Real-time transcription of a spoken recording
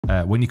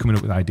when you're coming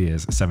up with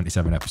ideas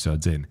 77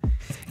 episodes in,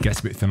 it gets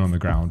a bit thin on the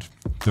ground,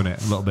 doesn't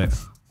it? A little bit.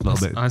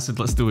 I said,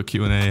 let's do a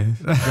Q&A.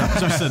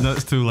 Josh said, no,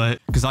 it's too late.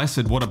 Because I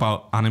said, what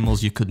about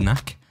animals you could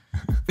knack?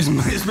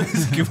 It's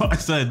basically what I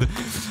said.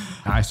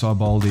 I saw a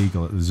bald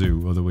eagle at the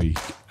zoo the other week,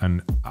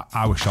 and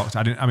I was shocked.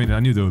 I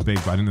knew they were big,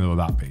 but I didn't know they were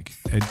that big.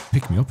 It'd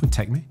pick me up and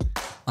take me.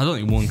 I don't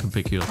think one can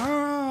pick you up.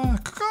 I'm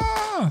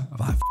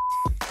like,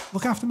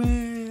 look after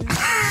me.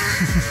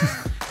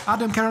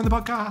 Adam, carry on the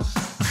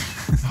podcast.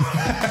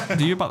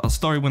 Do you about that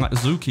story when like a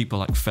zookeeper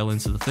like fell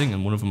into the thing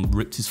and one of them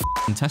ripped his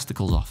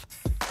testicles off?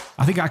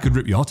 I think I could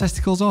rip your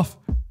testicles off.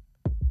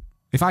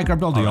 If I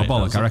grabbed hold of your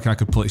bollock, I reckon I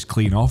could pull it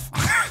clean off.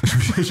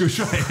 There's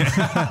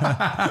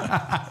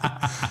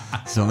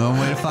only one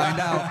way to find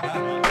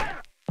out.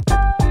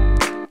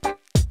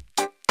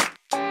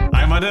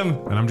 I'm Adam.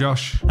 And I'm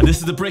Josh. And this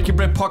is the Breaking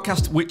Bread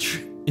podcast,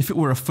 which, if it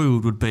were a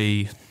food, would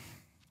be,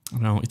 I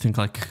don't know what you think,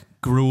 like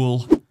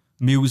gruel,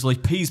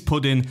 muesli, peas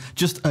pudding,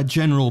 just a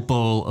general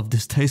bowl of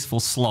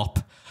distasteful slop.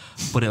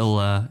 But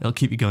it'll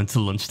keep you going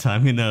till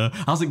lunchtime, you know.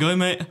 How's it going,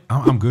 mate?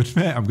 I'm good,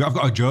 mate. I've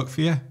got a joke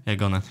for you. Yeah,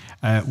 go on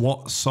then.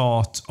 What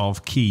sort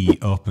of key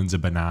opens a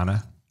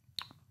banana?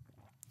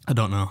 I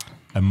don't know.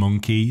 A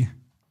monkey.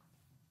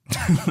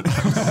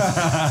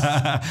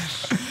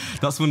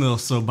 That's one of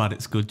those so bad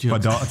it's good jokes. My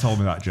daughter told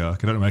me that joke.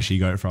 I don't know where she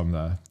got it from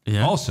there.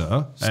 Yeah.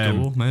 Also,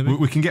 school, maybe.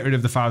 We can get rid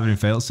of the fathering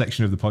fails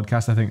section of the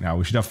podcast, I think now.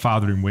 We should have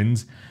fathering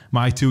wins.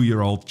 My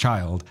 2-year-old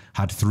child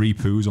had 3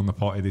 poos on the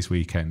potty this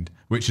weekend,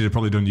 which would have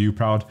probably done you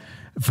proud.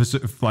 For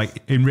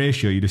like in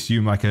ratio, you'd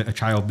assume like a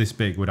child this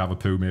big would have a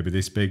poo maybe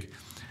this big.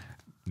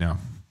 No.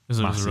 It was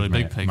a really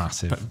big pig.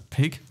 Massive.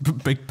 Pig?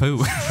 Big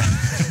poo.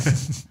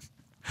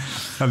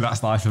 And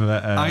that's life of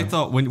it. I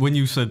thought when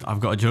you said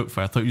I've got a joke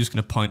for you, I thought you were just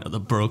going to point at the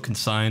broken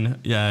sign.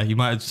 Yeah, you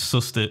might have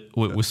sussed it.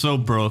 We're so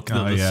broke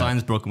that the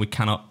sign's broken. We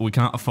cannot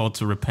afford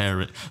to repair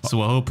it. So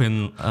we're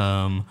hoping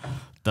that,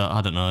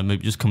 I don't know,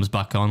 maybe it just comes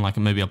back on. Like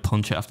maybe I'll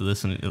punch it after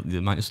this and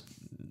it might just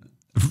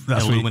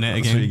illuminate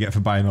again. That's what you get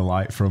for buying a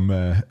light from.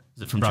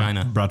 Is it from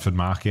China? Bradford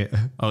Market.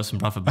 Oh, it's from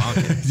Bradford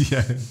Market.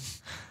 Yeah.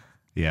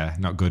 Yeah,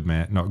 not good,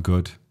 mate. Not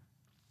good.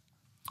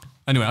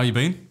 Anyway, how you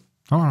been?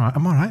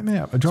 I'm all right,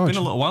 mate. George. It's been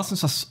a little while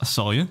since I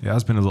saw you. Yeah, it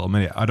has been a little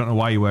minute. I don't know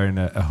why you're wearing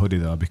a hoodie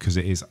though, because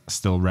it is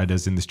still red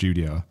as in the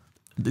studio.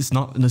 It's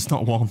not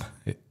warm.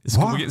 We're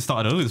getting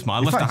started early this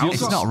morning. I left the house.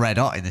 It's not red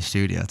hot in the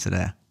studio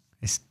today.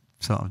 It's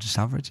sort of just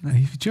average, isn't it? Are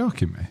you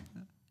joking me?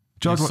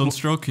 George,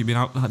 sunstroke? You've been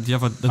out? Do you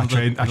have a? I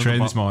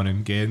trained this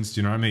morning. Gains.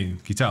 Do you know what I mean?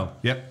 Can you tell?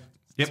 Yep.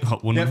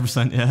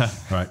 100%. Yeah.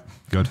 Right.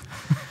 Good.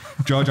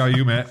 George, how are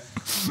you, mate?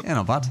 Yeah,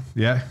 not bad.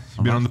 Yeah.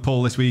 You've been on the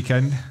pole this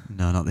weekend?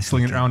 No, not this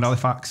Slinging weekend. it around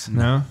Halifax?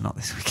 No? Not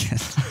this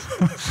weekend.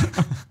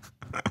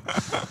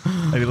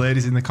 Any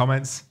ladies in the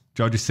comments?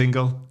 George is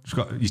single.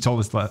 You told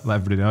us to let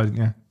everybody know, didn't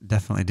you?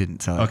 Definitely didn't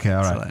tell Okay,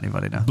 all right. let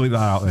anybody know. Bleep that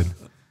out then.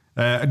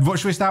 And what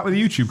should we start with? A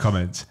YouTube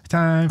comment.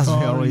 Time As for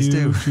we always a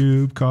do.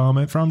 YouTube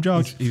comment from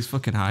George. He's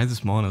fucking high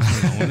this morning.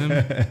 What's wrong with him?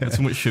 Got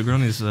too much sugar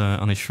on his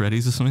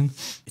shreddies or something.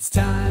 It's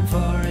time for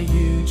a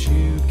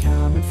YouTube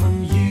comment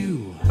from you.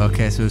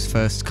 Okay, so his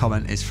first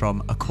comment is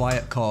from A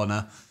Quiet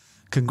Corner.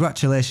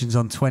 Congratulations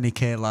on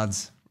 20k,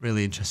 lads.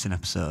 Really interesting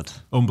episode.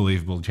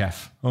 Unbelievable,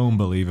 Jeff.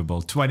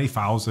 Unbelievable.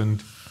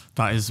 20,000.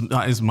 That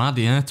is mad,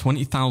 yeah.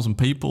 20,000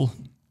 people.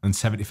 And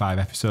 75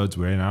 episodes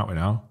we're in, aren't we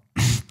now?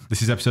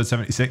 This is episode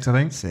 76, I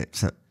think.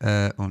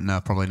 No,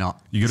 probably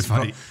not. You're going to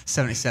find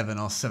 77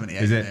 or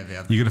 78 is it? maybe.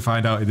 You're going to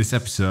find out in this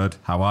episode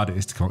how hard it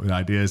is to come up with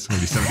ideas when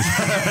you're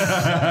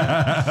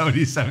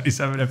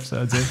 77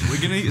 episodes in. We're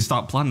going to need to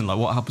start planning like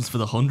what happens for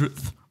the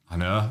 100th. I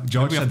know.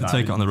 George we have to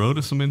take it on the road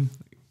or something.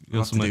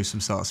 We'll have to do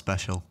some sort of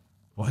special.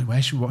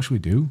 What should we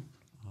do?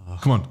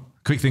 Come on,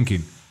 quick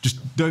thinking.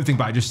 Just don't think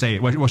about it, just say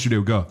it. What should we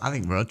do? Go. I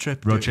think road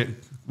trip. Road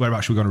trip.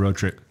 Whereabouts should we go on a road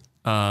trip?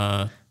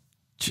 I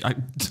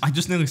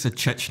just nearly said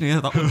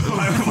Chechnya.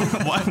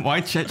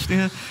 Why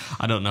Chechnya?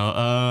 I don't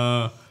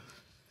know.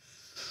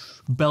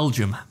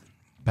 Belgium.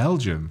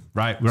 Belgium.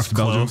 Right, we're off to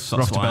Belgium.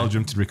 We're off to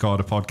Belgium to record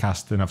a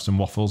podcast and have some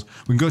waffles.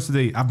 We can go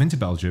to I've been to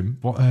Belgium.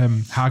 What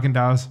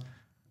Haagen-Dazs.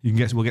 We'll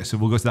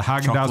go to the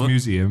Haagen-Dazs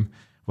museum.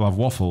 We'll have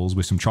waffles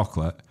with some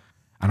chocolate.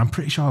 And I'm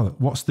pretty sure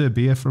what's the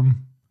beer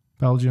from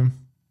Belgium?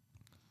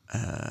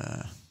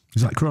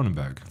 Is that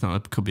Kronenberg? No,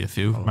 it could be a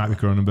few. Might be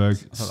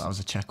Kronenberg. I thought that was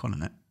a Czech one,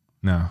 isn't it?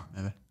 No.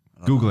 Maybe.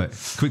 Google it.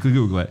 Quickly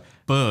Google it.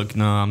 Berg?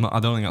 No, I'm not. I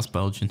don't think that's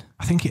Belgian.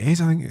 I think it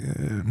is. I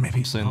think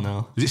maybe it's saying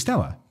no. Is it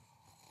Stella?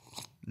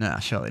 No,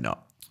 surely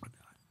not.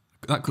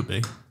 That could be.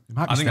 It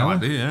might be I think Stella. it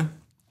might be. Yeah.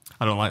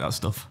 I don't like that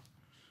stuff.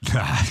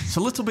 It's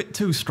a little bit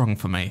too strong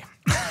for me.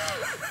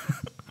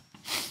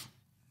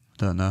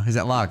 Don't know. Is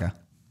it lager?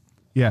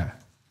 Yeah.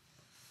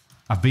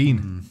 I've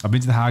been to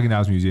the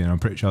Haagen-Dazs museum. I'm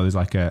pretty sure there's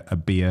like a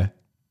beer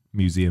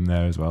museum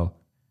there as well.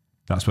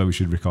 That's where we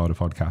should record a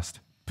podcast.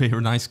 Beer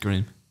and ice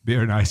cream.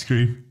 Beer and ice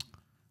cream.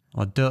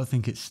 Well, I don't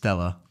think it's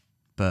Stella,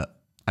 but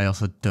I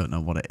also don't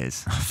know what it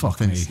is. Fuck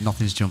me.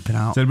 Nothing's jumping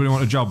out. Does anybody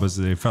want a job as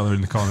the fella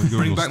in the corner?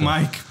 Bring back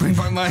Mike. Bring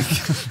back Mike.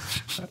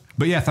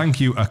 But yeah, thank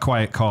you. A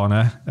Quiet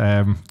Corner.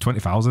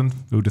 20,000.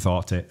 Who'd have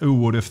thought it? Who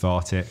would have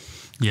thought it?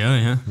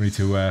 Yeah. We need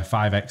to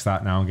 5x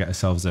that now and get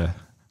ourselves a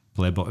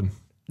play button.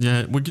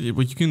 Yeah, we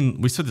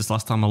can. We said this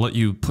last time. I'll let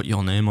you put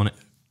your name on it.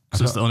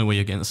 So it's the only way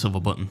you're getting a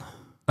silver button.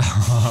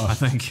 I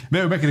think.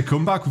 Maybe we're making a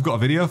comeback. We've got a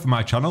video for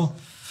my channel.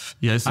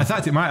 Yeah, I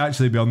thought it might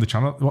actually be on the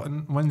channel.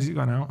 When's it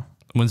going out?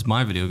 When's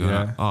my video going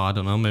out? Oh, I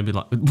don't know. Maybe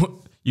like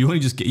you only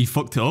just you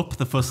fucked it up.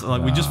 The first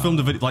we just filmed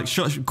a video like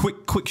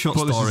quick short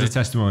story. This is a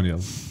testimonial.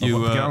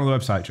 You get on the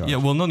website, Josh. Yeah,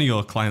 well, none of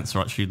your clients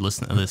are actually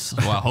listening to this.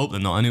 Well, I hope they're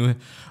not anyway.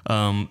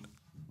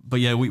 But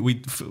yeah,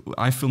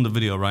 I filmed a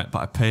video, right? But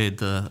I paid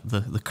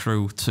the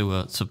crew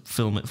to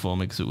film it for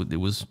me because it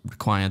was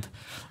required,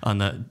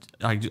 and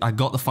I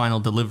got the final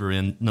delivery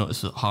and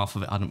noticed that half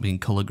of it hadn't been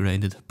color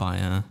graded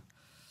by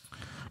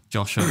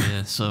Josh over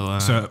here.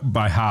 So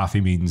by half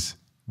he means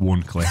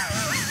one clip.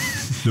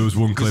 There was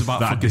one clip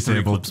that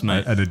disabled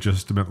an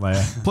adjustment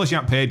layer. Plus you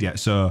haven't paid yet,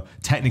 so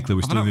technically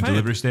we're still in the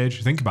delivery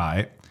stage. Think about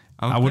it.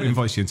 I wouldn't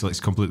invoice you until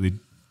it's completely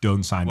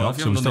done, signed off.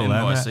 So we're still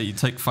there. So you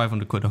take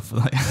 500 quid off for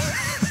that.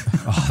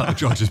 Oh, that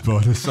George's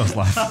bonus. I was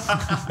like.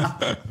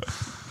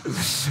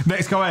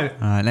 Next comment.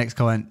 Next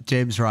comment.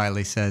 James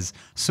Riley says,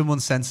 "Someone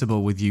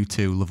sensible with you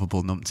two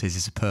lovable numpties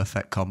is a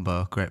perfect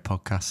combo. Great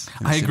podcast."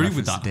 I agree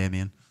with that,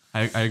 Damien.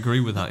 I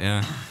agree with that.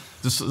 Yeah,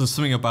 there's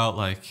something about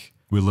like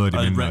we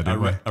loaded in there,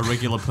 didn't we? A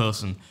regular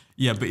person.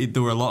 Yeah, but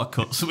there were a lot of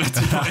cuts. So we had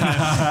to put in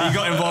he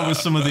got involved with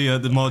some of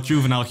the more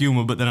juvenile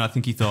humour, but then I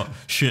think he thought,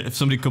 shit, if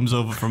somebody comes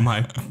over from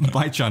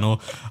my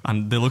channel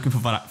and they're looking for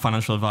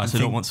financial advice, I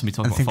don't want somebody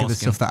talking about think of the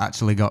stuff that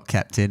actually got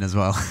kept in as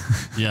well.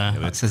 Yeah.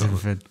 We had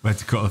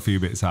to cut a few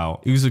bits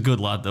out. He was a good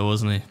lad though,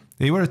 wasn't he?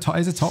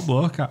 He's a top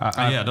bloke.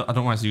 I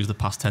don't want to use the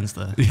past tense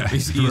there. Yeah,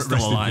 he's still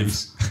alive.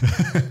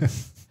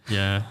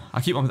 Yeah.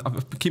 I keep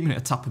meaning to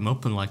tap him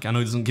up and like, I know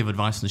he doesn't give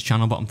advice on his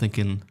channel, but I'm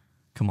thinking,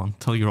 come on,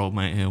 tell your old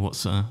mate here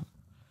what's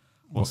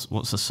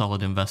a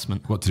solid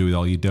investment. What to do with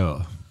all your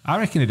dough? I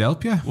reckon it'd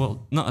help you.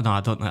 Well, no, I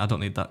don't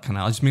need that kind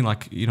of. I just mean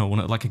like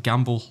like a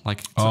gamble,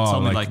 like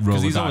tell me like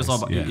because he's always all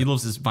about, he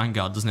loves his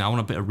Vanguard, doesn't he? I want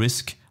a bit of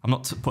risk. I'm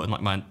not putting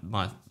like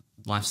my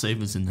life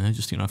savings in there.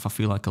 Just if I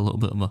feel like a little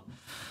bit of a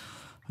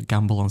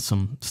gamble on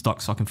some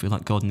stocks, so I can feel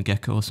like Gordon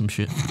Gekko or some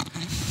shit.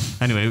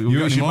 Anyway,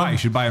 you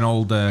should buy an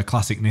old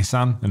classic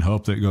Nissan and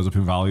hope that it goes up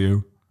in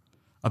value.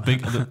 A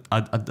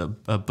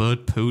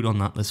bird pooed on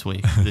that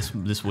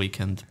this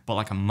weekend, but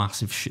like a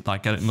massive shit.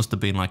 Like it must have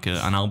been like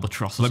an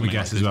albatross. Or Let me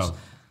guess as well.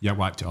 Yeah,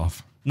 wiped it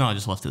off. No, I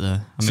just left it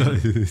there. I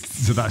mean,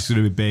 so that's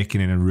going to be baking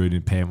in and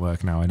ruining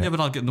paintwork now, isn't it? Yeah,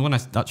 but when I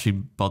actually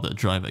bother to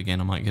drive it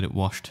again, I might get it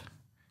washed.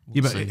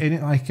 We'll see. Isn't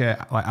it like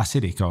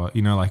acidic or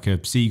like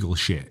a seagull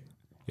shit?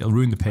 It'll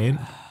ruin the paint.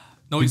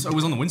 No, it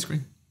was on the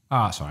windscreen.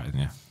 Sorry.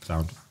 Yeah,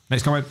 sound.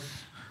 Next comment.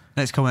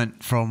 Next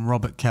comment from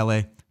Robert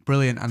Kelly.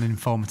 Brilliant and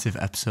informative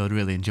episode.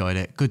 Really enjoyed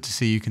it. Good to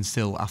see you can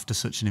still, after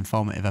such an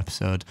informative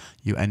episode,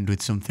 you end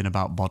with something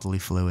about bodily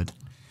fluid.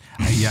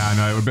 Yeah, I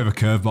know. It was a bit of a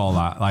curveball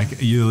that.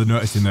 Like you'll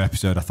notice in the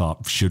episode, I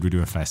thought, should we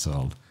do a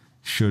festival?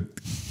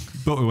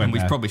 But we went.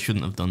 And we probably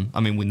shouldn't have done. I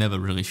mean, we never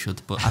really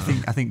should. But I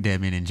think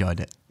Damien enjoyed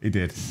it. He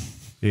did.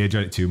 He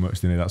enjoyed it too much,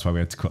 didn't he? That's why we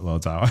had to cut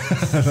loads out.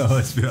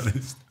 Let's be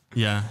honest.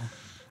 Yeah.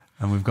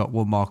 And we've got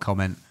one more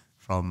comment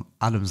from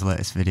Adam's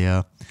latest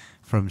video.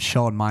 From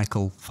Shawn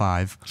Michael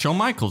 5. Shawn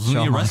Michaels,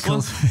 isn't he a wrestler?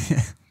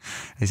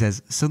 He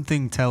says,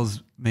 something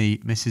tells me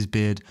Mrs.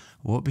 Beard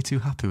won't be too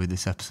happy with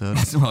this episode.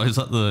 Well, is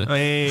that the...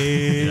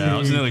 Hey. Yeah, I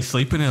was nearly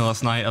sleeping here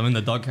last night. I'm in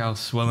the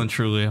doghouse well and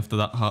truly after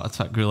that Heart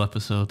Attack Grill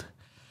episode.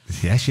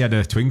 Yeah, she had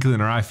a twinkle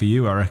in her eye for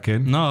you, I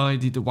reckon. No,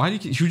 she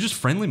was just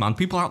friendly, man.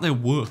 People out there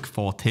work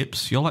for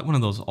tips. You're like one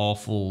of those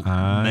awful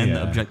men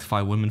that objectify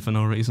women for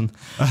no reason.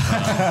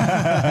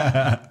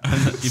 I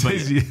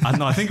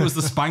think it was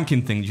the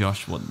spanking thing,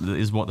 Josh,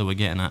 is what they were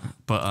getting at.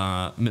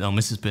 But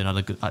Mrs. Beard had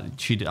a good...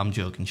 I'm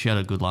joking. She had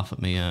a good laugh at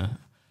me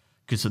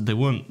because they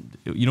weren't...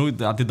 I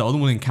did the other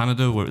one in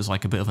Canada where it was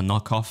like a bit of a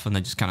knockoff and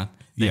they just kind of...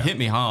 They hit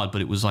me hard,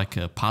 but it was like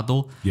a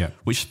paddle,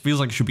 which feels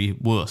like it should be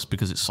worse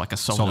because it's like a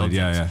solid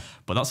object. Yeah.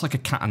 But that's like a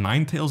cat of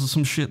nine tails or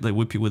some shit. They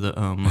whip you with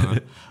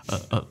a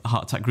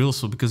Heart Attack Grill.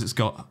 So because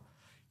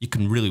you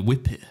can really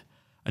whip it.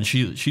 And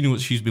she knew what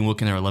she's been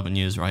working there 11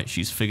 years, right?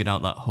 She's figured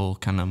out that whole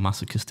kind of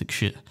masochistic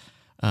shit.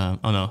 Oh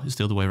no, it's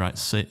the other way, right?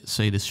 Say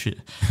this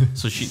shit.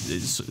 So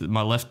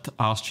my left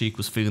arse cheek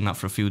was feeling that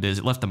for a few days.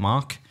 It left a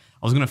mark.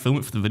 I was going to film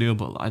it for the video,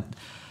 but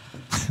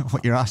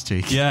what, your ass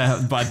cheek?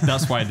 Yeah, but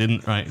that's why I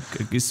didn't. Right,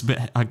 it's a bit.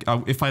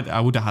 I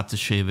would have had to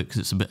shave it because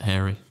it's a bit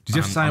hairy. Did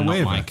you have to sign a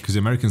waiver? Because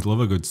Americans love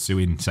a good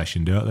suing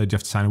session, don't they? Did you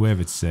have to sign a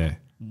waiver to say?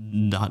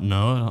 No,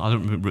 I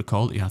don't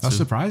recall that you had to. That's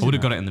surprising. I would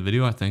have got it in the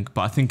video, I think.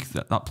 But I think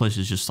that place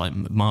is just like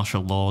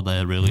martial law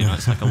there, really.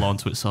 It's like a law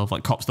unto itself.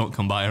 Like cops don't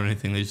come by or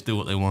anything; they just do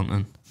what they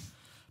want.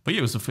 But yeah,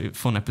 it was a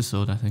fun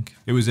episode, I think.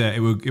 It was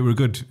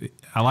good.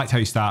 I liked how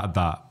you started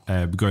that,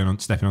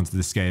 stepping onto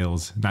the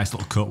scales. Nice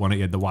little cut when it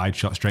had the wide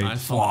shot straight.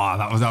 Wow,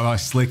 that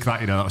was slick.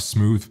 That was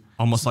smooth.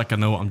 Almost like I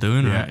know what I'm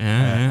doing, right?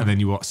 Yeah. And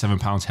then you were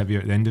 £7 heavier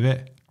at the end of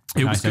it.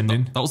 It Nice was good.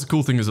 ending. That was the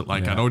cool thing, is that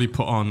like Yeah. I'd already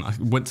put on. I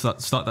went to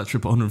start that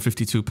trip at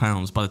 152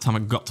 pounds. By the time I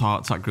got to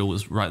Heart Attack Grill,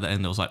 was right at the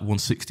end. It was like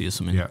 160 or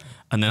something. Yeah.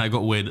 And then I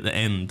got weighed at the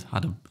end.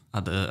 Had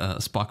a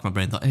spark in my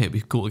brain. Thought, hey, it'd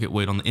be cool to get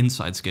weighed on the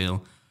inside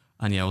scale.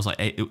 And yeah, I was like,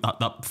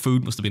 that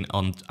food must have been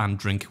on, and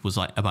drink was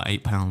like about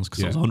 8 pounds,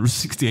 because I was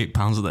 168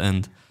 pounds at the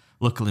end.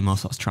 Luckily,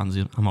 most of that's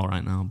transient. I'm all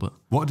right now. But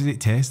what did it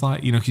taste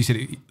like? You know, 'cause you said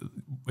it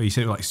was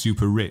like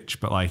super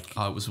rich, but like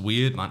it was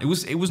weird, man. It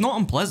was not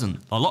unpleasant.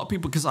 A lot of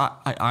people, because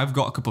I've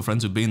got a couple of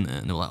friends who've been there,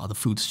 and they were like, "Oh, the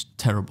food's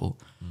terrible,"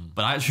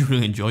 but I actually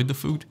really enjoyed the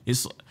food.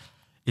 It's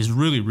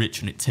really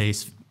rich, and it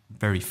tastes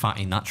very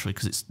fatty naturally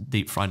because it's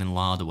deep fried in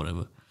lard or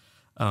whatever.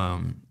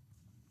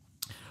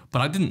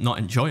 But I didn't not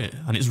enjoy it,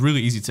 and it's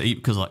really easy to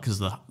eat because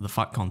of the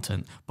fat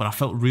content. But I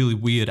felt really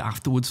weird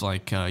afterwards.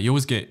 Like you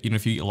always get,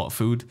 if you eat a lot of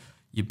food,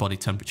 your body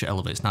temperature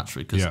elevates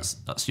naturally because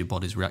that's your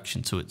body's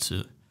reaction to it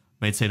to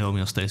maintain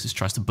homeostasis,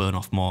 tries to burn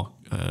off more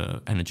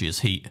energy as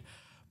heat.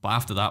 But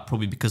after that,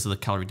 probably because of the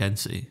calorie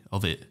density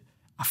of it,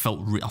 I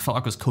felt like I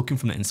was cooking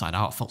from the inside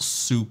out. I felt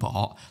super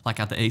hot. Like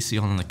I had the AC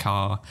on in the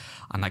car,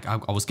 and like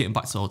I was getting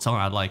back to the hotel,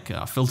 and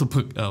I filled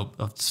up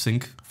a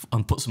sink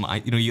and put some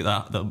ice. You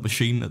get the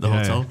machine at the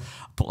hotel. Yeah.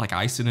 Put like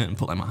ice in it and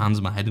put like my hands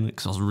and my head in it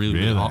because I was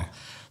really hot.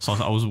 So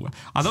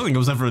I don't think I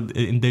was ever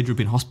in danger of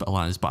being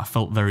hospitalised, but I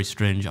felt very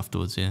strange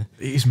afterwards. Yeah,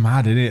 it's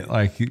mad, isn't it?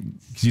 Like,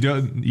 because you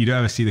don't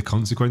ever see the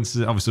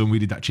consequences. Obviously, when we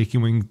did that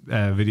chicken wing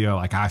video,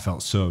 like I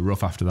felt so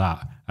rough after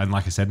that, and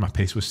like I said, my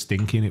piss was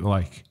stinking. It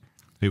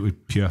was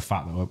pure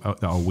fat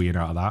that were weird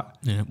out of that.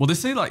 Yeah. Well, they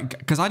say like,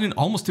 because I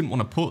almost didn't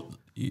want to put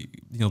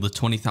the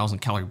 20,000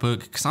 calorie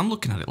burger, because I'm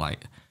looking at it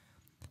like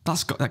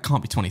that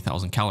can't be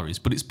 20,000 calories,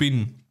 but it's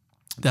been,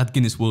 they had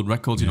Guinness World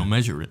Records,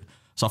 measure it.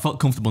 So I felt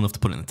comfortable enough to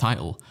put it in the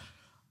title.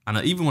 And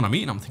even when I'm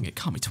eating, I'm thinking it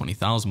can't be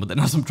 20,000. But then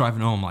as I'm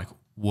driving home, I'm like,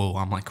 whoa,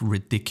 I'm like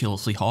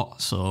ridiculously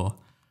hot. So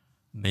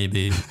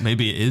maybe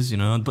it is,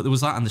 But there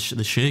was that, and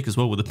the shake as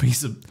well, with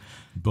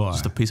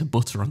just a piece of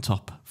butter on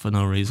top for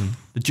no reason.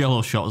 The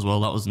Jello shot as well,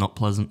 that was not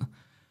pleasant.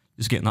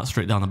 Just getting that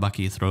straight down the back of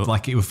your throat.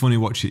 Like, it was funny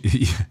watching.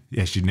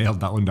 Yeah, she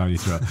nailed that one down your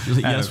throat.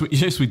 Like,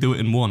 yes, we do it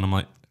in one. I'm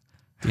like,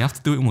 do you have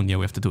to do it in one? Yeah,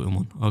 we have to do it in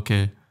one.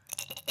 Okay.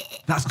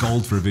 That's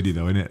gold for a video,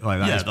 though, isn't it? Like,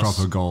 that is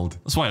proper gold.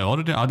 That's why I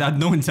ordered it. I had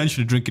no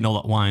intention of drinking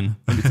all that wine.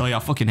 Let me tell you, I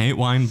fucking hate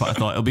wine, but I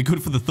thought it'll be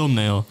good for the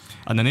thumbnail.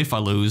 And then if I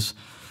lose,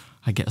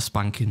 I get a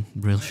spanking.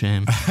 Real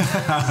shame.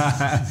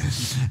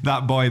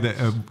 That boy that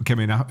came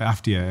in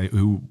after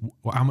you,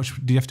 how much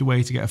did you have to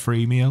weigh to get a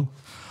free meal?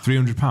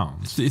 £300?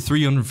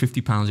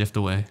 £350 you have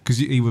to weigh. Because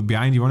he was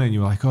behind you on it, and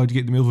you were like, oh, did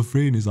you get the meal for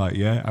free? And he's like,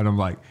 yeah. And I'm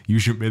like, you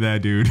shouldn't be there,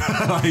 dude.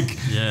 Like,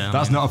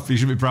 you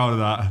shouldn't be proud of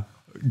that.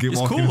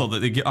 It's cool though that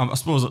they give, I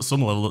suppose at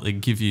some level that they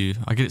give you,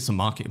 I get it's a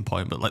marketing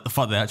point, but like the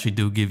fact they actually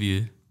do give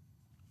you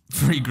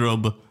free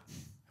grub.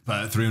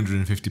 But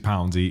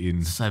 £350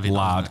 eating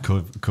lard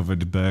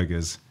covered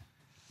burgers.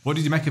 What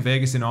did you make of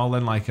Vegas in all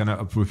then? Like, I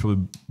know we've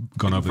probably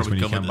gone over this when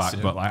you came back,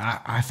 but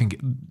like, I think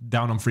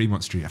down on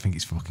Fremont Street, I think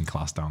it's fucking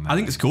class down there. I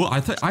think it's cool.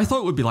 I thought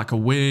it would be like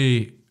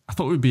I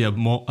thought it would be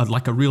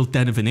like a real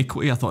den of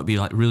iniquity. I thought it'd be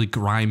like really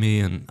grimy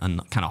and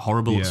kind of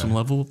horrible at some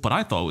level. But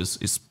I thought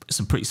it's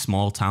a pretty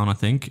small town, I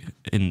think,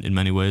 in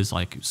many ways.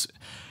 Like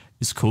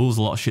it's cool. There's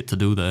a lot of shit to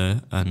do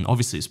there. And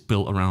obviously it's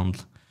built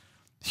around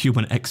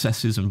human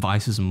excesses and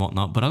vices and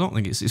whatnot. But I don't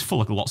think it's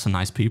full of lots of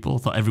nice people. I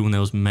thought everyone there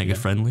was mega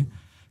friendly.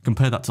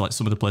 Compare that to like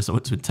some of the places I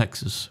went to in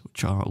Texas,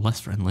 which are less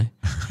friendly,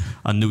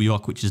 and New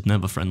York, which is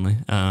never friendly.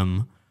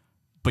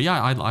 But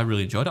yeah, I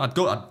really enjoyed it. I'd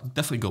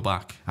definitely go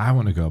back. I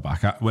want to go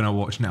back. When I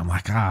watched it, I'm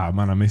like,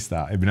 man, I missed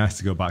that. It'd be nice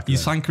to go back.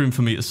 He's hankering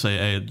for me to say,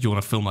 hey, do you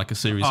want to film like a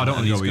series? Oh, I don't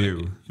want to go with you.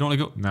 You don't want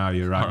to go? No,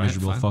 you're right,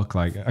 miserable fuck.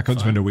 Like, I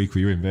couldn't spend a week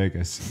with you in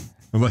Vegas.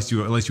 Unless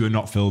you were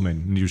not filming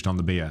and you're just on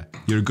the beer.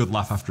 You're a good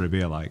laugh after a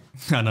beer, like.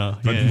 I know.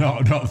 But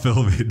not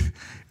filming.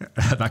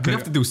 We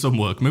have to do some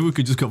work. Maybe we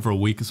could just go for a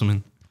week or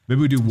something.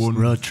 Maybe we do one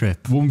road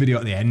trip. One video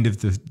at the end of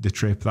the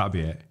trip. That'd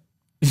be it.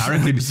 I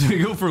reckon so we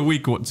go for a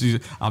week. I don't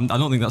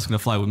think that's going to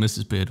fly with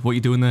Mrs. Beard. What are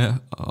you doing there?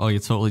 Oh, you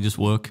totally just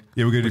work.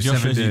 Yeah, we're going to do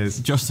 7 days.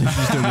 Josh said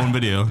she's doing one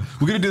video.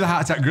 We're going to do the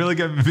Heart Attack Grill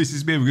again with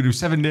Mrs. Beard. We're going to do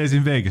 7 days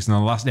in Vegas, and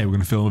on the last day we're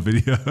going to film a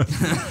video.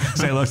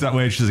 Say hello to that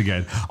waitress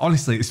again.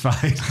 Honestly, it's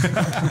fine.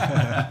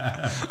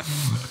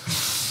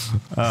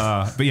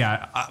 But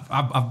yeah,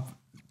 I've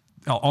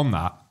on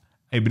that.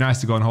 It'd be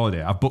nice to go on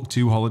holiday. I've booked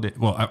 2 holidays.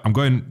 Well, I'm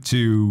going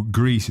to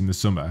Greece in the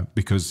summer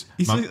because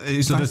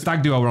the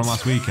stag do I were on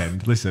last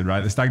weekend. Listen,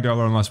 right? The stag do I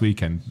were on last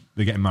weekend.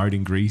 They're getting married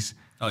in Greece.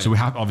 Oh, yeah. So we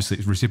have, obviously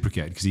it's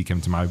reciprocated because he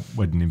came to my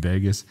wedding in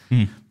Vegas.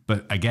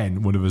 But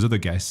again, one of his other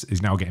guests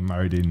is now getting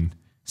married in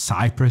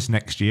Cyprus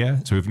next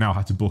year. So we've now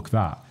had to book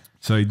that.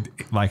 So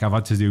like I've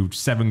had to do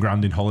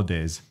 $7,000 in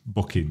holidays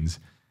bookings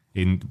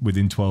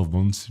within 12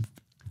 months.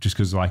 Just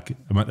because, like,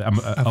 I'm of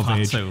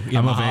age.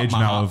 I'm of age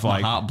now.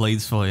 My heart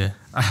bleeds for you.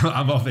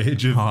 I'm of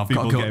age of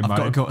people getting married. I've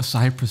got to go to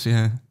Cyprus.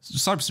 Yeah,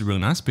 Cyprus is really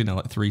nice. Been there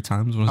like 3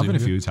 times. I've been a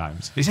few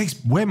times.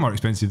 It's way more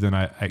expensive than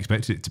I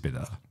expected it to be,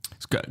 though.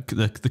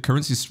 The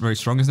currency is very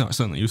strong, isn't it? It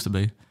certainly used to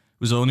be.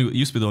 It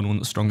used to be the only one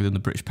that's stronger than the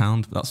British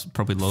pound. But that's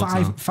probably low.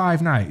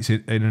 5 nights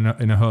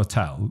in a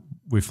hotel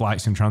with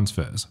flights and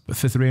transfers, but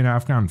for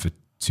 $3,500 for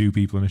 2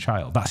 people and a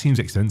child, that seems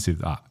expensive.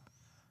 That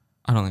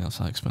I don't think that's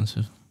that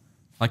expensive.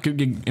 Like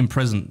in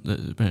present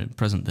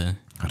day,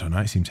 I don't know.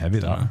 It seems heavy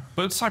that.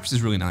 But Cyprus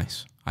is really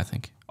nice, I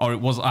think. Or it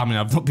was. I mean,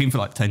 I've not been for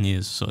like 10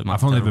 years, so it might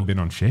I've only ever been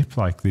on ship.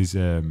 Like there's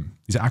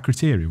is it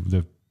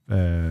Akrotiri,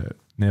 the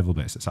naval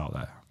base that's out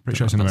there? Pretty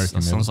sure it's an American.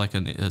 That sounds like a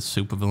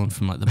supervillain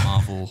from like the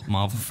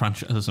Marvel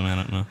franchise or something. I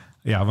don't know.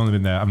 Yeah, I've only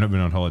been there. I've never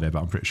been on holiday,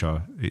 but I'm pretty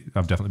sure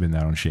I've definitely been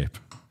there on ship.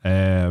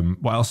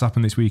 What else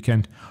happened this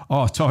weekend?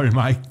 Oh, Tory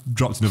Mike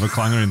dropped another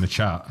clanger in the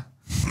chat.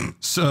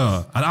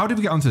 So, and how did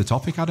we get onto the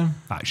topic, Adam?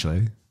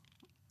 Actually,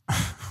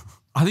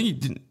 I think you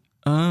didn't.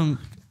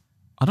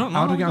 I don't know.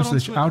 How do we get onto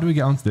this? How do we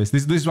get onto this?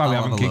 This is why we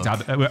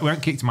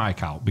haven't kicked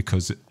Mike out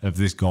because of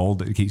this gold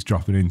that he keeps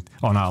dropping in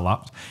on our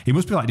laps. He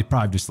must be like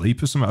deprived of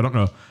sleep or something. I don't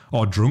know,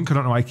 or drunk. I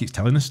don't know why he keeps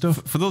telling us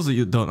stuff. For those of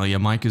you that don't know, yeah,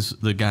 Mike is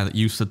the guy that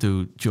used to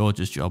do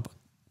George's job.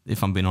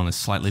 If I'm being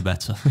honest, slightly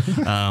better.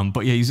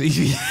 But yeah,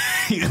 he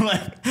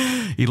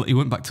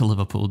went back to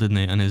Liverpool, didn't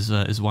he? And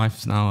his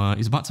wife's now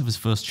he's about to have his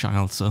first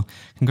child. So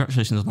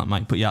congratulations on that,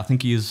 Mike. But yeah, I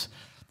think there's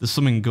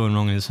something going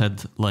wrong in his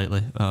head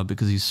lately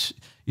because he's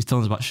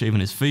telling us about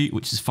shaving his feet,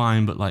 which is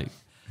fine, but like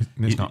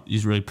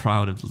he's really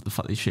proud of the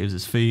fact that he shaves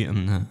his feet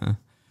and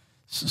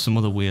some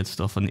other weird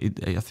stuff. And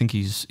I think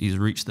he's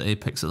reached the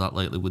apex of that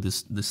lately with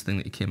this thing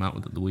that he came out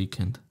with at the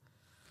weekend.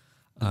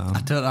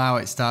 I don't know how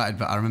it started,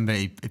 but I remember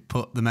he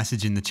put the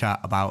message in the chat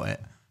about it,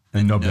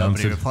 and nobody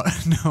answered.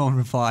 No one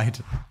replied.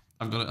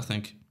 I've got it, I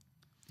think.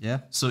 Yeah.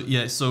 So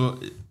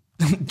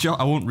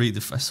I won't read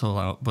the festival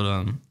out,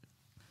 but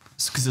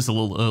because it's a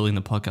little early in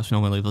the podcast, we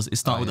normally leave us. It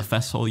started with the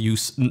festival.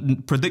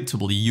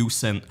 Predictably, you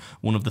sent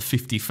one of the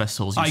 50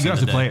 festivals. You have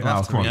to play it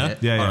now. Come on.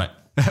 Yeah. All right.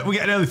 We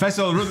get an early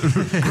festival. Run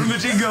the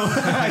jingle.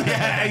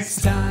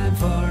 Yes. Time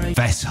for a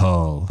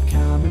festival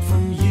coming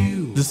from you.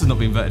 This has not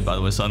been vetted, by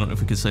the way, so I don't know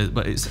if we can say it.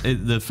 But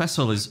the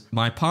festival is,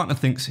 my partner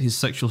thinks his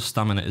sexual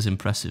stamina is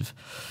impressive.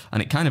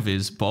 And it kind of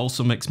is, but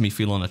also makes me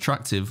feel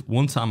unattractive.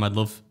 One time I'd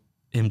love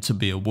him to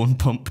be a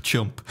one-pump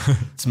chump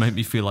to make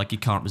me feel like he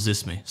can't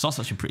resist me. So that's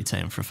actually pretty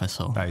tame for a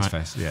festival. That is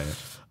fest, yeah.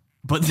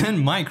 But then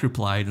Mike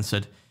replied and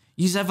said,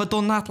 "He's ever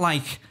done that,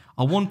 like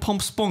a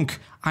one-pump spunk?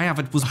 I have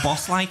it was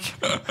boss-like."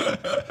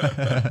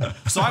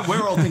 So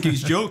we're all thinking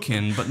he's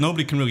joking, but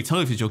nobody can really tell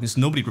if he's joking, so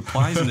nobody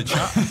replies in the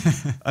chat.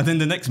 And then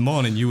the next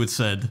morning you had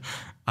said,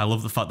 "I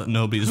love the fact that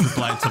nobody has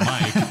replied to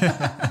Mike."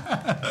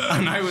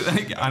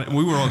 and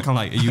we were all kind of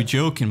like, "Are you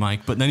joking,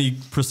 Mike?" But then he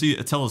proceeded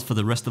to tell us for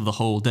the rest of the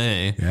whole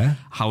day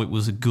how it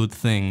was a good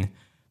thing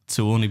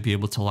to only be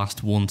able to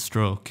last one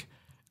stroke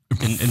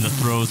in the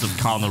throes of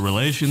carnal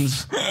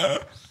relations.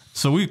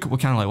 So we're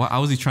kind of like,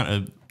 how is he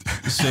trying to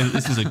say that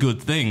this is a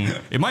good thing?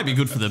 It might be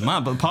good for the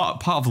man, but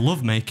part of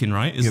love making,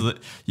 right, is that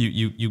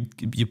you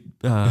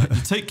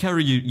take care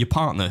of your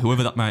partner,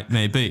 whoever that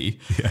may be.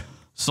 Yeah.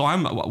 So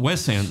we're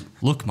saying,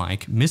 look,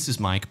 Mike, Mrs.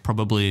 Mike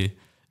probably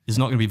is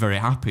not going to be very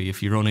happy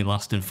if you're only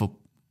lasting for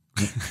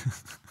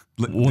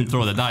one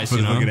throw of the dice,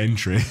 you know. Like an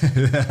entry.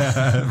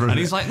 And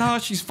he's like, "No,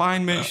 she's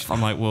fine, mate." I'm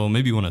like, "Well,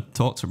 maybe you want to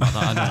talk to her about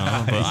that. I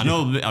don't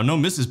know." But I know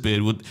Mrs.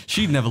 Beard would.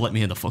 She'd never let me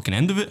hear the fucking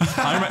end of it.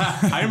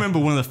 I remember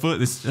one of the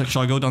first.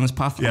 Shall I go down this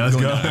path? Yeah, let's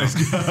go.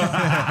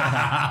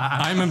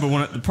 I remember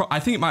I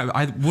think it might.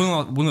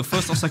 One of the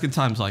first or second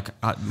times, like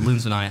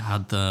Lindsay and I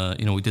had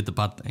we did the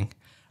bad thing.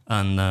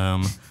 And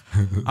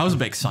I was a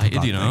bit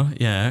excited, you know,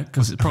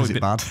 because it's probably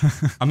bad.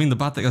 I mean, the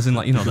bad thing, as in,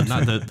 like, we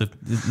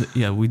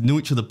knew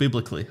each other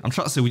biblically. I'm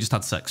trying to say we just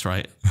had sex,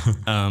 right?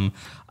 And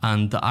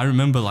I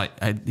remember, like,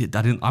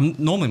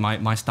 normally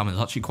my stamina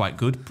is actually quite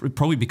good,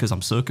 probably because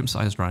I'm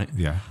circumcised, right?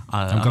 Yeah,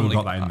 I don't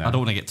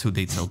want to get too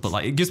detailed, but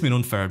like, it gives me an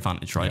unfair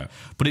advantage, right? Yeah.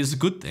 But it's a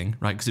good thing,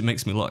 right? Because it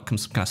makes me look like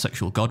some kind of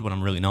sexual god when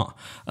I'm really not.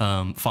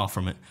 Far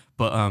from it,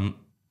 but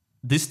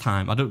this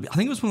time, I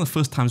think it was one of the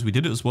first times we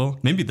did it as well.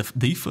 Maybe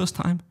the first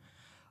time.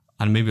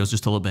 And maybe I was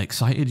just a little bit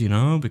excited, you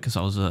know, because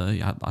I was,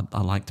 I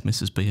liked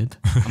Mrs. Beard.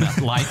 I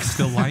mean,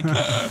 still like.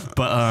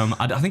 But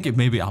I think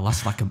I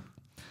lasted like a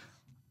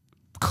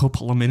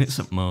couple of minutes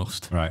at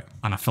most. Right.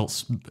 And I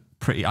felt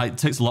pretty, it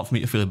takes a lot for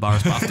me to feel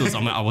embarrassed. But afterwards,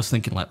 I was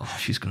thinking like, oh,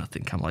 she's going to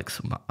think I'm like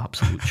some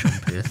absolute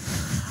chump here.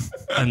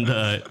 And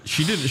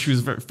she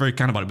was very, very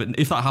kind about it. But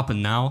if that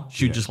happened now,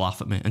 she'd just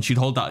laugh at me. And she'd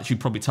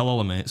probably tell all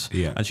her mates.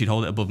 Yeah. And she'd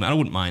hold it above me. I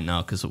wouldn't mind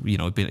now because,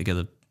 we've been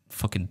together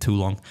fucking too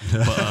long.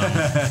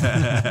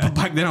 But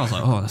back then I was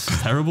like, oh, this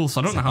is terrible. So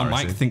I don't know how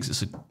Mike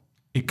thinks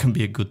it can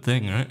be a good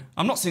thing, right?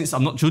 I'm not saying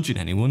I'm not judging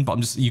anyone,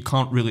 but you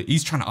can't really.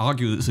 He's trying to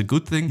argue that it's a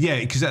good thing. Yeah,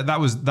 because that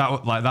was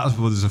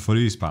the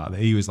funniest part. That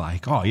he was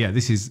like, oh yeah,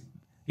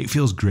 it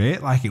feels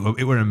great. Like it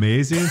were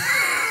amazing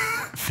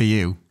for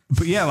you.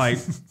 But yeah, like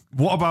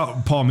what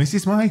about poor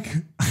Mrs. Mike?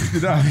 You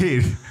know what I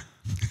mean?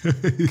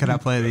 Can I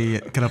play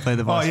the voice?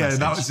 Oh yeah, message?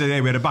 that was we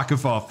had a back and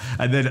forth,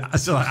 and then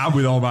I'm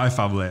with all my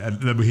family,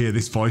 and then we hear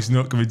this voice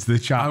note come into the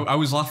chat. I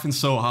was laughing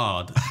so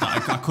hard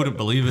that I couldn't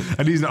believe it.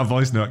 And he's not a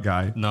voice note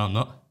guy. No, I'm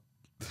not.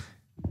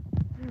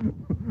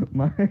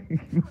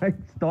 Mike,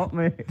 stop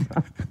me.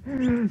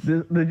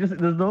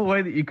 There's no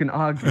way that you can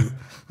argue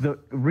that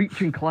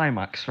reaching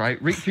climax,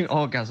 right? Reaching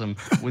orgasm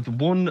with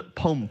one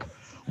pump,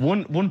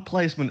 one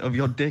placement of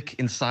your dick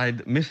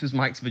inside Mrs.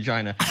 Mike's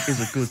vagina is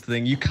a good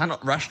thing. You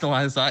cannot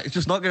rationalize that. It's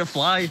just not going to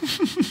fly.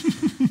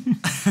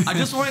 I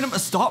just wanted him to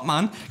stop,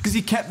 man, because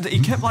he kept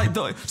like,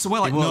 so we're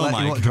like, no,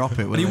 Mike. He won't drop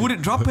it, and he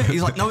wouldn't drop it.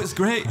 He's like, no, it's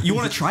great. You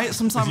want to try it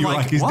sometime? You're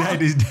like,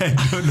 he's dead,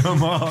 no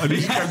more. And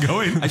he kept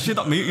going. I should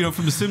not meet,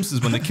 from The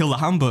Simpsons when they kill the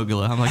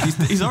Hamburglar. I'm like,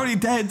 he's already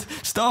dead.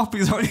 Stop,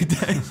 he's already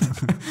dead.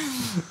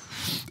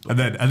 And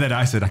then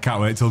I said, I can't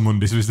wait till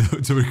Monday to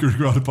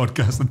record a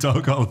podcast and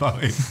talk all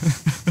about it.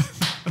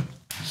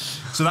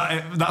 So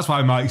that's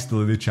why Mike's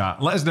still in the chat.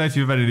 Let us know if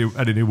you've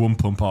had any one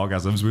pump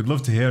orgasms. We'd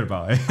love to hear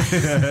about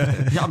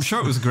it. Yeah, I'm sure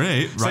it was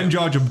great. Send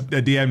George a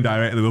DM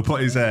directly. We'll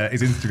put his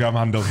Instagram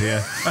handle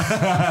here.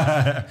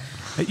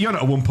 You're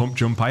not a one pump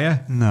jump, are you?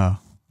 No.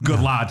 Good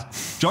lad.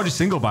 George is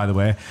single, by the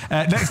way.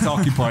 Next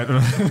talking point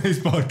on this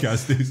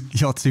podcast is...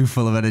 You're too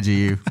full of energy,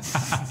 you.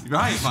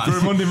 Right, man. For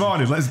a Monday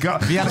morning, let's go.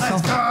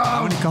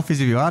 How many coffees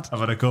have you had?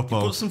 I've had a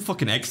couple. Put some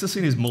fucking ecstasy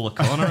in his mullah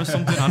corner or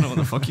something. I don't know what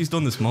the fuck he's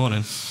done this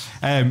morning.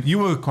 You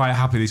were quite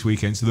happy this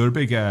weekend. So there was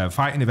a big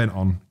fighting event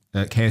on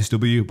at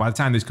KSW. By the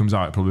time this comes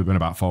out, it's probably been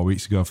about 4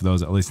 weeks ago for those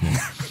that are listening.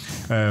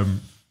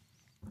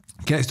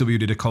 KSW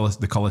did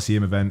the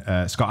Coliseum event.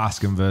 Scott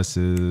Askham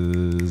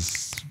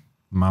versus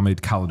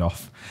Mamad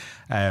Khalidov.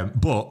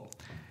 But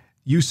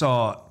you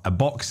saw a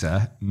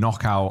boxer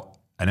knock out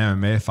an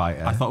MMA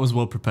fighter. I thought it was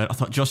well prepared. I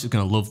thought Josh is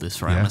going to love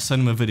this, right? Yeah. I'm going to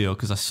send him a video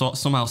because I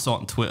somehow saw it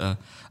on Twitter.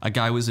 A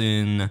guy was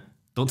in,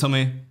 don't tell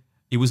me,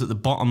 he was at the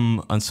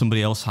bottom and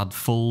somebody else had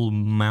full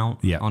mount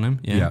on him.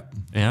 Yeah.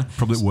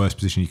 Probably the worst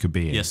position you could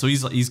be in. Yeah, so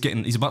he's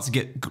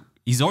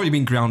already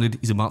been grounded,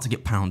 he's about to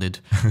get pounded.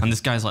 And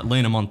this guy's like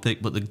laying him on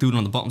thick, but the dude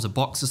on the bottom's a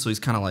boxer, so he's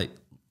kind of like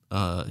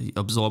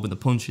absorbing the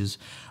punches.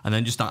 And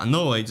then just out of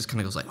nowhere, he just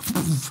kind of goes like...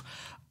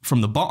 from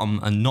the bottom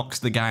and knocks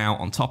the guy out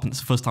on top, and it's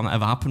the first time that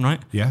ever happened,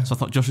 right? Yeah. So I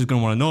thought Josh was going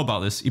to want to know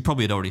about this. He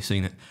probably had already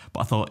seen it,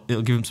 but I thought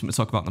it'll give him something to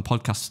talk about in the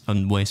podcast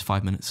and waste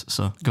 5 minutes.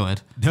 So go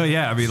ahead. No,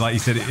 yeah, I mean, like you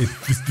said,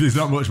 there's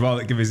not much more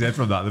that can be said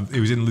from that. It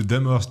was in the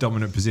most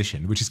dominant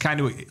position, which is kind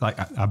of like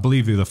I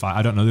believe the other fight.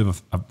 I don't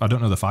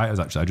know the fighters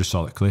actually. I just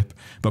saw the clip,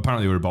 but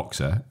apparently they were a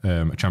boxer,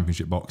 a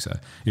championship boxer.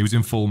 He was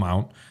in full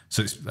mount,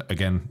 so it's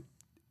again,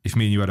 if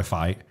me and you had a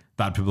fight,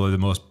 that'd probably be the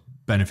most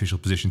beneficial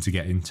position to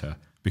get into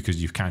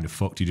because you've kind of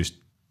fucked. You just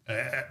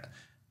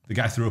the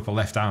guy threw up a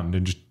left hand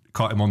and just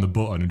caught him on the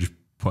button and just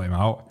put him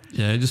out.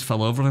 Yeah, he just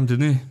fell over him,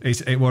 didn't he?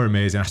 It were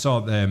amazing. I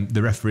saw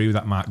the referee,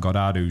 that Mark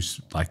Goddard,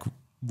 who's like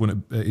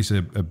he's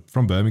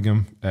from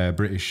Birmingham,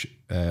 British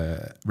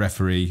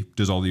referee,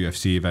 does all the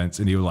UFC events,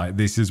 and he was like,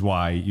 "This is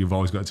why you've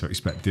always got to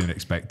expect the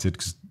unexpected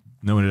because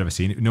no one had ever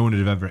seen it, no one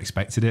had ever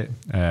expected it."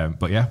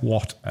 But yeah,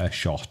 what a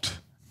shot!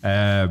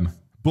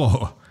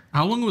 But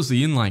how long was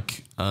he in?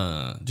 Like, do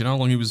you know how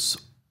long he was?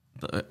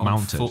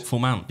 Mounted. Full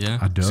mount, yeah.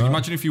 I don't. So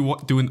imagine if you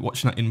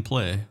watching that in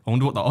play. I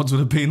wonder what the odds would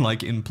have been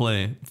like in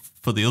play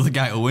for the other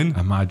guy to win.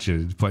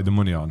 Imagine putting the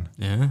money on.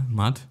 Yeah,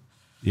 mad.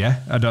 Yeah,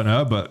 I don't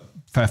know, but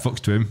fair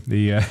fucks to him.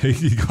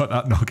 He got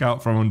that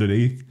knockout from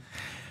underneath.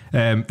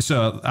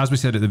 So as we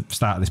said at the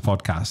start of this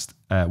podcast,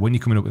 when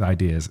you're coming up with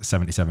ideas,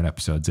 77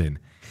 episodes in,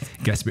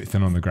 it gets a bit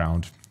thin on the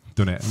ground.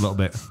 Done it a little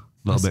bit.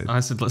 I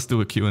said, let's do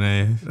a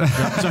Q&A.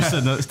 Josh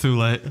said, no, it's too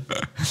late.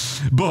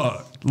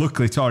 But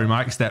luckily, Tory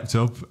Mike stepped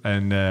up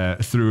and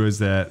threw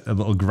us a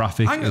little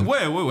graphic.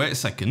 Wait a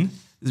second.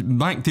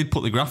 Mike did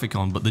put the graphic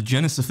on, but the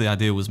genesis of the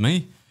idea was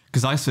me.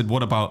 Because I said,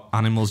 what about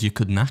animals you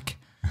could knack?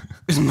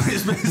 It's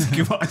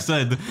basically what I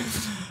said.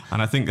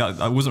 And I think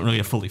that wasn't really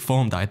a fully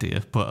formed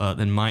idea, but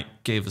then Mike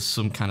gave us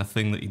some kind of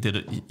thing that he did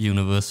at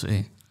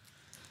university.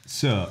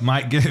 So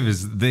Mike gave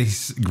us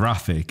this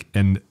graphic,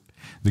 and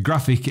the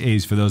graphic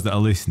is, for those that are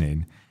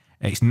listening,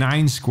 it's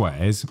 9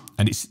 squares,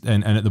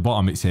 and at the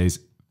bottom it says,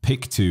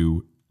 pick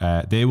 2,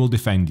 they will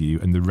defend you,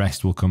 and the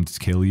rest will come to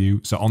kill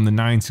you. So on the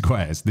 9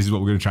 squares, this is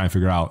what we're going to try and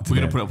figure out today.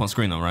 We're going to put it up on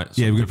screen though, right?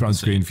 So yeah, we're going to put it on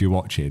screen if you're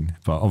watching,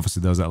 but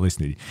obviously those that are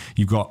listening,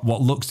 you've got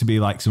what looks to be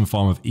like some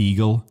form of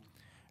eagle.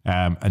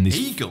 And this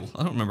eagle?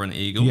 I don't remember an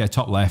eagle. Yeah,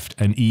 top left,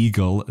 an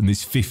eagle, and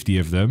there's 50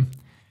 of them.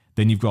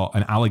 Then you've got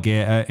an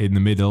alligator in the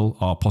middle,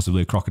 or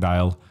possibly a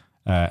crocodile,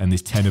 and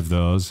there's 10 of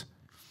those.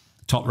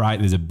 Top right,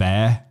 there's a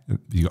bear.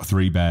 You've got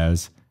 3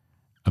 bears.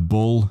 A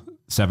bull,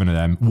 7 of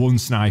them. 1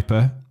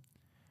 sniper.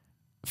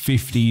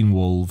 15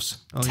 wolves.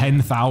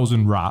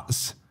 10,000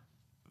 rats.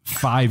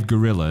 5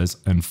 gorillas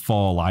and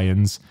 4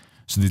 lions.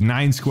 So there's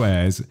 9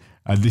 squares,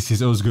 and this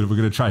is us good. We're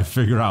going to try and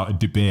figure out a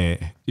debate.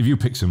 If you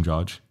pick some,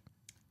 George.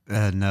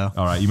 No.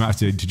 All right, you might have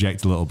to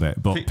interject a little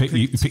bit, but pick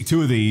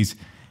 2 of these.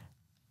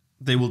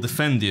 They will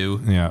defend you.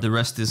 Yeah. The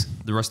rest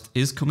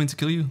is coming to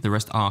kill you. The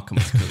rest are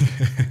coming to kill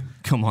you.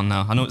 Come on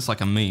now. I know it's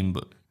like a meme,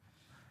 but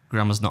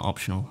grammar's not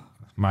optional.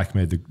 Mike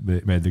made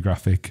the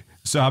graphic.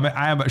 So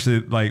I am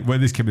actually, like,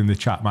 when this came in the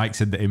chat, Mike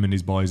said that him and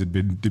his boys had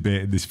been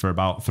debating this for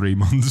about 3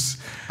 months.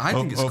 I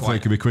think it's hopefully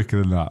it could be quicker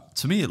than that.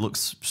 To me, it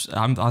looks.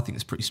 I think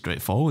it's pretty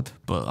straightforward.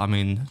 But I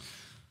mean,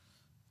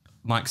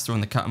 Mike's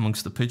throwing the cat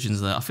amongst the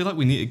pigeons there. I feel like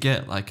we need to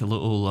get like a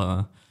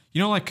little,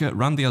 you know, like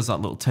Randy has that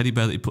little teddy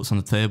bear that he puts on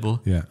the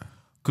table. Yeah.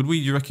 Could we,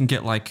 you reckon,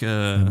 get like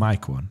a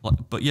Mike one?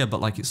 But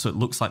like it, so it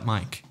looks like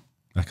Mike.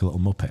 Like a little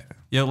Muppet.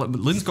 Yeah, like,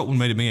 Lynn's got one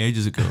made of me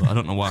ages ago. I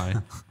don't know why.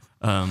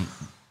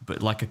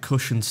 But like a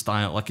cushion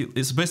style, like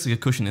it's basically a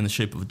cushion in the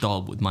shape of a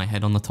doll with my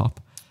head on the top.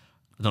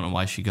 I don't know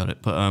why she got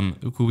it, but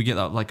could we get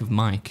that like of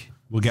Mike?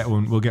 We'll get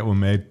one. We'll get one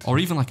made, or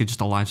even like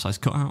just a life size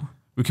cutout.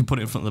 We can put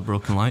it in front of the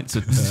broken light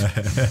to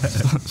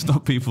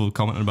stop people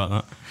commenting about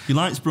that. Your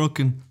light's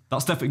broken.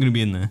 That's definitely going to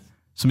be in there.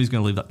 Somebody's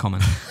going to leave that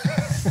comment.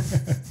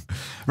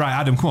 Right,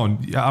 Adam, come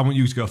on. I want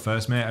you to go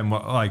first, mate. And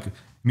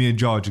me and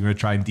George are going to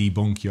try and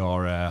debunk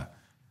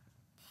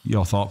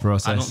your thought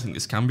process. I don't think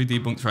this can be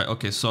debunked. Right.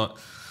 Okay. So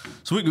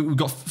we've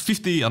got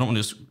 50. I don't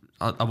want to.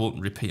 I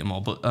won't repeat them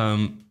all, but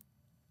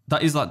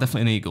that is like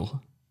definitely an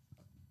eagle.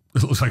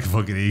 It looks like a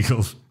fucking eagle.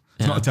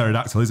 It's not a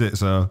pterodactyl, is it?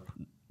 So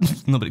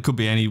no, but it could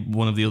be any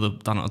one of the other,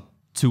 I don't know,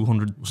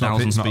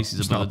 200,000 species of bird.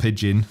 It's not a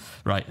pigeon.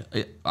 Right.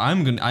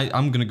 I'm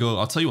gonna go.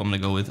 I'll tell you what I'm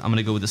gonna go with. I'm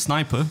gonna go with the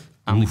sniper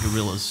and the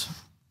gorillas.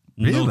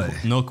 Really?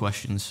 No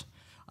questions.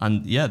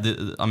 And yeah,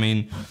 I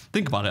mean,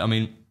 think about it. I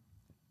mean,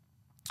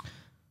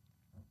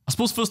 I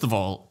suppose first of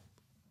all,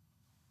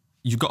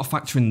 you've got to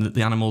factor in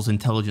the animal's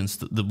intelligence,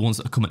 the ones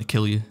that are coming to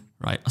kill you,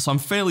 right? So I'm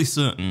fairly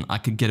certain I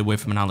could get away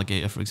from an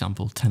alligator, for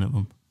example, 10 of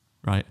them,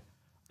 right?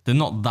 They're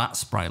not that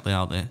sprightly,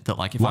 are they? That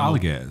like if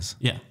alligators?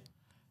 Yeah,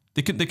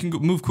 they can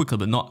move quickly,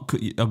 but not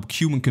a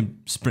human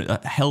can sprint.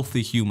 A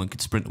healthy human could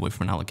sprint away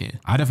from an alligator.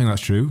 I don't think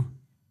that's true.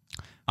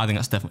 I think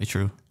that's definitely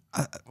true.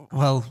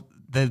 Well,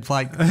 they're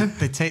like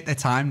they take their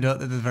time, don't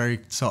they? They're very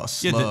sort of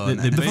slow. Yeah,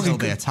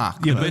 they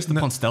attack. Yeah, based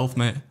upon stealth,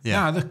 mate.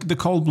 Yeah, the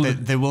cold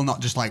blood. They will not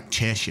just like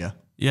chase you.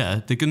 Yeah,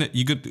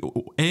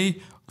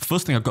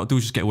 first thing I've got to do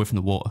is just get away from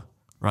the water,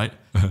 right?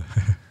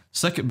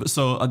 Second,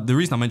 so the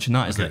reason I mentioned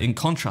that is that in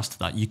contrast to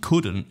that, you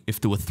couldn't,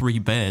 if there were 3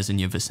 bears in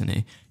your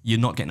vicinity, you're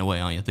not getting away,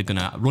 are you? They're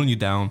gonna run you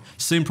down.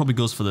 Same probably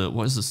goes for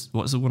what is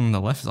the one on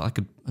the left? Is that like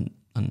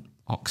an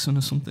oxen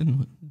or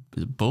something?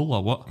 Is it a bull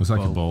or what? It's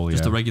like a bull, yeah.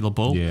 Just a regular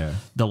bull. Yeah.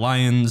 The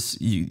lions,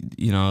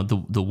 you know,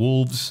 the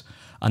wolves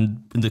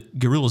and the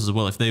gorillas as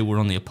well. If they were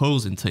on the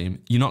opposing team,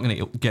 you're not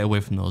gonna get away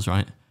from those,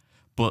 right?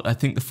 But I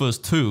think the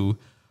first 2,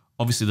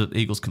 obviously the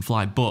eagles can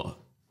fly, but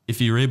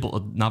if you're able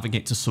to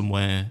navigate to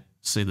somewhere,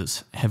 say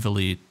there's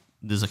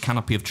a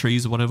canopy of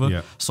trees or whatever.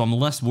 Yeah. So I'm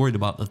less worried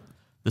about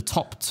the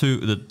top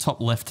 2, the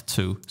top left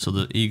 2. So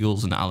the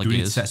eagles and the alligators. Do we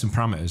need to set some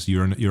parameters?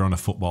 You're on a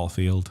football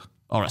field.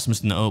 All right, so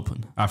it's in the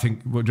open. I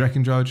think. What do you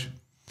reckon, George?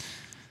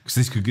 Because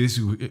this,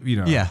 you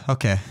know. Yeah.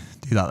 Okay.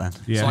 Do that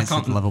then. Yeah. So I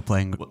can't level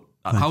playing.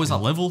 How is that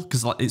level?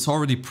 Because like, it's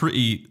already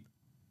pretty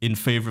in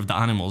favor of the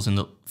animals, and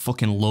the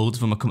fucking loads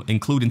of them are coming,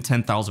 including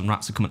 10,000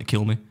 rats are coming to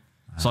kill me.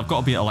 So I've got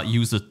to be able to like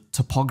use the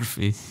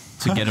topography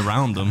to get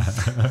around them.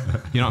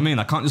 You know what I mean?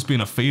 I can't just be in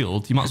a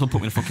field. You might as well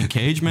put me in a fucking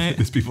cage, mate.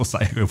 There's people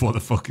saying, what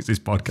the fuck is this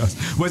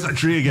podcast? Where's that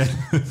tree again?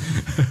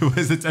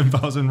 Where's the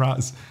 10,000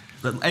 rats?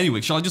 But anyway,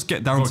 shall I just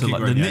get down to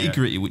like the nitty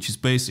gritty, which is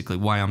basically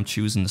why I'm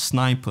choosing the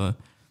sniper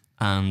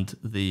and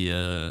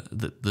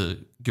the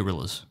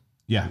gorillas.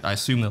 Yeah. I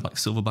assume they're like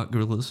silverback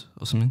gorillas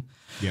or something.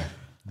 Yeah.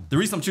 The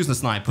reason I'm choosing the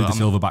sniper... Did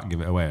the silverback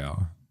give it away?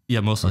 Or? Yeah,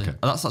 mostly. Okay.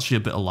 That's actually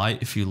a bit of light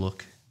if you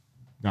look.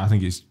 No, I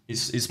think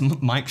it's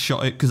Mike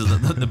shot it because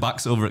the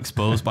back's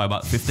overexposed by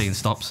about 15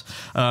 stops.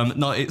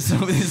 No, it's the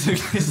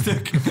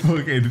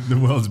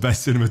world's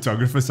best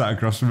cinematographer sat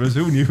across from us.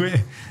 Who knew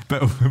it?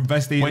 But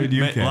best in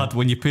the UK. Lad,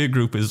 when your peer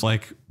group is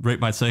like rate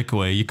my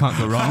takeaway, you can't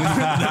go wrong.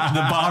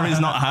 the bar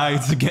is not high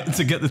to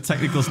get the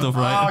technical stuff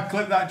right. Oh,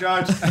 clip that,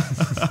 George.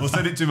 We'll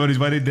send it to him on his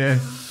wedding day.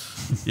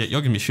 Yeah,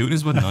 you're gonna be shooting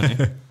his wedding, aren't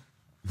you?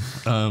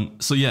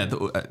 So yeah,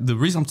 the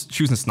reason I'm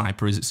choosing a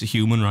sniper is it's a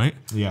human, right?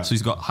 Yeah. So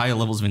he's got higher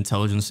levels of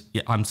intelligence.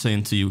 Yeah, I'm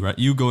saying to you, right?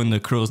 You go in the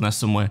crow's nest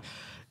somewhere,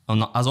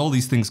 and as all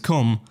these things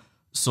come,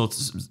 so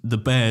the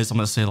bears, I'm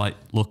gonna say like,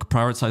 look,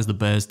 prioritize the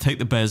bears, take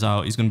the bears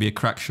out. He's gonna be a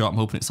crack shot. I'm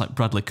hoping it's like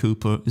Bradley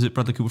Cooper. Is it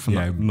Bradley Cooper from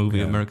that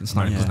movie, American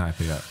Sniper?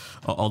 Sniper, yeah.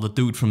 Or the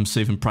dude from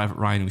Saving Private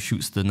Ryan who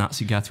shoots the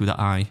Nazi guy through the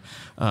eye.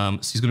 So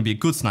he's gonna be a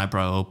good sniper,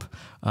 I hope.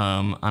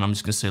 And I'm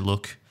just gonna say,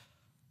 look,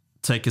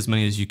 take as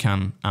many as you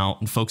can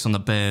out and focus on the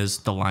bears,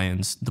 the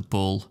lions, the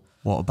bull.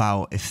 What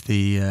about if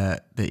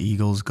the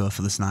eagles go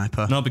for the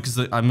sniper? No, because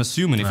I'm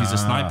assuming if he's a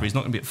sniper, he's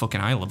not going to be at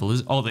fucking eye level, is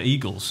it? Oh, the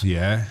eagles.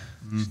 Yeah.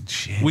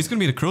 Shit. Well, he's going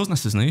to be at a crow's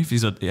nest, isn't he? If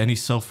he's any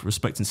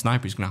self-respecting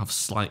sniper, he's going to have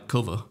slight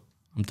cover.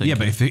 I'm thinking. Yeah,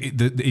 but if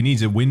he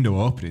needs a window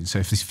opening, so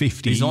if there's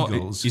 50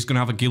 eagles... He's going to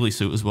have a ghillie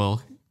suit as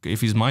well.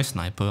 If he's my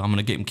sniper, I'm going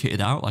to get him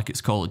kitted out like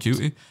it's Call of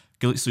Duty.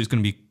 Ghillie suit is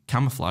going to be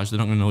camouflaged. They're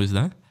not going to know he's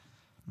there.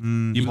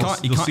 You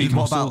can't.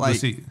 What about like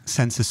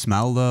sense of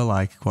smell though?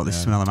 Like what they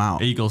smell them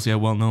out? Eagles, yeah,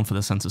 well known for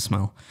their sense of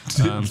smell.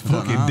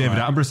 Fucking David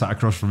Attenborough sat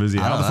across from us.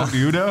 How the fuck do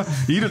you know?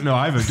 He doesn't know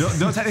either.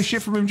 Don't take this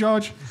shit from him,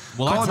 George.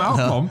 Well, call him out,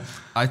 Mom.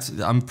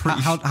 I'm pretty.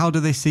 How do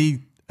they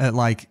see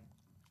like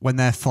when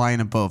they're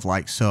flying above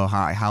like so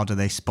high? How do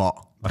they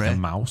spot like a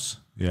mouse?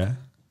 Yeah.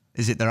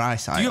 Is it their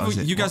eyesight?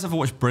 You guys ever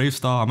watch Brave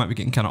Star? I might be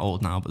getting kind of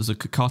old now, but there's a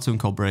cartoon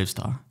called Brave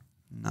Star.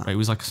 No. Right? He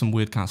was like some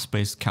weird kind of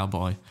space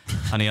cowboy.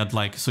 And he had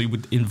like, so he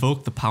would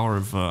invoke the power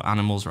of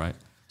animals, right?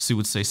 So he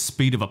would say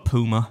speed of a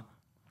puma.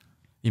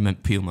 He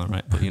meant puma,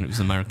 right? But you know, he was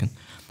American.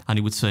 And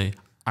he would say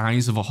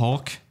eyes of a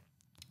hawk,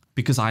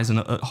 because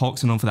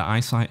hawks are known for their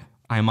eyesight.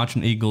 I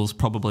imagine eagles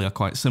probably are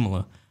quite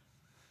similar.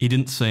 He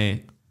didn't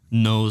say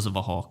nose of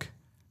a hawk.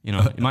 You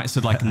know, he might have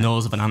said like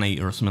nose of an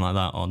anteater or something like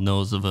that, or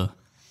nose of a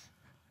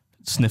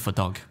sniffer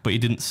dog, but he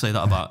didn't say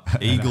that about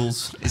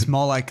eagles. It's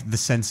more like the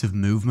sense of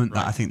movement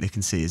that I think they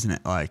can see, isn't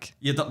it? Like,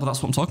 yeah, but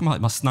that's what I'm talking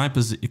about. My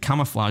snipers,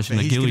 camouflage, and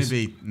the he's going ghillies.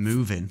 to be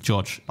moving,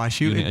 George, by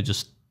shooting. You need to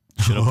just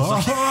shut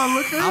up.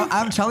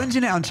 I'm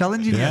challenging it. I'm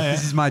challenging it.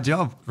 This is my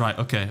job. Right.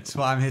 Okay. That's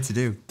what I'm here to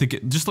do.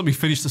 Just let me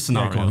finish the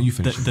scenario. Yeah, go on, you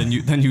finish. Then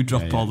you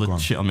drop all the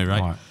shit on me,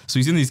 right? So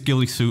he's in his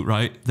ghillie suit,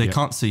 right? They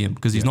can't see him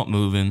because he's not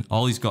moving.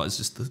 All he's got is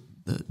just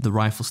the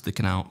rifle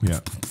sticking out. Yeah.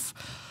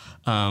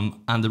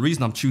 And the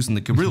reason I'm choosing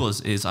the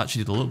gorillas is I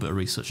actually did a little bit of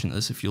research into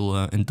this, if you'll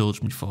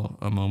indulge me for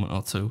a moment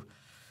or two.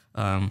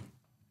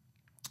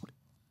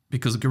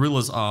 Because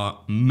gorillas are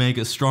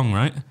mega strong,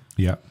 right?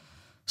 Yeah.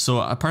 So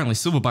apparently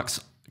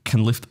silverbacks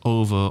can lift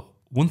over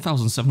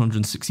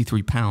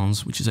 1,763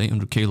 pounds, which is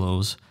 800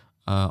 kilos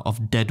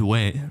of dead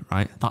weight,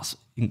 right? That's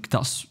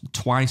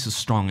twice as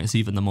strong as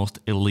even the most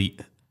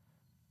elite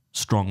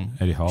strong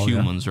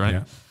humans,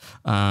 right?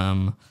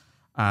 Yeah.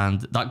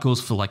 And that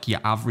goes for like your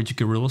average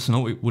gorilla. So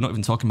no, we're not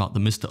even talking about the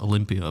Mr.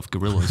 Olympia of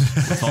gorillas.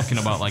 We're talking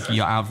about like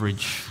your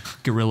average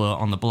gorilla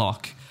on the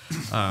block.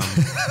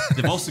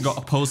 They've also got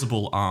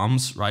opposable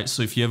arms, right?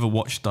 So if you ever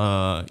watched,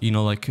 you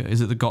know, like,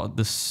 is it not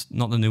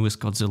the newest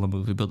Godzilla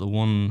movie, but the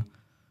one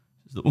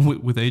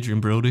with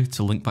Adrian Brody,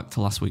 to link back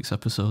to last week's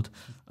episode.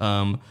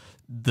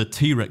 The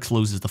T-Rex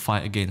loses the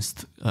fight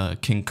against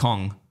King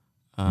Kong.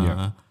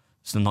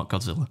 So not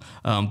Godzilla,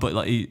 but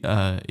like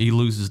he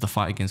loses the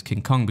fight against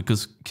King Kong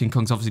because King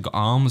Kong's obviously got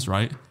arms,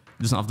 right?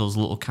 He doesn't have those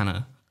little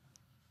kind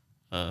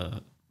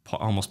of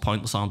almost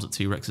pointless arms that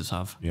T-Rexes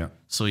have. Yeah.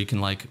 So you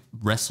can like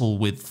wrestle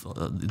with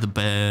the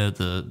bear.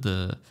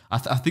 I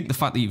think the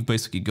fact that you've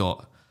basically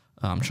got,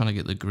 I'm trying to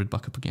get the grid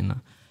back up again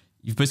now.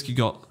 You've basically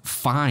got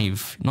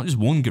 5, not just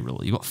one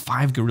gorilla. You've got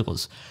 5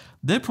 gorillas.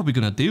 They're probably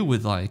going to deal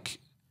with like.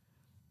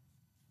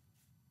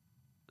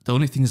 The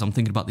only thing is I'm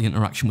thinking about the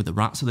interaction with the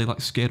rats. Are they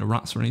like scared of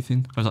rats or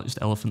anything? Or is that just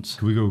elephants?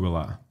 Can we Google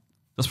that?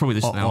 That's probably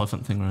just an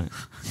elephant thing, right?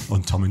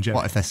 On Tom and Jerry.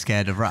 What if they're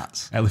scared of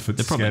rats? Elephants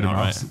They're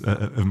probably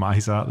scared of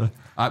mice, aren't they?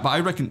 But I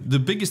reckon the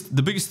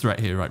biggest threat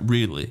here, right,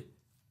 really,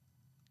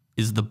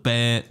 is the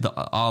bears,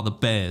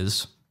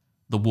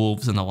 the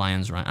wolves, and the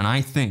lions, right? And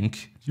I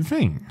think... You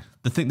think?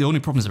 The only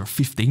problem is there are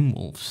 15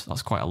 wolves.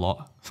 That's quite a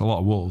lot. It's a lot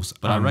of wolves.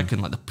 But I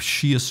reckon like the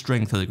sheer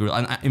strength of the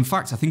gorilla... And in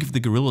fact, I think if the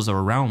gorillas are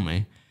around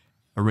me,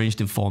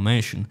 arranged in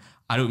formation,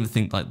 I don't even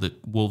think like the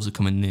wolves are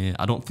coming near.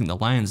 I don't think the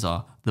lions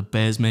are. The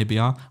bears maybe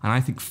are. And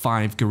I think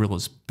 5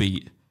 gorillas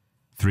beat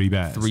 3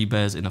 bears. 3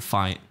 bears in a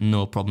fight,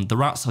 no problem. The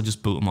rats, I'll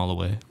just boot them all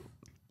away.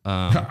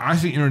 I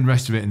think you're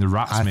underestimating the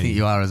rats, I think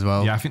you are as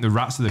well. Yeah, I think the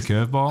rats are the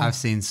curveball. I've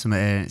seen some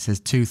here, and it says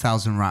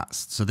 2,000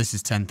 rats. So this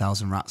is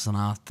 10,000 rats on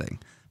our thing.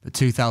 But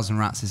 2,000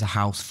 rats is a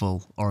house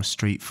full or a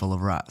street full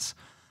of rats.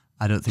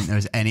 I don't think there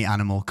is any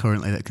animal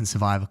currently that can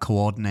survive a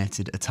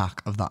coordinated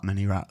attack of that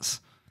many rats.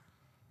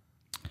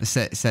 It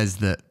says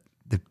that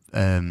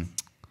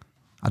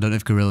I don't know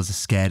if gorillas are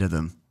scared of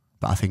them,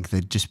 but I think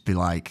they'd just be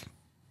like,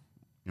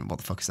 you know, what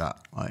the fuck is that?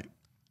 Like,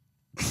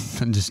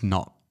 and just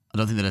not. I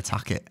don't think they'd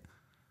attack it.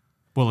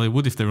 Well, they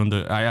would if they're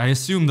under. I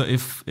assume that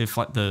if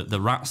like the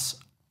rats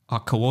are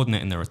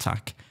coordinating their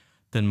attack,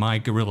 then my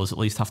gorillas at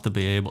least have to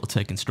be able to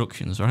take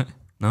instructions, right?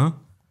 No,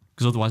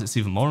 because otherwise it's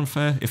even more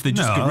unfair. If they're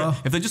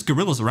just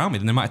gorillas around me,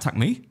 then they might attack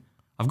me.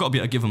 I've got to be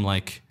able to give them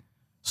like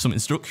some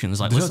instructions,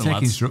 like listen, take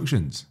lads.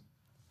 Instructions.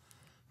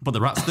 But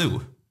the rats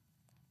do.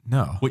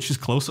 No. Which is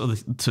closer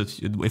to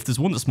if there's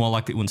one that's more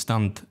likely to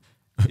understand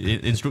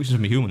instructions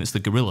from a human, it's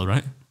the gorilla,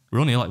 right? We're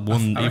only like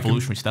one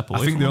evolutionary step away.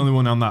 I think the only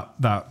one on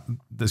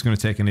that's going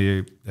to take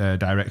any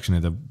direction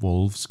are the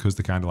wolves because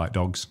they're kind of like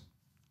dogs.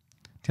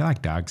 Do you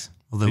like dogs?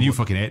 Well, you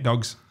fucking hate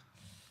dogs.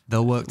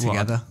 They'll work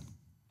together.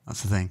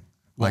 That's the thing.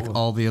 Like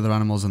all the other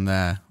animals in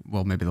there,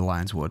 well, maybe the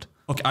lions would.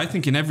 Okay, I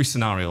think in every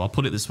scenario, I'll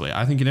put it this way.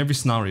 I think in every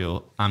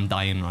scenario, I'm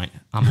dying, right?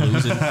 I'm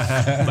losing.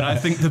 But I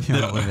think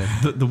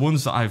the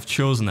ones that I've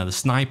chosen there, the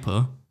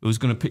sniper,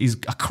 he's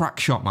a crack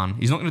shot, man.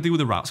 He's not going to deal with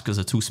the rats because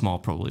they're too small,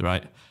 probably,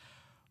 right?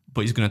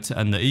 But he's going to,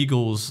 and the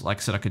eagles, like I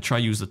said, I could try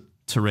use the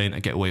terrain to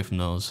get away from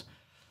those.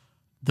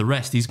 The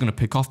rest, he's going to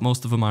pick off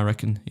most of them, I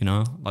reckon, you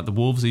know, like the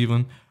wolves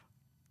even.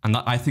 And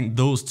I think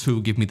those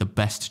 2 give me the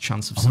best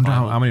chance of survival. I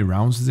wonder how many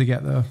rounds does he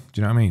get though?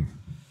 Do you know what I mean?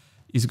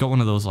 He's got one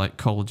of those like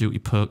Call of Duty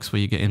perks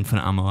where you get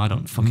infinite ammo. I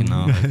don't fucking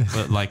know.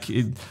 But like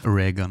a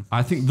ray gun.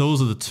 I think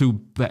those are the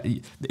 2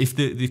 if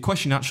the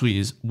question actually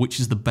is which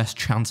is the best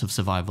chance of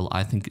survival,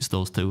 I think it's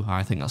those 2.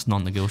 I think that's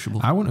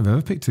non-negotiable. I wouldn't have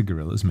ever picked the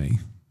gorillas, me.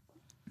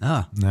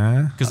 Nah.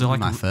 Because they're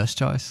like my first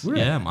choice.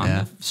 Yeah, man.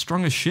 Yeah. They're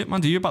strong as shit,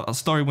 man. Do you hear about that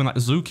story when that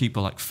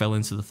zookeeper like fell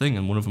into the thing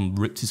and one of them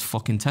ripped his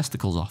fucking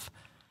testicles off?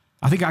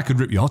 I think I could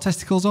rip your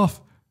testicles off.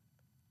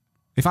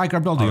 If I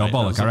grabbed hold of your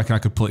bollock, I reckon I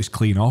could pull it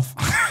clean off.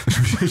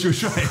 She'll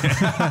try it.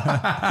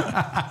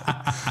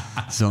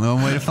 There's only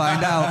one way to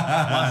find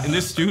out. Like, in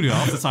this studio,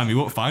 half the time you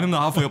won't find them. They're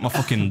halfway up my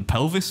fucking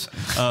pelvis.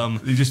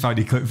 You just found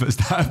your clip for the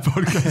start of the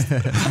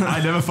podcast.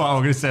 I never thought I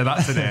was going to say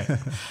that today.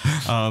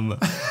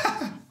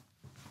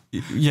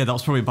 Yeah, that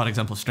was probably a bad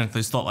example of strength.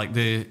 It's not like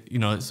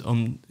it's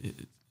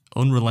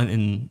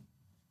unrelenting,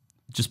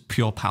 just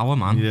pure power,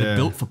 man. Yeah. They're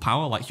built for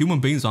power. Like human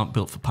beings aren't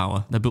built for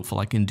power. They're built for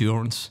like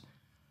endurance.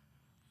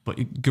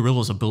 But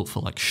gorillas are built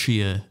for like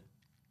sheer,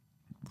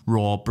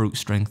 raw, brute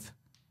strength.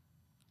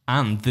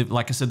 And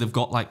like I said, they've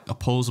got like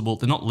opposable.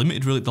 They're not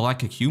limited really. They're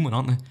like a human,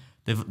 aren't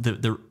they?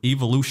 They're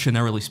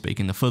evolutionarily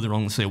speaking. They're further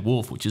along than say a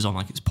wolf, which is on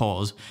like its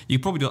paws. You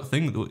could probably do that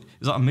thing.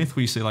 Is that a myth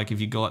where you say like if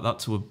you go like that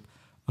to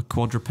a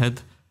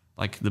quadruped,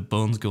 like the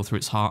bones go through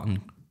its heart and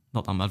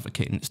not that I'm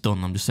advocating it's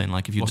done. I'm just saying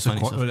like if you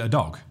a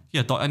dog?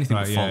 Yeah, anything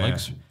with four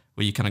legs.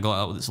 Where you kind of go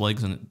out with its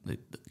legs and it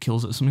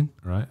kills it or something.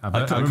 Right.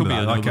 I could be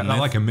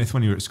like a myth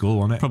when you were at school,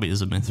 wasn't it? Probably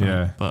is a myth, right?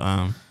 Yeah. But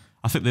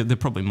I think they're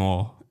probably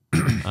more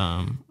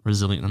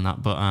resilient than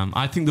that. But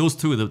I think those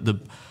two are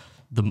the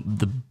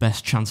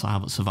best chance I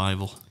have at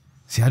survival.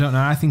 See, I don't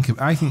know. I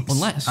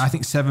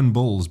think 7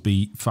 bulls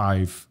beat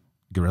 5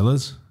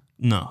 gorillas.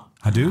 No.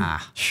 I do?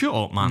 Shut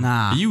up, man.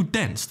 Nah. Are you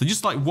dense? They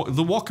just like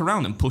they walk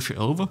around and push it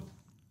over.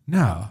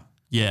 No.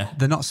 Yeah.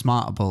 They're not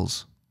smarter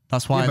bulls.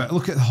 That's why. Yeah, but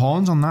look at the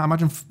horns on that.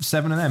 Imagine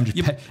 7 of them.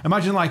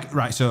 Imagine like,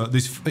 right, so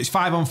it's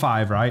 5 on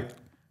 5, right?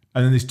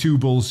 And then there's 2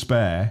 bulls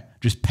spare,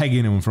 just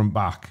pegging them from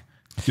back.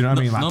 Do you know what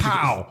I mean? Like,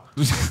 pow!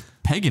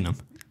 Pegging them?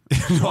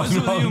 Why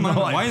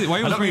are you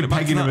I don't mean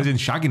pegging them as in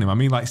shagging them. I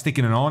mean like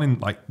sticking an horn in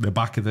like the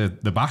back of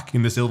the back,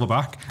 in the silver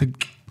back.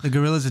 The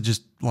gorillas are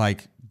just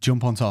like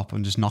jump on top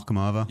and just knock them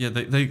over. Yeah,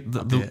 they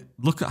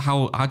look at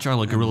how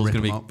agile a gorilla is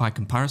going to be by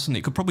comparison.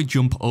 It could probably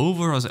jump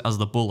over as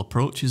the bull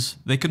approaches.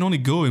 They can only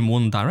go in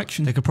one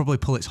direction. They could probably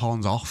pull its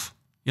horns off.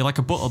 Yeah, like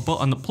a bull,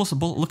 and plus a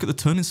bull. Look at the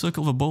turning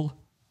circle of a bull.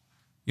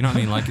 You know what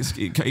I mean? Like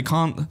it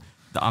can't.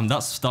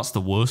 That's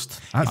the worst.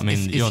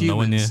 You're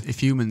nowhere near.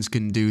 If humans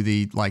can do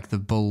the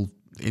bull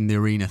in the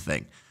arena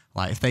thing,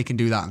 like if they can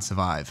do that and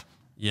survive.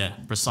 Yeah,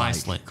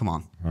 precisely. Come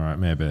on. All right,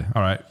 maybe.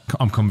 All right,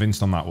 I'm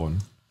convinced on that one.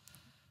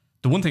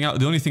 The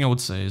only thing I would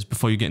say is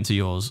before you get into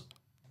yours,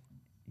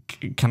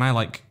 can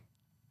I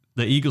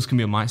the eagles can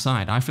be on my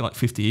side. I feel like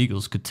 50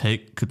 eagles could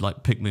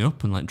pick me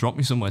up and drop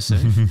me somewhere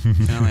safe.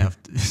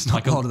 It's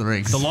not Lord of the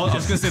Rings. I was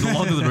going to say the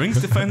Lord of the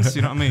Rings defense.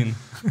 You know what I mean?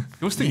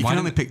 You can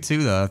only pick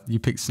 2 though. You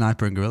picked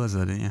sniper and gorillas,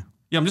 though, didn't you?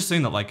 Yeah, I'm just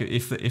saying that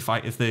if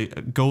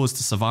the goal is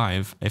to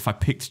survive, if I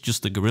picked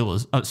just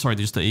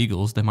just the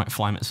eagles, they might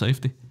fly me to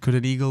safety. Could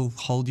an eagle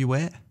hold your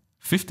weight?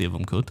 50 of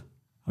them could,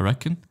 I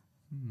reckon.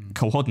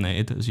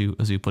 Coordinated, as you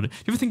put it.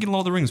 You ever think in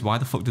Lord of the Rings, why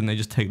the fuck didn't they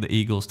just take the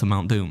eagles to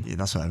Mount Doom? Yeah,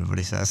 that's what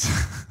everybody says.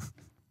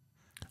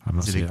 I've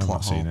not seen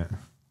it.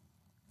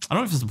 I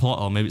don't know if it's the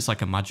plot or maybe it's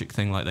like a magic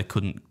thing, like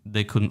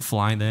they couldn't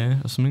fly there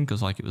or something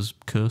because it was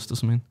cursed or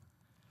something.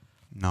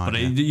 No, but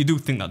you do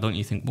think that, don't you?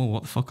 You think, well,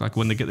 what the fuck? Like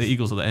when they get the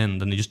eagles at the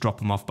end and they just drop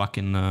them off back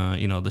in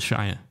the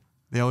Shire.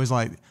 They always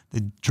they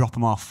drop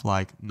them off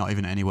not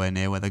even anywhere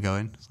near where they're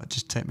going. It's like,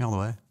 just take me all the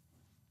way.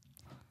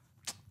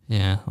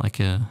 Yeah, like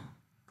a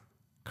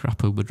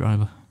crap Uber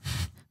driver.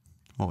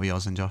 What were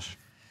yours then, Josh?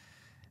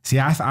 See,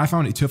 I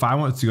found it tough. I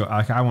wanted to go.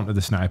 I wanted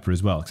the sniper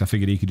as well because I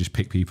figured he could just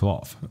pick people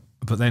off.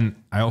 But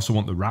then I also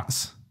want the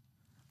rats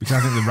because I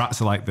think the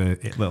rats are like the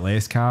little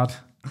ace card.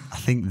 I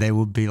think they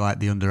would be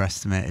the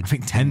underestimated. I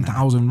think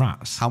 10,000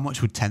 rats. How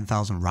much would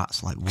 10,000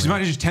 rats weigh? Because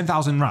imagine just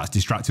 10,000 rats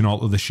distracting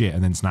all other shit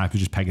and then sniper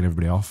just pegging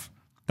everybody off.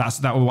 That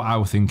was what I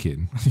was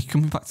thinking. You're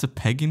coming back to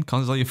pegging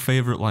because it's your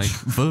favourite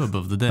verb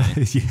of the day.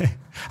 Yeah,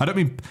 I don't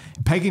mean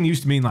pegging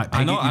used to mean pegging.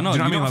 I know. Do you know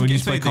what I mean? Like when you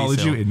play Call of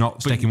Duty,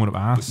 not sticking one up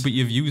ass. But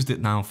you've used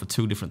it now for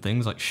 2 different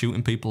things. Like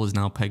shooting people is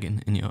now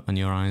pegging in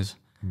your eyes.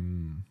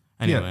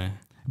 Anyway, yeah.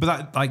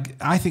 But that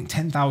I think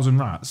 10,000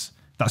 rats.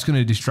 That's going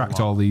to distract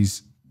all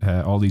these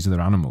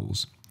other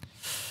animals.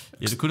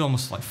 Yeah, they could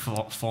almost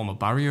form a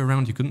barrier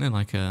around you, couldn't they?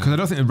 Because I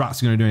don't think the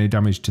rats are going to do any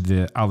damage to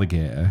the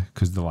alligator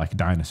because they're like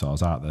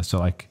dinosaurs, aren't they?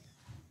 So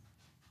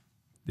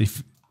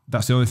if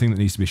that's the only thing that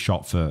needs to be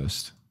shot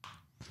first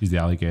is the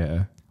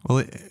alligator.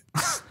 Well,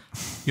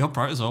 your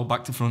priorities are all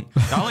back to front.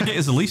 The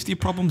alligator's the least of your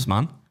problems,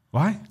 man.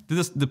 Why?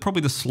 They're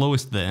probably the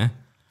slowest there.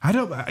 I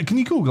don't. Can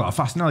you Google how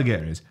fast an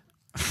alligator is?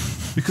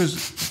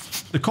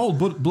 Because they're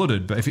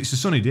cold-blooded, but if it's a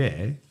sunny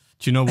day.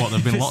 Do you know what? There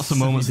have been lots of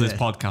moments in this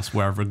podcast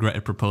where I've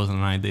regretted proposing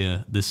an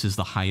idea. This is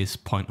the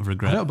highest point of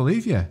regret. I don't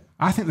believe you.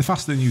 I think they're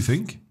faster than you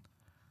think.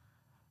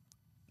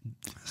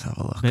 Let's have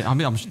a look. I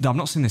mean, I'm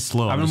not saying they're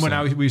slow. I remember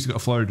when we used to go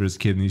to Florida as a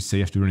kid and you used to say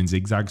you have to run in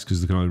zigzags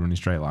because they can only run in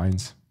straight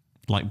lines.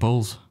 Like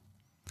bulls.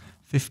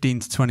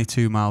 15 to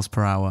 22 miles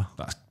per hour.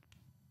 That's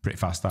pretty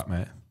fast, that,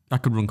 mate. I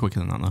could run quicker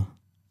than that, though.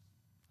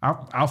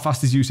 How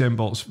fast is Usain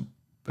Bolt's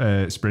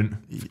sprint?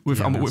 If we're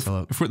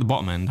at the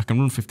bottom end, I can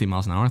run 15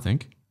 miles an hour, I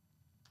think.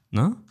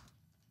 No?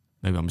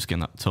 Maybe I'm just getting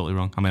that totally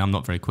wrong. I mean, I'm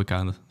not very quick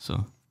either,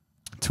 so...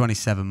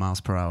 27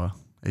 miles per hour.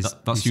 That's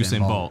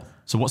Usain Bolt.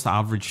 So what's the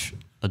average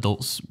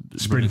adult's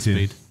sprinting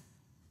speed?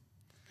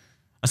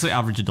 I say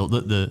average adult.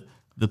 The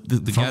The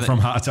guy from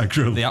Heart Attack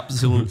Grill. The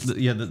absolute,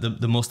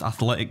 the most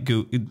athletic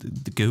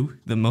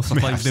the most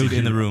athletic dude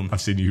in the room.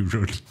 I've seen you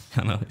run.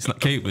 I know, it's not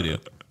Kate video.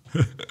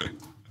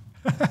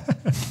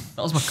 That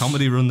was my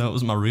comedy run, though. It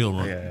was my real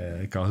run.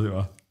 Yeah, of course it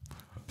was.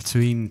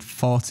 Between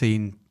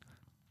 14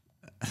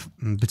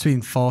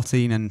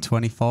 and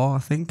 24, I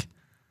think.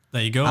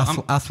 There you go.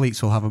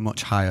 Athletes will have a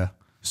much higher.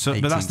 So,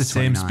 but that's the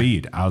same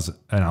speed as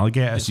an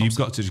alligator. So you've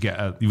got to get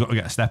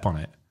a step on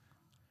it.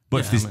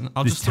 But if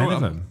I'll there's just throw 10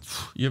 of it. them.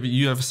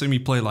 You ever see me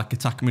play like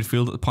attacking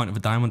midfield at the point of a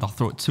diamond? I'll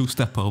throw it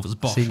 2-step overs.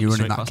 I've seen you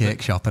running that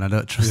cake shop, and I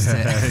don't trust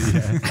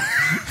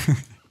it.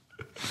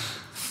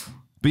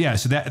 But yeah,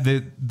 so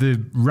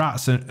the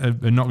rats are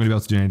not going to be able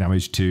to do any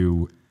damage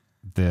to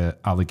the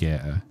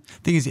alligator.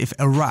 Thing is, if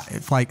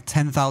like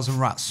 10,000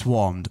 rats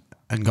swarmed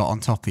and got on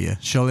top of you,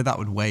 surely that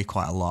would weigh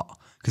quite a lot.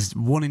 Because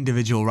one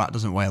individual rat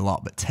doesn't weigh a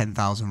lot, but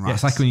 10,000 rats. Yeah,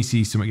 it's like when you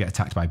see someone get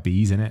attacked by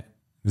bees, innit?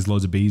 There's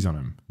loads of bees on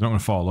them. They're not going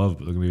to fall over,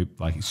 but they're going to be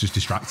like, it's just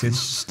distracting.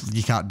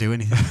 You can't do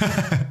anything.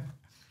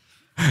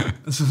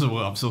 This is a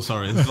word. I'm so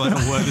sorry. This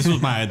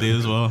was my idea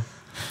as well.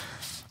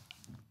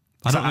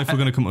 I don't know if we're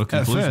going to come to a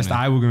conclusion. At first,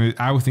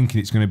 I was thinking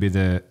it's going to be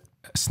the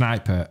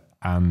sniper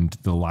and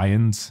the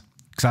lions.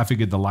 Because I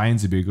figured the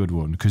lions would be a good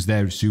one because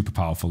they're super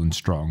powerful and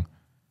strong.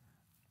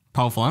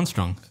 Powerful and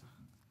strong?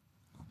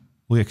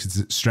 Well, yeah,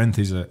 because strength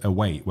is a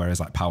weight, whereas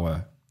like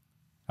power,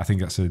 I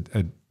think that's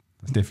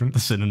different. The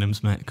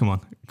synonyms, mate. Come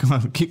on,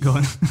 keep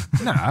going.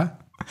 Nah.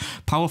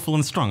 Powerful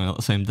and strong are not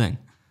the same thing.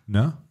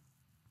 No.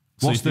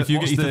 So what's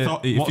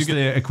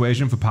the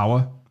equation for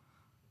power?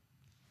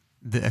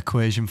 The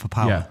equation for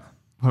power?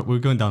 Yeah. We're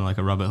going down like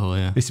a rabbit hole,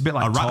 yeah. It's a bit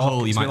like a rat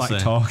hole, you might say.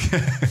 Torque.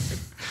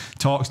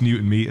 Torque's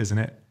Newton meters, isn't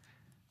it?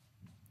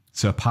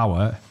 So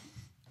power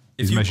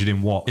is measured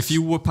in watts. If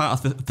you whip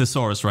out a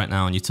thesaurus right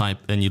now and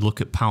you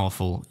look at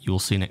powerful, you will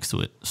see next to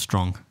it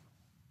strong.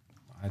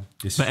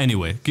 But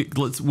anyway,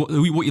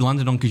 what you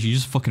landed on, because you're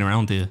just fucking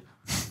around here.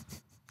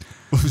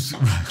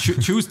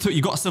 Choose two.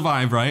 You got to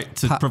survive, right?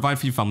 To provide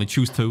for your family.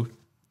 Choose two.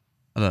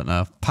 I don't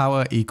know.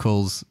 Power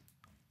equals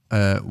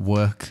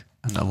work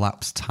and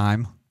elapsed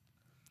time.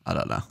 I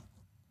don't know.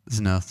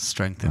 There's no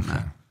strength in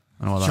there.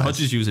 I don't know what that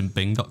George is using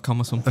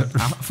Bing.com or something.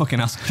 Fucking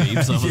ask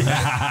Jeeves over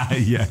there.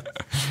 Yeah.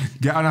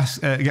 Get on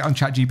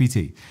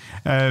ChatGPT.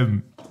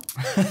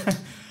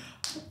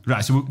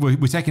 Right, so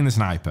we're taking the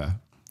sniper.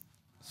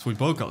 So we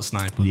both got a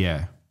sniper.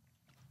 Yeah.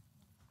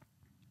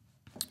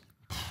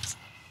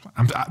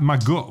 My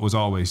gut was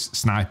always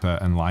sniper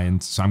and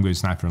lions, so I'm going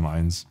sniper and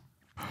lions.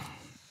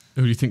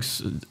 Who do you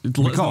think's?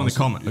 Let us know in the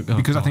comment.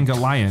 Because I think a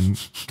lion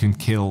can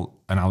kill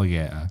an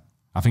alligator.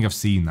 I think I've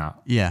seen that.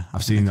 Yeah,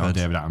 I've seen that on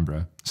David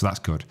Attenborough, so that's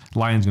good.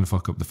 Lion's going to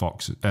fuck up the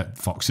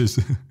foxes.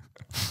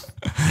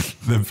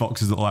 Them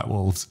foxes that like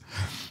wolves.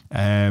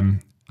 I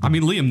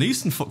mean, Liam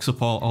Neeson fucks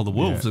up all the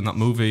wolves in that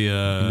movie.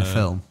 In the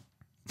film.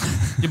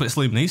 Yeah, but it's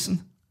Liam Neeson.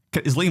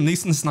 Is Liam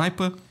Neeson a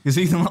sniper? Is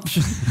he an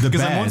option?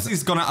 Because then once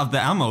he's gone out of the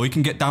ammo, he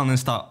can get down and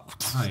start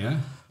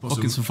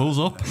fucking some fools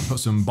up. Put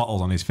some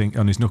bottles on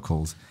his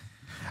knuckles.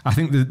 I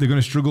think they're going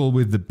to struggle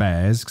with the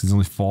bears because there's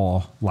only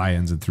 4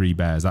 lions and 3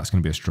 bears. That's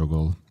going to be a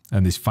struggle.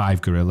 And there's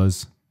 5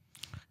 gorillas.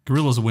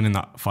 Gorillas are winning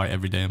that fight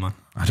every day, man.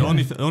 The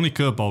only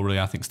curveball, really,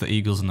 I think, is the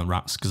eagles and the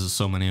rats because there's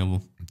so many of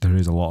them. There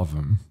is a lot of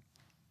them.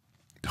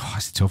 Oh,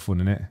 it's a tough one,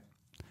 isn't it?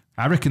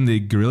 I reckon the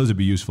gorillas would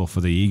be useful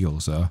for the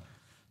eagles, though.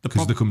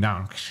 Because they come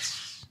down.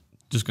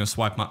 Just going to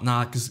swipe them out.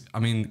 Nah, because, I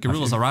mean,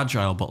 gorillas are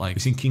agile, but like... Have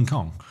you seen King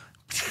Kong?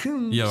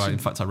 Yeah, right. In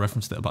fact, I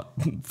referenced it about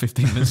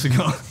 15 minutes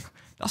ago.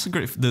 That's a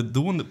great...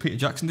 The one that Peter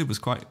Jackson did was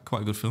quite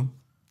a good film.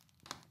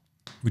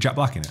 With Jack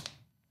Black in it?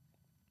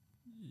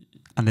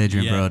 And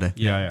Adrian Brody.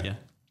 Yeah.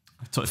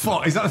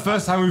 Fuck, is that the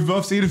first time we've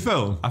both seen a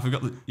film? I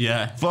forgot that.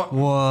 Yeah. Fuck.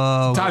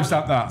 Whoa.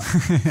 Timestamp that.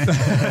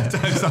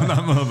 Timestamp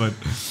that moment.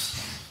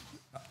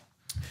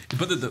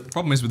 But the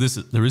problem is with this,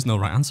 there is no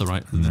right answer,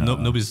 right? No.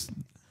 Nobody's...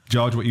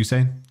 George, what are you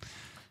saying?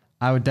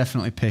 I would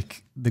definitely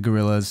pick the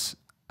gorillas,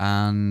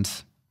 and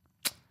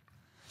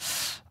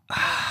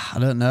I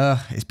don't know.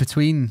 It's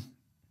between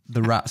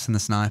the rats and the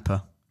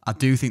sniper. I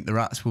do think the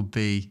rats will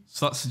be...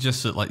 So that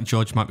suggests that like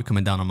George might be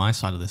coming down on my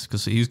side of this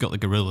because he's got the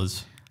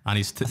gorillas and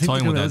he's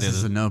toying with the idea. This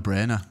is a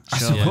no-brainer. I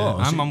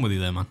suppose. I'm on with you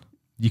there, man.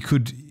 You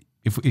could...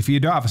 If you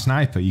don't have a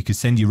sniper, you could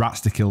send your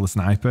rats to kill the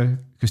sniper.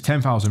 Because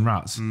 10,000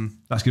 rats,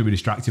 that's going to be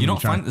distracting. You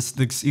don't find this.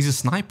 He's a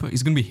sniper.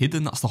 He's going to be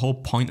hidden. That's the whole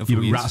point of who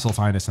he is. Rats will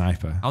find a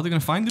sniper. How are they going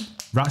to find him?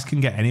 Rats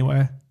can get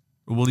anywhere.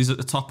 Well, he's at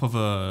the top of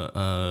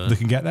a... They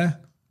can get there.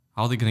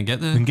 How are they going to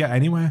get there? They can get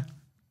anywhere.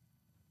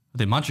 Are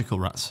they magical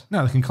rats?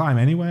 No, they can climb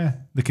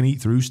anywhere. They can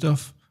eat through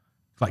stuff.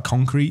 Like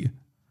concrete.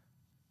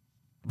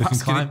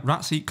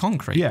 Rats eat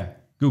concrete? Yeah,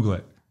 Google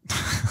it.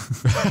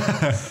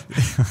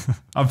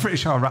 I'm pretty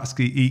sure rats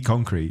eat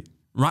concrete.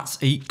 Rats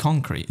eat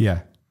concrete?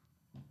 Yeah.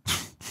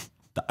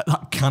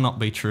 That cannot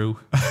be true.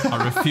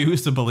 I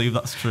refuse to believe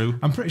that's true.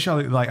 I'm pretty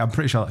sure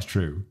that's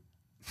true.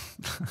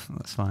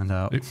 Let's find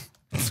out. There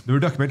were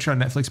a documentary on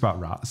Netflix about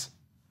rats.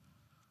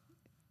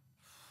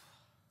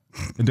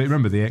 And don't you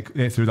remember they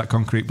ate through that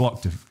concrete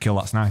block to kill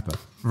that sniper?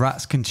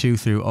 Rats can chew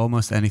through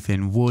almost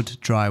anything: wood,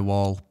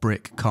 drywall,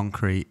 brick,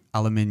 concrete,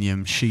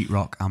 aluminium,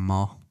 sheetrock, and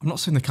more. I'm not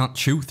saying they can't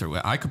chew through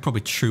it. I could probably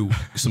chew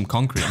some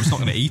concrete. I'm just not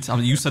going to eat. I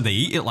mean, you said they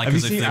eat it like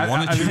as if they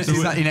want to chew through it.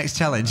 Is that your next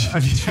challenge?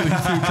 Chewing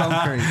through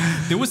concrete.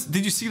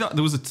 Did you see that?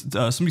 There was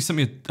somebody sent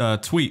me a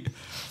tweet,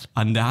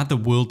 and they had the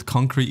World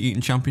Concrete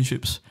Eating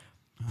Championships,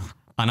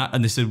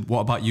 and they said, "What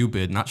about you,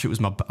 Beard?" And actually,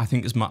 it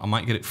was I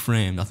might get it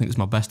framed. I think it was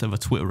my best ever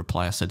Twitter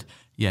reply. I said,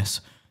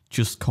 "Yes,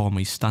 just call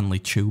me Stanley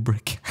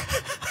Kubrick."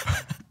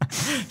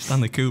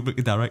 Stanley Kubrick,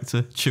 the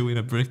director, chewing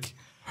a brick.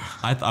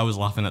 I was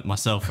laughing at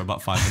myself for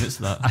about 5 minutes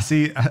of that. I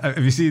see.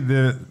 Have you seen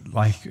the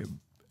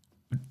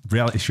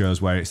reality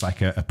shows where it's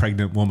like a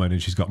pregnant woman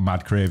and she's got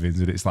mad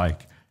cravings and it's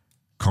like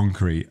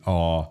concrete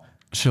or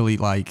she'll eat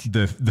like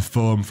the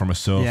foam from a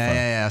sofa?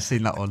 Yeah. I've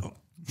seen that one.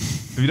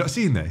 Have you not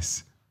seen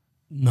this?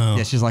 No.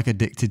 Yeah, she's like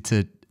addicted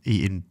to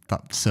eating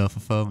that sofa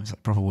foam. It's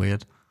like proper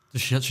weird.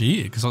 Does she actually eat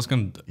it? Because I was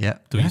going to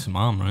do you some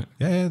harm, right?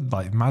 Yeah,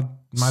 like mad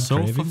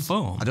sofa cravings.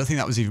 foam. I don't think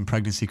that was even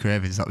pregnancy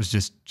cravings. That was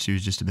just she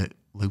was just a bit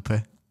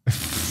loopy.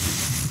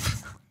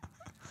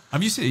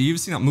 Have you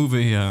seen that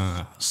movie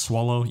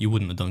Swallow? You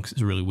wouldn't have done because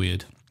it's really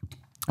weird.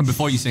 And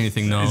before you say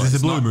anything, no, is this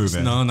it's a blue not,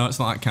 movie? No, it's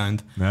not that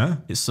kind. No,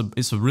 it's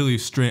a really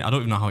strange. I don't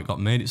even know how it got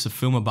made. It's a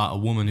film about a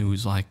woman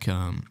who's like,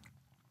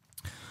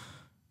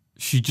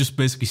 she just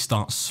basically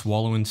starts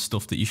swallowing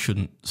stuff that you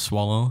shouldn't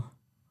swallow.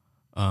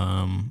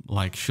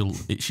 Like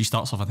she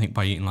starts off, I think,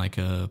 by eating like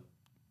a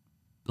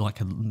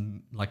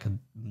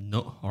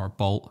nut or a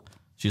bolt.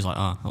 She's like,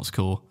 that was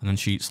cool, and then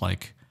she eats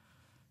like.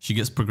 She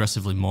gets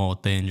progressively more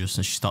dangerous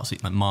and she starts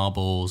eating like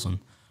marbles and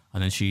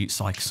then she eats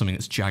like something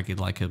that's jagged,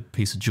 like a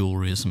piece of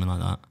jewelry or something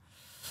like that.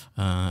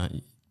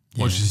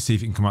 Watch to see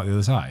if it can come out the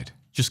other side.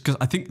 Just because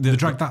I think they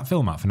dragged that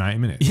film out for 90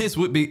 minutes. Yes,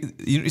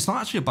 it's not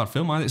actually a bad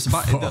film either. It's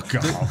about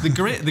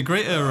the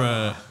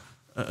greater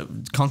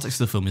context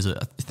of the film is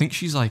that I think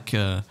she's like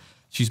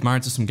she's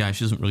married to some guy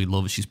she doesn't really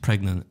love. She's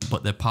pregnant,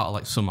 but they're part of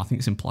like I think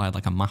it's implied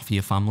like a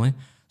mafia family.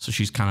 So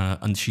she's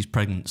and she's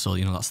pregnant, so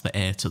that's the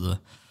heir to the.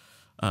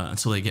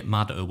 Until they get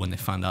mad at her when they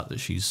find out that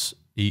she's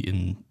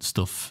eating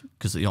stuff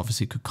because it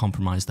obviously could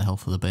compromise the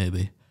health of the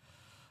baby.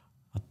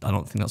 I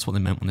don't think that's what they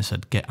meant when they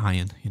said get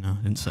iron. They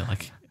didn't say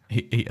like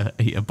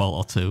eat a bolt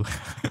or two.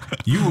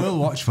 You will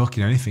watch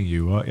fucking anything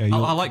you want. Yeah,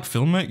 I like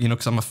filmmaking,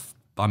 because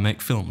I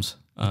make films.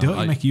 Don't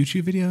you make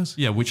YouTube videos?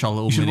 Yeah, which are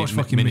little mini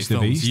Mr.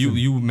 films. Beast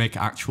You make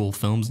actual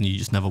films and you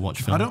just never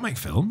watch films. I don't make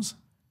films.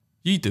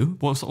 You do.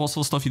 What sort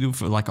of stuff you do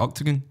for like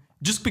Octagon?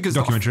 Just because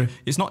documentary,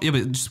 it's not. Yeah,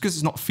 but just because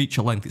it's not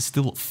feature length, it's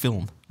still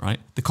film, right?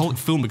 They call it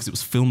film because it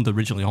was filmed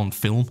originally on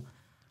film.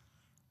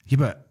 Yeah,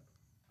 but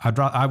I'd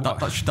rather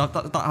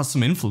that has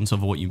some influence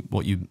over what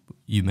you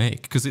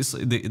make because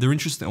they're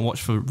interesting to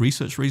watch for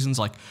research reasons.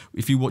 Like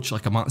if you watch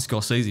like a Martin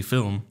Scorsese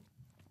film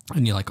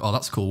and you're like, oh,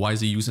 that's cool. Why is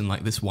he using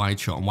like this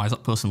wide shot and why is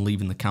that person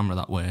leaving the camera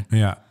that way?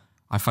 Yeah,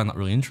 I find that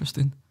really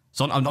interesting.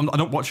 So I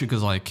don't watch it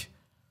because like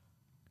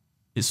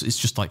it's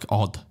just like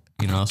odd.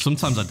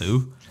 Sometimes I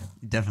do.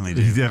 You definitely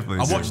do.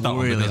 I watched that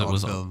really one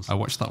because I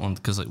watched that one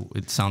because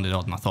it sounded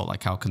odd, and I thought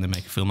like, how can they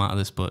make a film out of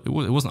this? But it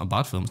wasn't a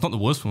bad film. It's not the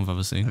worst film I've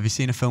ever seen. Have you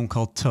seen a film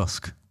called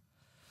Tusk?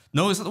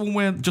 No, is that the one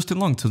where Justin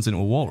Long turns into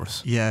a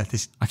walrus? Yeah,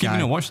 I keep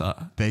meaning to watch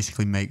that.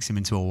 Basically, makes him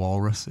into a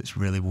walrus. It's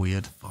really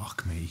weird.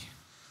 Fuck me.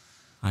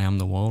 I am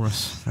the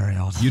walrus. Very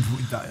odd.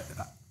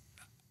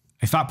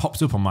 If that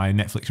pops up on my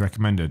Netflix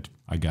recommended,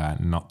 I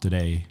get not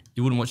today.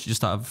 You wouldn't watch it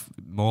just out of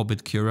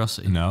morbid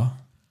curiosity? No.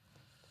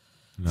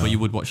 But you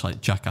would watch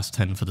like Jackass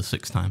 10 for the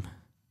 6th time. Have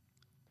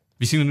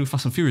you seen the new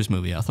Fast and Furious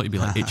movie? I thought you'd be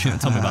like itching to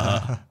tell me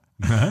about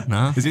that.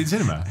 No? Is it in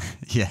cinema?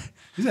 Yeah.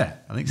 Is it?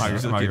 I think so.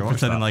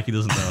 Pretending like he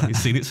doesn't know. He's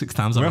seen it 6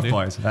 times already.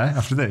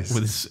 After this?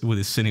 With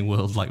his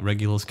Cineworld like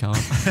regulars card.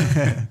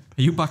 Are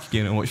you back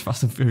again and watch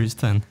Fast and Furious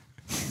 10?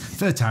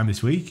 3rd time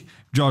this week.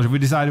 George, have we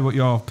decided what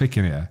you're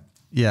picking here?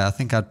 Yeah, I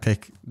think I'd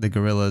pick the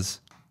gorillas.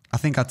 I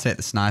think I'd take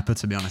the sniper,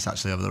 to be honest,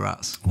 actually, over the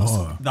rats.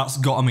 That's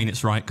got to mean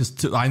it's right,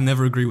 because I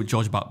never agree with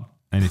George about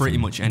pretty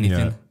much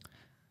anything.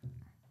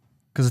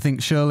 Because I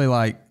think surely,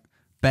 like,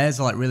 bears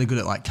are, like, really good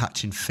at, like,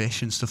 catching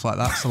fish and stuff like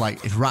that. So,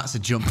 like, if rats are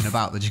jumping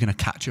about, they're just going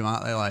to catch them,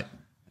 aren't they? Like,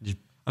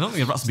 I don't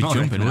think rats would be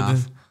jumping, would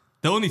they?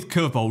 The only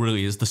curveball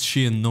really is the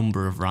sheer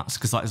number of rats,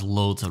 because that is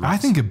loads of rats. I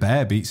think a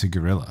bear beats a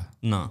gorilla.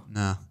 No.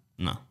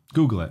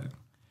 Google it.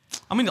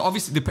 I mean,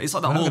 obviously, it's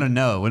like that We're not going to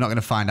know. We're not going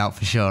to find out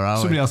for sure, are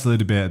Somebody else will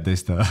debate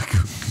this, though.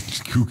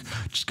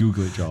 just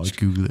Google it, George. Just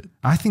Google it.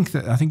 I think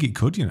it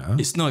could,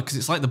 It's no, because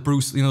it's like the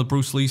Bruce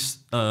Lee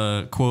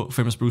quote,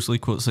 famous Bruce Lee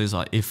quote says,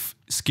 like, if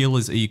skill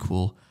is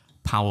equal,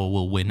 power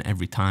will win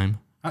every time.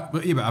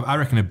 But I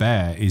reckon a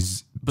bear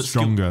is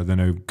stronger than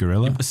a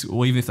gorilla.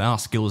 Well, even if they are,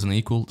 skill isn't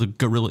equal. The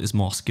gorilla is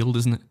more skilled,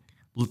 isn't it?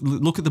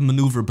 Look at the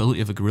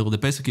maneuverability of a gorilla. They're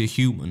basically a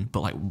human, but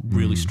like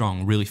really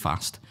strong, really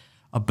fast.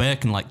 A bear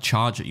can like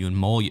charge at you and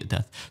maul you to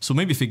death. So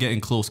maybe if you're getting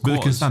close quarters,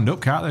 but they can stand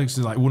up, can't they? Because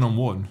like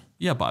 1-on-1.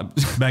 Yeah, but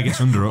bear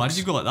gets under. Why did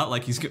you go like that?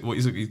 Like he's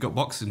got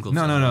boxing gloves.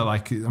 No.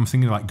 Like I'm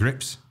thinking like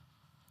grips.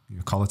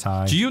 your collar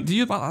tie. Do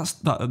you about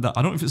that?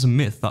 I don't know if it's a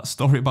myth. That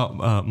story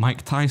about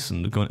Mike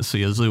Tyson going to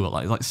see a zoo at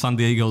like San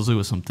Diego Zoo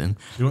or something.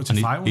 You want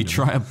to fight one? He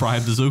tried to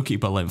bribe the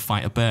zookeeper, let him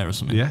fight a bear or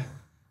something. Yeah.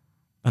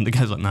 And the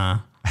guy's like, nah,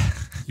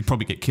 you'd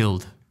probably get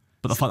killed.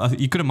 But the fact that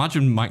you could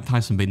imagine Mike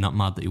Tyson being that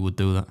mad that he would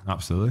do that.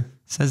 Absolutely.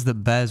 Says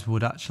that bears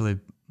would actually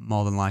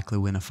more than likely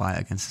win a fight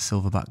against a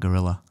silverback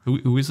gorilla.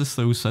 Who is this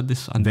though who said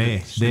this? And they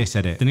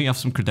said it. Didn't he have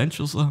some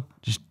credentials though?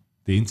 Just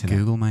the internet.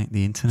 Google, mate,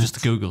 the internet.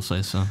 Just Google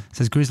says so. It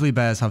says grizzly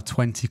bears have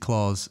 20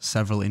 claws,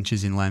 several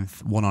inches in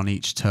length, one on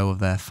each toe of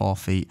their 4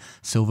 feet.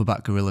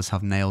 Silverback gorillas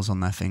have nails on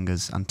their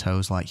fingers and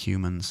toes like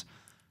humans.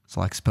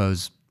 So like, I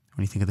suppose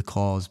when you think of the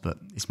claws, but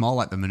it's more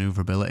like the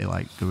maneuverability.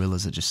 Like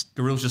gorillas are just...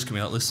 Gorillas just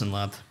coming out, listen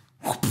lad.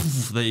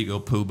 There you go,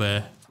 Pooh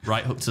Bear.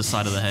 Right hook to the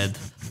side of the head.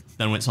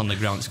 Then when it's on the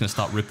ground, it's going to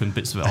start ripping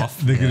bits of it off.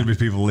 There are going to be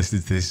people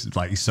listening to this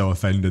like so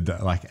offended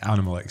that like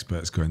animal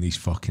experts going, these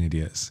fucking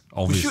idiots.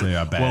 Obviously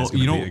a bear's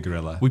going to beat a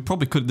gorilla. We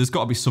probably could. There's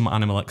got to be some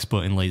animal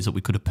expert in Leeds that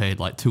we could have paid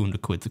like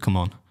 200 quid to come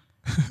on.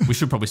 We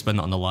should probably spend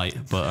that on the light,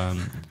 but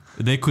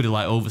they could have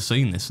like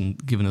overseen this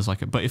and given us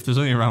like a. But if there's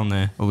only around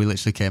there, well, we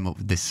literally came up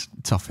with this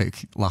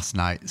topic last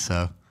night,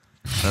 so.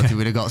 I don't think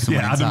we'd have got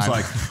someone in Adam's time.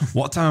 like,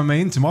 what time am I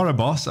in tomorrow,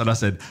 boss? And I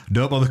said,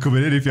 don't bother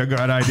coming in if you haven't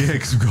got an idea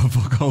because we've got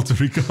fuck all to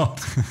record.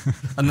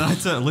 And then I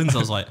turned to Lindsay, I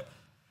was like,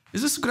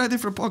 is this a good idea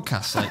for a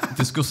podcast? Like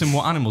discussing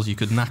what animals you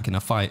could knack in a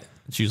fight.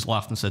 And she just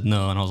laughed and said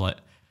no. And I was like,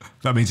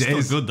 that means it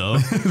is good though.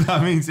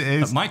 That means it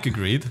is. Mike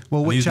agreed.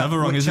 Well, which never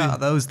wrong, which is he? out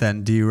of those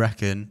then do you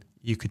reckon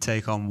you could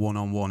take on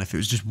one-on-one if it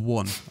was just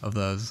one of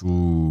those?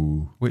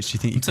 Ooh. Which do you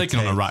think you could Taking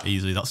take? on a rat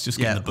easily. That's just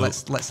getting the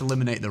boot. let's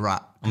eliminate the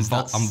rat. I'm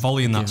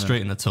volleying that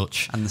straight in the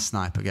touch. And the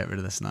sniper, get rid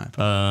of the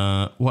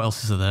sniper. What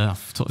else is there?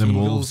 I've talked Them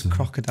about wolves.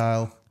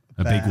 Crocodile.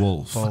 A bear, big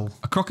wolf. bull.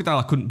 a crocodile.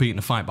 I couldn't beat in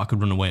a fight, but I could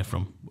run away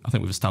from. I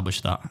think we've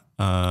established that.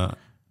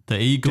 The eagle.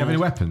 Do you have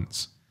any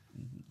weapons?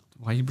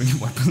 Why are you bringing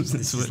weapons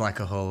This into is it?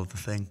 like a whole other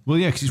thing. Well,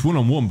 yeah, because it's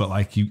one-on-one, but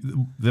like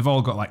they've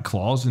all got like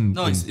claws and...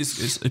 No,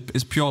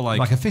 it's pure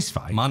like a fist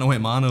fight. mano a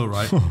mano,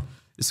 right?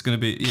 It's going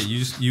to be, you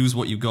just use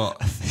what you got.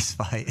 This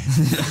fight.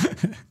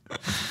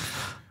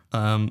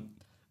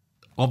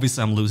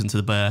 Obviously, I'm losing to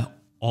the bear,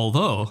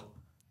 although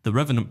the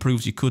Revenant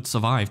proves you could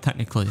survive,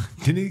 technically.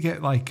 Didn't he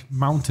get like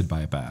mounted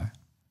by a bear?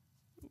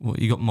 Well,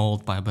 you got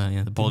mauled by a bear,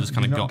 yeah. The ball just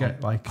kind of got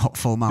get like... Hot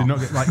full mouth. Did not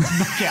get like...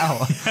 Knock it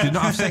out. Did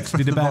not have sex?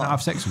 Did the bear not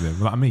have sex with him?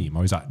 Was that a meme,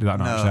 or did that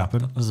not actually happen?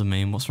 That was a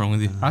meme. What's wrong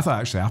with you? I thought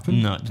it actually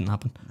happened. No, it didn't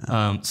happen.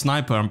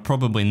 Sniper, I'm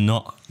probably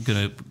not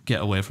going to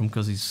get away from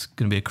because he's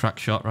going to be a crack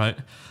shot, right?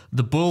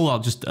 The bull, I'll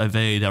just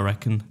evade, I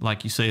reckon.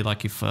 Like you say,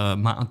 like if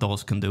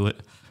Matadors can do it,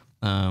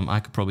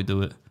 I could probably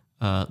do it.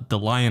 The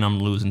lion, I'm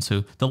losing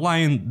to. The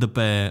lion, the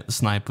bear, the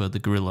sniper, the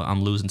gorilla,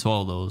 I'm losing to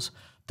all those.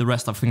 The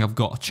rest, I think I've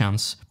got a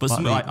chance. But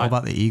What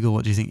about the eagle?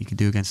 What do you think you could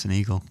do against an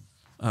eagle?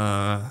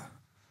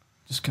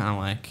 just kind of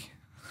like...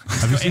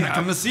 Have you seen, I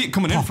can see it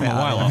coming in from a it out.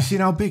 while have you off. seen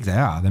how big they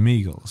are, them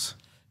eagles?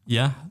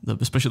 Yeah,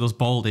 especially those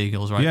bald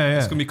eagles, right? Yeah, yeah.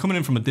 It's going to be coming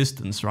in from a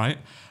distance, right?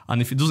 And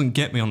if it doesn't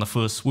get me on the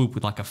first swoop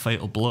with like a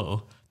fatal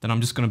blow, then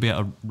I'm just going to be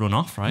able to run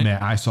off, right?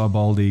 Mate, I saw a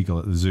bald eagle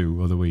at the zoo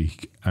the other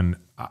week, and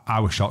I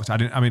was shocked. I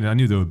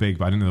knew they were big,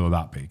 but I didn't know they were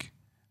that big.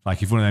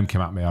 Like if one of them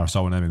came at me or I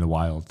saw one of them in the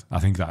wild, I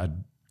think that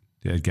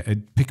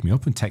it'd pick me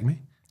up and take me.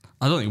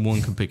 I don't think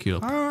one can pick you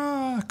up.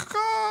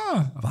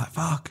 I'm like,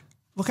 fuck,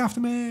 look after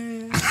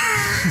me.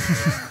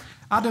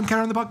 Adam,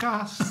 carry on the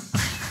podcast.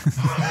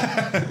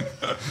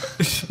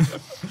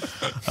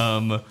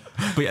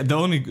 But yeah, the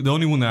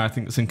only one that I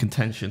think that's in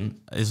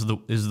contention is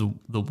the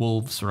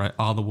wolves, right?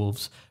 Are the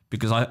wolves?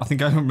 Because I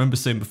think I remember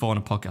saying before on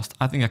a podcast,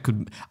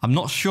 I'm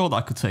not sure that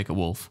I could take a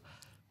wolf,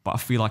 but I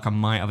feel like I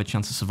might have a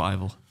chance of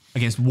survival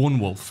against one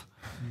wolf.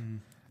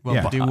 Well,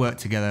 Yeah. they do work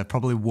together.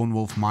 Probably one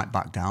wolf might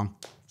back down.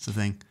 That's the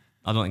thing.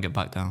 I don't think I'd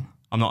back down.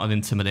 I'm not an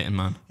intimidating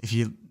man. If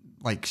you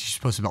like, you're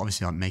supposed to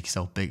obviously like make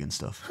yourself big and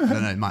stuff. I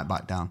don't know. It might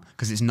back down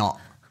because it's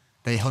not.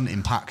 They hunt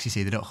in packs. You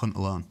see, they don't hunt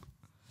alone.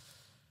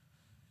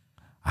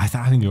 I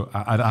think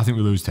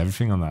we lose to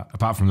everything on that,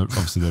 apart from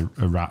obviously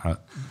a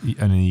rat and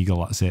an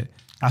eagle. That's it.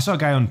 I saw a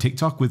guy on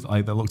TikTok with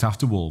like that looked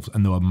after wolves,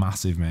 and they were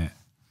massive, mate.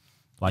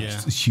 Like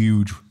Yeah.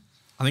 huge.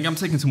 I think I'm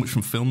taking too much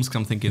from films because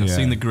I'm thinking I've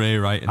seen The Grey,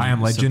 right? I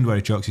Am Legend, where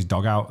he chokes his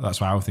dog out.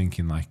 That's why I was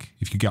thinking, like,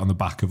 if you could get on the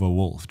back of a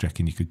wolf, do you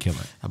reckon you could kill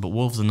it? But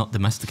wolves are not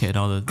domesticated,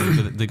 are they?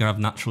 They're going to have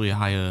naturally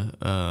higher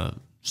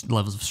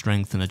levels of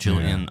strength and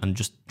agility and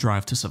just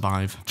drive to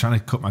survive. Trying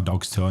to cut my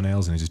dog's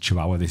toenails, and he's a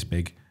chihuahua this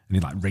big, and he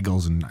like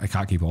wriggles, and I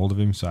can't keep hold of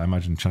him. So I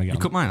imagine trying to get.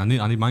 You cut mine. I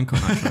need mine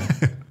cut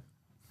actually.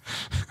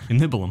 You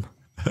nibble them.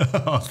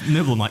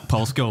 Nibble them like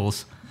Paul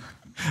Scholes.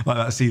 Like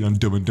that scene on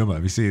Dumb and Dumber.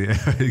 Have you seen it?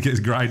 It gets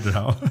grinded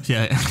out.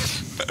 Yeah.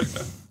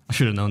 I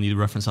should have known you'd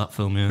reference that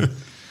film. Yeah.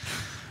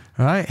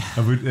 Right.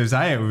 Is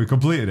that it? Have we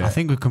completed it? I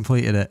think we've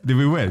completed it. Did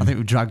we win? I think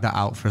we dragged that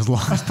out for as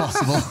long as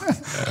possible.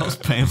 That was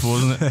painful,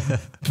 wasn't it?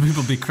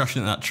 People be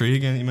crashing into that tree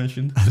again. You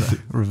mentioned.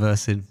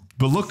 Reversing.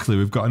 But luckily,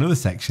 we've got another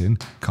section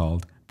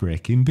called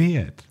Breaking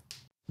Beard.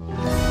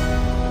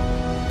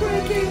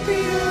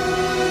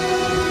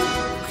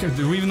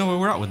 Do we even know where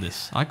we're at with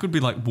this? I could be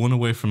like one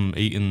away from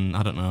eating,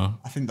 I don't know,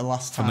 I think the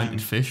last time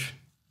fermented fish.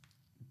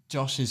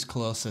 Josh is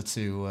closer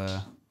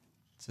to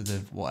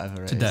the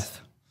whatever it is. To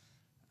death.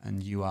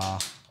 And you are.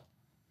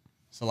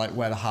 So like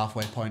where the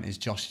halfway point is,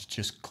 Josh is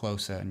just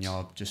closer and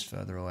you're just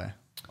further away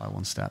by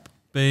one step.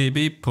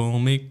 Baby, pull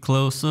me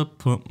closer,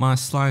 put my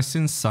slice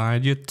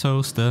inside your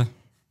toaster.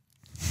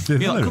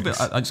 Yeah, that could be,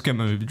 I just can't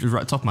remember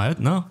right top of my head.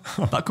 No,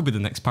 that could be the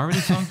next parody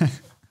song.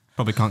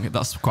 Probably can't get.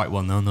 That's quite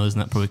well known, though,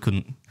 isn't it? Probably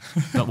couldn't.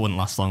 That wouldn't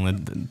last long.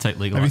 They'd take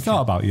legal. Have you action.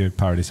 thought about your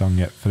parody song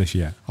yet for this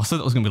year? I said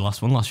that was going to be the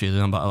last one last year,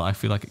 then, but I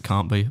feel like it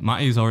can't be.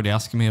 Matty's already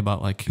asking me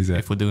about like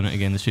if we're doing it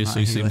again this year.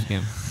 Matty so he seems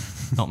game.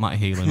 Not Matty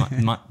Healy.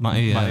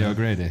 Matty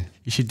O'Grady.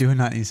 You should do a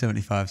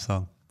 1975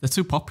 song. They're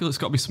too popular. It's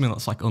got to be something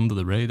that's like under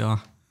the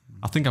radar.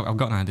 I think I've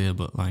got an idea,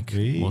 but like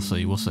we'll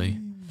see.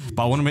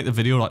 But I want to make the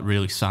video like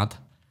really sad.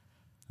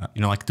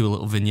 You know, like do a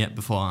little vignette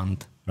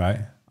beforehand.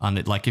 Right. And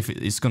it like if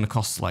it's going to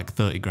cost like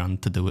 30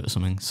 grand to do it or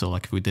something. So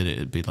like if we did it,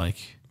 it'd be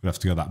like We'd have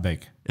to go that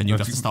big. And you'd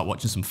have to start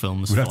watching some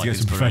films. We'd have to get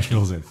some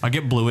professionals in. I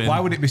get Blue in. Why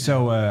would it be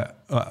so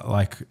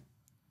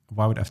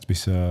why would it have to be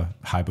so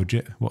high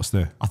budget? What's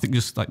the? I think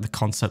just like the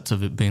concept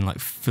of it being like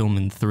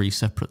filming 3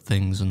 separate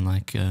things and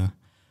like.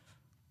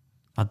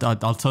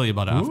 I'll tell you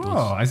about it afterwards.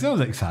 Oh, it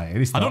sounds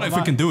exciting. I don't know if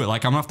we can do it.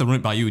 Like I'm gonna have to run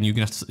it by you, and you're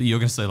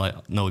gonna say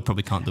like, no, we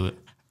probably can't do it.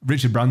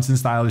 Richard Branson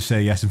style, just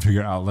say yes and figure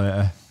it out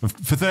later.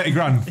 For 30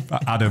 grand,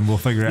 Adam, we'll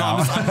figure it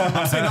out.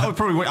 I'm saying that would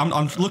probably.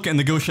 I'm looking to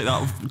negotiate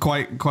that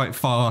quite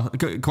far,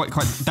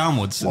 quite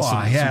downwards.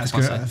 Wow, yeah,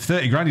 it's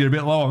 30 grand. You're a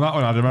bit low on that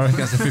one, Adam. I reckon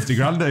that's a 50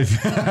 grand, Dave.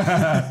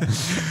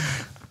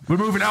 We're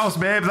moving house,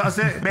 babe. That's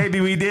it.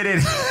 Maybe we did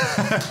it.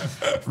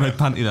 Red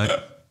panty night.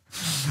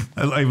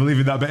 We're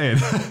leaving that bit in.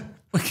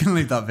 We can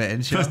leave that bit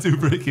in, sure. Let's do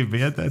Breaking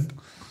Bad then.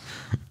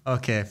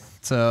 Okay,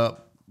 so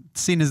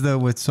seeing as though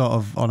we're sort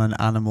of on an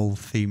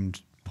animal-themed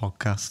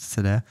podcast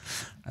today,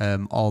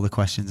 all the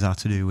questions are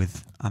to do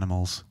with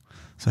animals.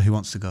 So who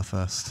wants to go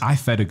first? I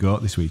fed a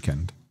goat this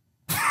weekend.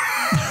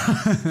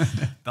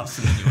 That's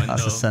an innuendo.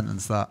 That's a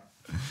sentence, that.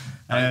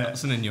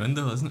 That's an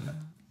innuendo, isn't it?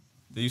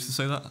 They used to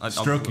say that.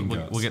 Stroking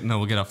goats. goats.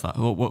 We'll get off that.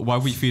 Why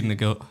were you feeding the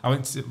goat?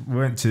 We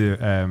went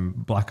to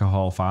Blacker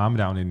Hall Farm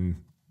down in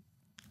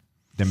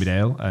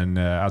Denbydale and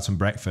had some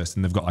breakfast,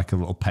 and they've got like a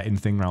little petting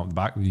thing round the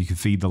back where you can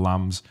feed the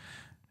lambs,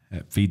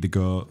 feed the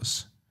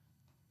goats,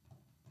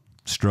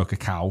 stroke a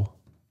cow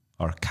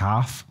or a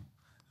calf,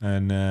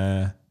 and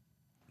there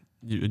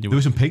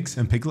were some pigs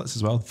and piglets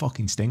as well.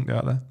 Fucking stink,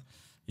 don't they?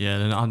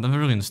 Yeah, I never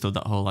really understood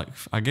that whole like.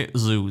 I get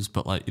zoos,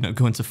 but like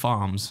going to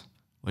farms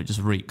where it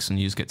just reeks and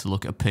you just get to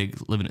look at a pig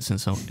living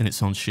in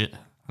its own shit.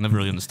 I never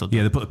really understood that.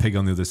 Yeah, they put the pig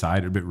on the other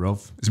side. It's a bit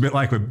rough. It's a bit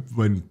like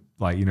when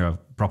like, you know,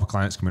 proper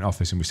clients come in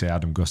office and we say,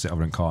 Adam, go sit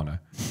over in corner.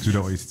 Because we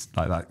don't want you to,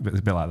 like that. It's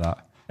a bit like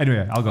that.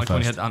 Anyway, I'll go like first.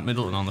 When you had Aunt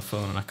Middleton on the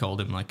phone and I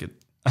called him like a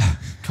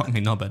cockney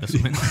knobhead or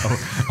something.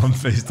 On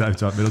FaceTime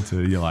to Aunt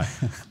Middleton, you're like,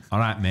 all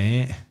right,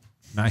 mate.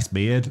 Nice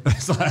beard.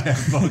 It's like,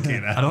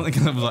 fucking hell. I don't think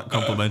it was that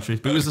complimentary,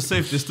 but it was a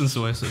safe distance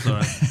away, so it's all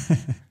right.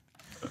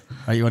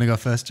 Right, you want to go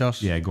first,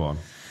 Josh? Yeah, go on.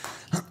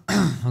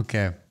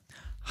 Okay.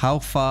 How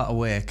far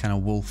away can a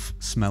wolf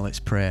smell its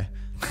prey?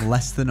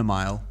 Less than a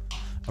mile,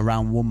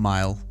 around 1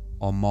 mile,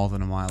 or more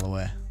than a mile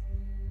away?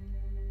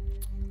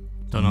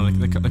 Don't know.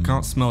 They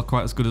can't smell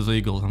quite as good as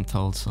eagles, I'm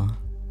told. So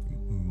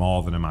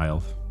More than a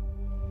mile.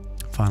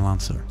 Final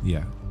answer.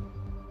 Yeah.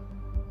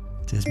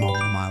 It is more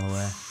than a mile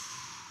away.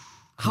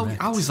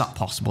 how is that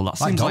possible? That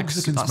Like seems like dogs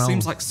that can that smell.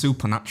 seems like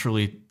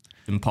supernaturally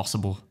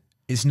impossible.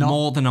 It's not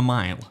More than a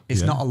mile.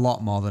 It's Yeah. not a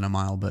lot more than a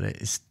mile, but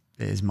it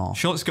is more.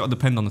 Sure, it's got to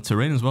depend on the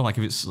terrain as well. Like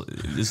if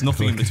there's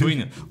nothing in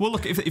between it. Well,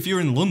 look, if you're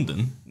in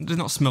London, they're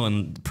not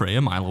smelling prey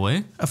a mile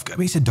away. I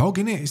mean, it's a dog,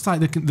 isn't it? It's like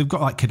they've got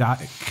like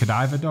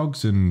cadaver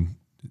dogs and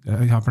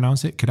how I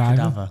pronounce it?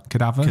 Cadaver.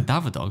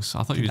 Cadaver dogs.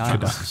 I thought you were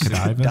Cadaver.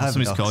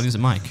 Somebody's dogs. calling. Is it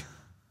Mike?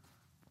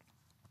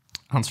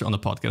 Answer it on the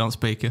pod. Get on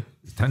speaker.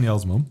 It's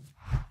Danielle's mum.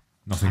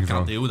 Nothing I wrong.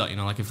 can't deal with that. You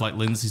know, like if like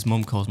Lindsay's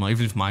mum calls me,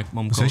 even if my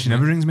mum calls So she me,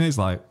 never rings me. It's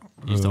like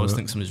you just always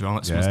think something's wrong.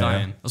 Like someone's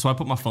dying. That's why I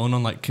put my phone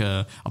on. Like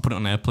I put it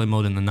on airplane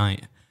mode in the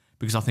night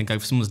because I think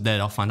if someone's dead,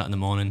 I'll find out in the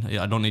morning.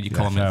 I don't need you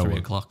calling me at 3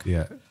 o'clock.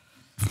 Yeah.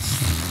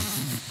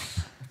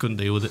 Couldn't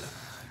deal with it.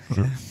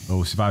 Well,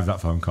 we'll survive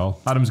that phone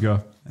call. Adam's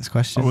go. Next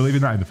question. Oh, we're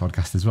leaving that in the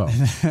podcast as well.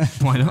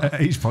 Why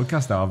not? Each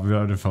podcast now, I'll be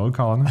on a phone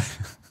call. Do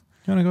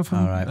you want to go for?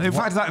 All right. In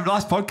fact, that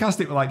last podcast,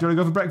 it was like, do you want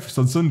to go for breakfast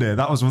on Sunday?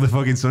 That was on the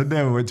fucking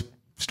Sunday. We went to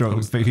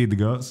feed the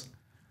goats.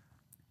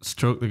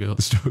 Stroke the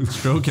goat.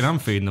 Stroking and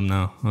feeding them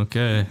now.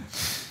 Okay.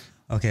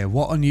 Okay,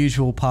 what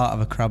unusual part of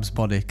a crab's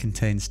body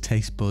contains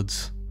taste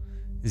buds?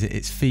 Is it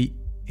its feet,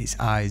 its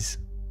eyes,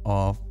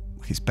 or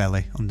its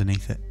belly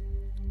underneath it?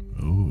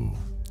 Ooh.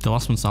 The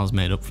last one sounds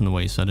made up from the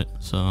way you said it.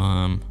 So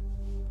I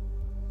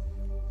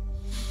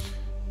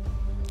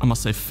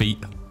must say feet.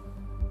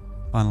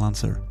 Final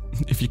answer.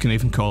 If you can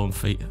even call them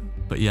feet.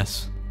 But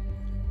yes.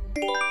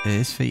 It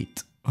is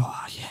feet.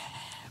 Oh, yeah.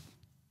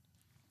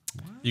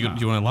 Do you want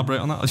to elaborate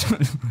on that?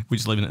 We're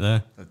just leaving it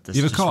there. This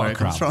You is ever just caught where a it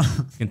comes crab?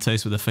 from. You can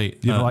taste with the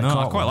feet. You ever No, I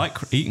caught quite one? like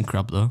eating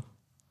crab though.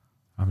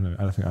 I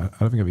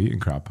don't think I've eaten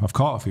crab. I've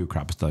caught a few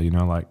crabs though. You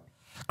know, like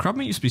crab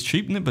meat used to be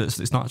cheap, isn't it? But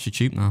it's not actually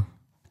cheap now.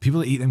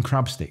 People that eat them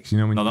crab sticks. You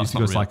know, when you used to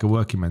go to like a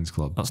working men's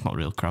club. That's not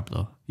real crab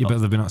though. Yeah, but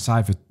they've been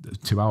outside for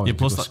 2 hours. Yeah,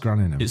 plus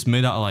scranning them. It's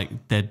made out of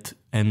like dead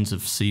ends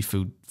of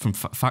seafood from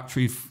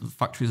factories,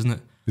 isn't it?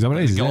 Is that what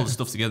it is? They get all the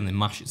stuff together and they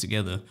mash it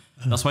together.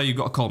 That's why you've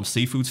got to call them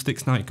seafood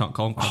sticks now. You can't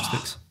call them crab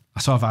sticks. I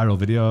saw a viral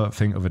video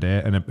thing the other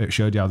day, and it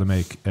showed you how they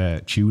make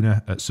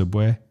tuna at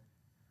Subway,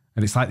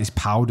 and it's like this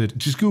powdered.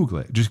 Just Google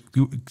it.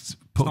 It's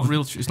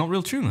not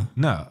real tuna.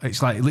 No,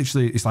 it's like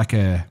literally. It's like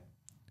a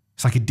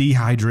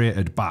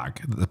dehydrated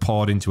bag that they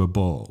poured into a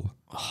bowl.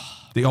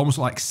 They almost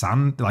like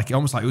sand. Like it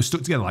was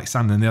stuck together like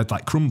sand, and they had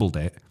like crumbled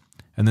it,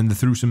 and then they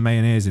threw some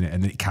mayonnaise in it,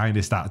 and it kind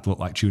of started to look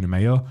like tuna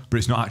mayo, but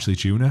it's not actually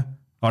tuna.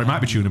 Or it might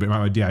be tuna, but it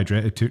might be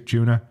dehydrated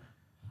tuna.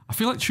 I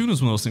feel like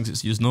tuna's one of those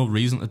things. There's no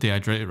reason to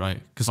dehydrate it, right?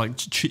 Because like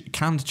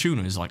canned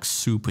tuna is like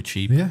super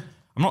cheap. Yeah.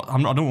 I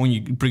don't want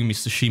you bring me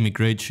sashimi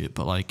grade shit,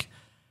 but like,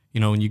 you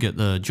know, when you get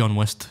the John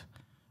West,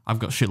 I've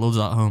got shitloads of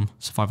that at home.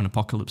 Surviving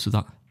apocalypse with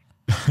that.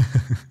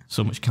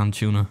 So much canned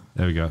tuna.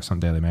 There we go. It's on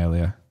Daily Mail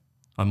here.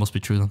 That must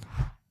be true then.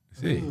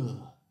 See,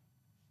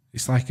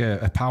 it's like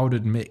a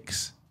powdered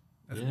mix.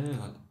 Yeah,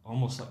 like,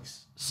 almost like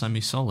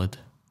semi-solid.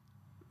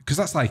 Because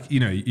that's like,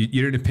 you know,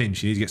 you're in a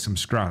pinch, you need to get some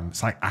scran.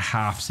 It's like a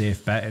half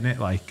safe bet in it.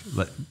 Like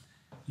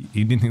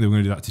you didn't think they were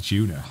going to do that to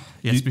tuna.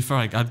 Yeah, to be fair,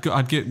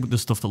 I'd get the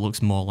stuff that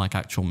looks more like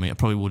actual meat. I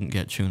probably wouldn't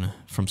get tuna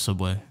from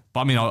Subway.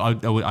 But I mean, I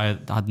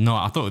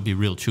thought it would be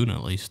real tuna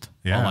at least.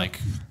 Yeah. Or like,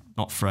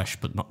 not fresh,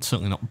 but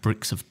certainly not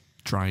bricks of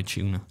dried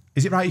tuna.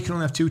 Is it right you can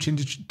only have two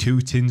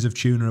tins of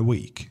tuna a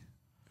week?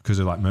 Because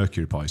of like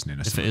mercury poisoning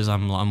or something? If it is,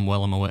 I'm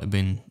well on my way to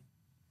being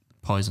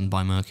poisoned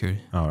by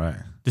mercury. All right.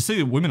 They say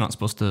that women aren't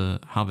supposed to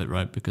have it,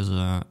 right? Because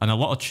and a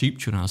lot of cheap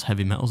tuna has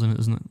heavy metals in it,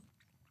 isn't it?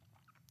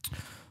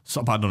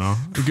 So I don't know.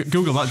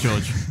 Google that,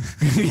 George.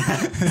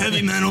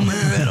 Heavy metal.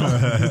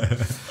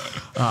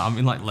 I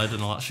mean, like lead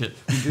and all that shit.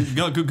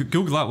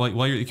 Google that while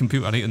you're at your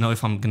computer. I need to know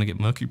if I'm gonna get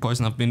mercury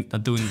poison. I've been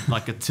doing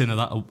like a tin of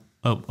that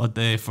a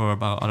day for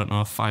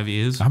about 5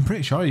 years. I'm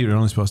pretty sure you're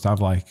only supposed to have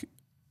like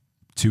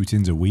 2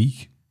 tins a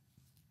week.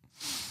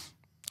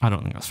 I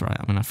don't think that's right.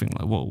 I mean, I think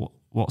like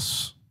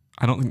what's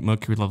I don't think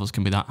mercury levels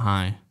can be that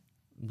high.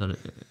 But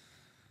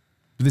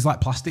there's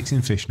like plastics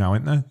in fish now,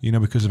 isn't there? You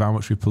know, because of how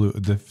much we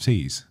polluted the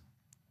seas,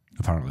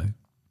 apparently.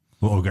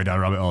 We'll go down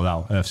a rabbit hole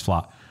now. Earth's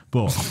flat.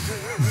 But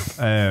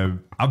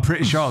I'm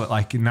pretty sure that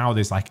like now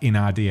there's like in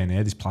our DNA,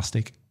 there's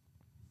plastic.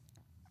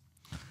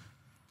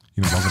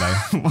 You know, over there.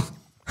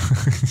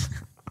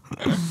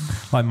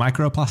 Like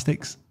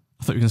microplastics.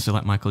 I thought you were going to say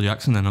like Michael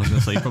Jackson then. I was going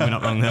to say you're probably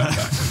not wrong there.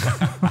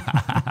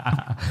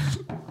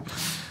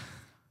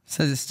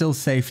 Says it's still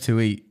safe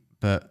to eat,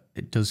 but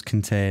it does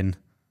contain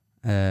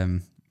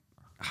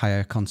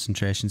higher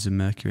concentrations of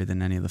mercury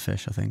than any other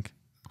fish, I think.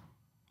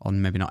 Or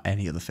maybe not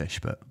any other fish,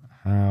 but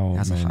how it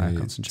has a higher many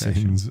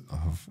concentration. tins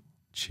of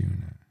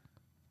tuna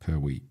per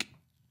week?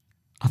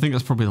 I think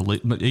that's probably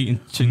but eating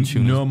tuna.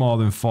 No more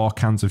than 4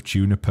 cans of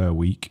tuna per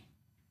week.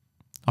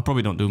 I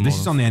probably don't do more. This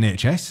is on the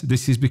NHS.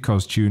 This is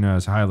because tuna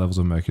has higher levels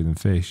of mercury than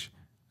fish.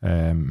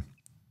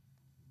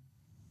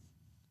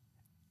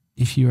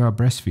 If you are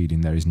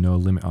breastfeeding, there is no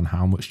limit on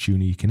how much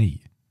tuna you can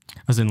eat.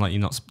 As in, like,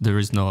 there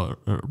is no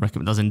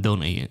recommend. As in,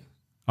 don't eat it.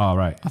 Oh,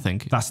 right. I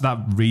think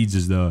that reads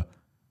as though,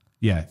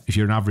 yeah, if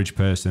you're an average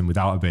person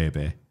without a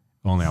baby,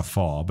 only have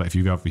 4. But if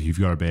you've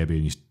got a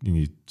baby in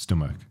your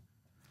stomach,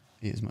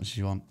 eat as much as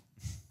you want.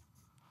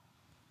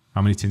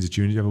 How many tins of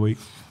tuna do you have a week?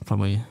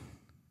 Probably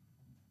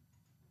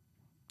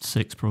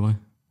 6, probably.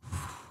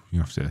 You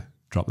have to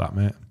drop that,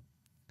 mate.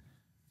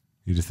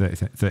 You do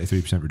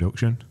 33%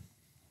 reduction.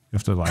 You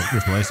have to like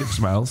replace it for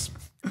something else.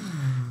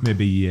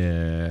 Maybe.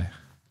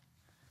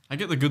 I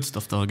get the good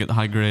stuff though. I get the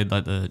high grade,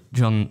 like the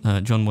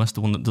John West,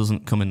 the one that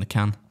doesn't come in the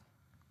can.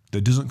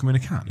 That doesn't come in a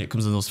can. Yeah, it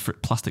comes in those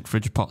plastic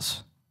fridge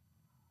pots.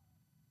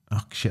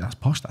 Oh shit, that's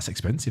posh. That's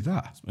expensive.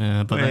 That.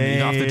 Yeah, but then you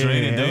don't have to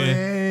drain it, do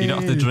you? You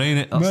don't have to drain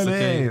it. That's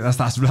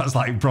the key. That's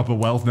like proper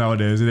wealth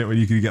nowadays, isn't it? When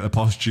you can get the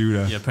posh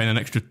tuna. Yeah, paying an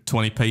extra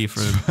 20p for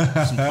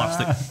some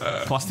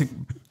plastic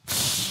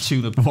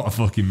tuna. What a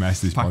fucking mess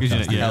this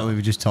podcast is. Yeah,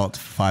 we just talked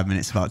for 5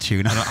 minutes about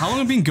tuna. How long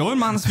have we been going,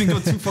 man? It's been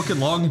going too fucking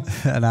long.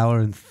 An hour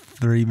and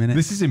 3 minutes.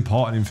 This is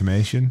important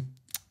information.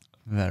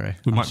 Very.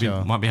 We might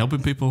be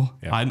helping people.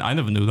 Yeah. I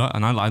never knew that,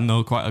 and I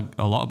know quite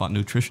a lot about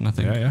nutrition, I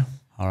think. Yeah.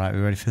 All right,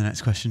 we ready for the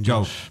next question,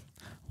 Josh? Go.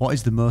 What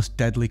is the most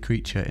deadly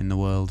creature in the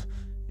world?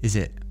 Is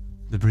it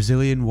the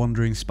Brazilian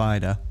wandering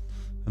spider,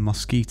 a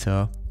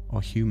mosquito,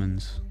 or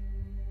humans?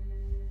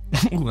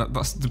 Ooh,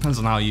 that depends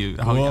on how you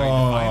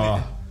define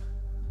it.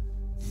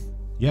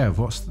 Yeah,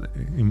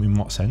 in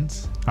what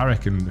sense? I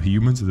reckon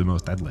humans are the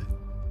most deadly.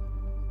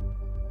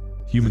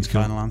 Humans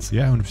kill. Final answer.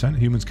 Yeah, 100%.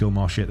 Humans kill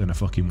more shit than a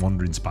fucking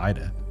wandering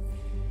spider.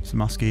 It's a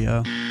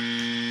mosquito.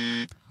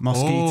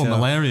 Oh,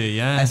 malaria,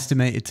 yeah.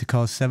 Estimated to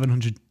cause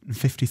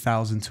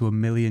 750,000 to 1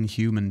 million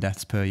human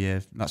deaths per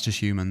year. That's just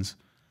humans.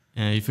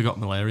 Yeah, you forgot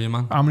malaria,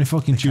 man. How many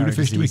fucking tuna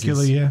fish do we kill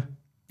a year?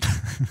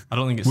 I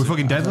don't think it's We're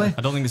fucking deadly.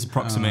 I don't think it's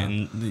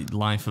approximating the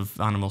life of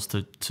animals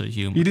to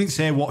humans. You didn't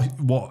say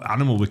what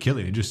animal we're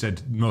killing. You just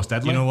said most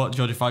deadly. You know what,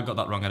 George? If I got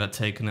that wrong, I'd have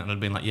taken it and I'd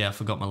been like, yeah, I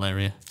forgot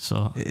malaria.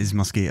 So It is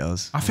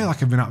mosquitoes. I feel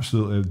like I've been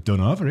absolutely done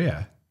over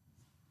here.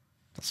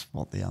 That's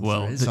what the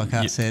answer is. So I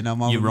can't say no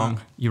more. You're than wrong.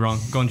 that. You're wrong.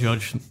 Go on,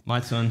 George. My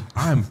turn.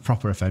 I'm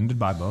proper offended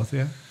by both of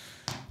you.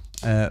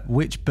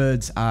 Which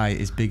bird's eye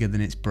is bigger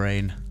than its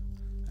brain?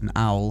 An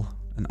owl,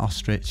 an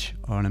ostrich,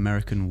 or an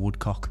American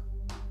woodcock?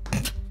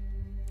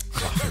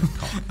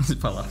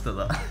 If I laughed at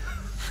that.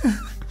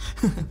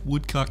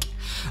 Woodcock.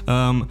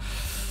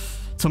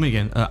 Tell me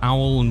again.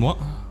 Owl and what?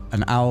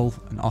 An owl,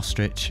 an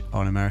ostrich,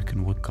 or an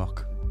American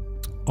woodcock?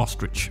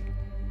 Ostrich.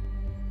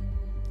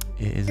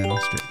 It is an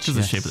ostrich. Just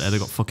the shape of it. They've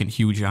got fucking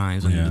huge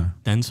eyes and Yeah.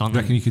 dense, aren't Do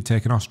you they? reckon you could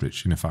take an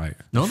ostrich in a fight?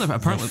 No, they're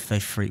apparently They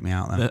freak me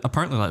out then. they're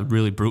apparently like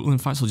really brutal in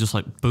fights. They'll just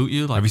like boot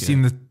you. Like, Have you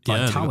seen the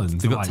yeah, talons?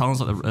 They've got Like-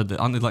 talons aren't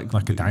they like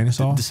a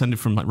dinosaur? descended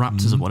from like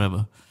raptors or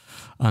whatever.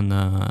 And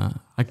I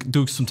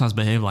do sometimes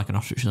behave like an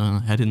ostrich,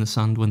 head in the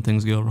sand when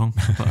things go wrong.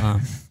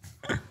 But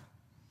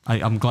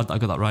I'm glad that I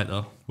got that right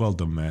though. Well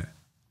done, mate.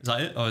 Is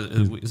that it, or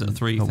is it a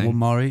three Got thing? one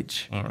more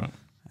each. All right.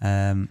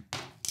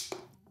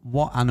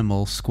 What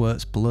animal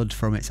squirts blood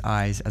from its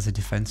eyes as a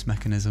defense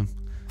mechanism?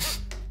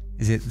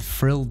 Is it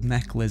frilled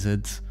neck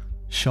lizards,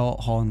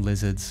 short-horned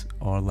lizards,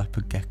 or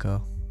leopard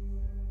gecko?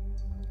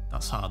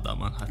 That's hard, that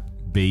man.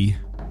 B.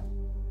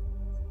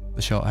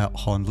 The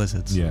short-horned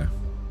lizards. Yeah.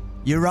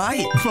 You're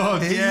right.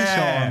 Fuck It is the yeah.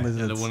 short-horned The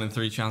lizards 1 in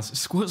 3 chance. It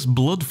squirts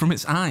blood from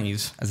its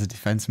eyes. as a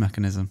defense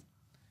mechanism.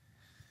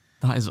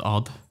 That is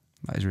odd.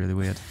 That is really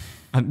weird.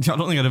 I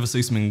don't think I'd ever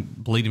see something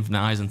bleeding from the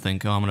eyes and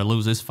think, oh, I'm going to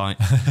lose this fight.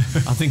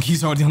 I think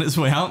he's already on his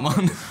way out,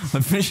 man.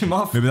 Like, finish him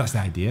off. Maybe that's the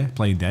idea.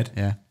 Playing dead.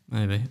 Yeah.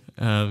 Maybe.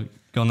 Go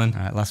on then.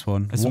 All right, last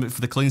one. Let's submit for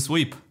the clean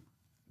sweep.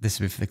 This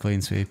will be for the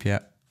clean sweep, yeah.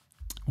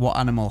 What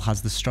animal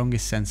has the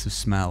strongest sense of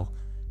smell?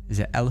 Is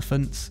it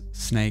elephants,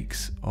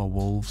 snakes, or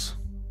wolves?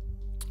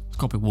 It's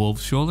got to be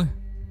wolves, surely.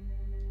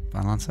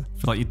 Final answer. I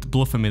feel like you're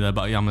bluffing me there,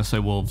 but yeah, I'm going to say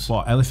wolves.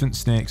 What? Elephants,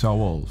 snakes, or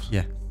wolves?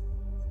 Yeah.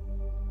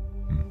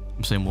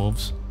 I'm saying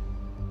wolves.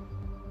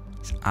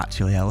 It's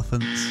actually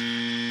elephants.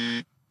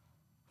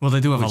 Well,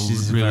 they do have Which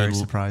is a really very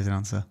surprising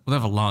answer. Well, they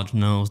have a large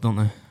nose, don't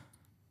they?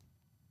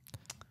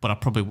 But I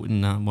probably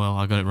wouldn't. Well,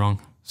 I got it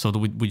wrong. So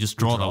we just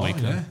draw that week.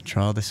 Yeah.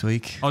 Draw this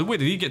week. Oh wait,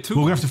 did you get two?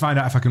 We're going to have to find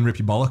out if I can rip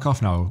your bollock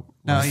off now.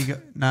 No,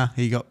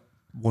 you got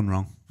one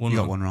wrong. One you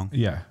got wrong. one wrong.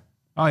 Yeah.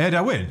 Oh, yeah, did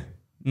I win?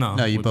 No,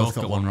 No, you we both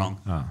got one wrong.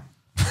 Oh.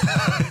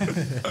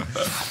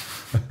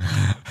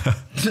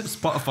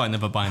 Spotify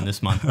never buying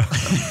this, man.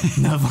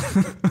 Never.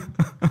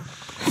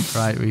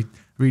 Right, we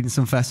reading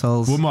some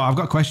festivals. One more. I've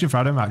got a question for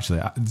Adam,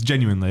 actually.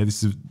 Genuinely,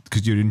 this is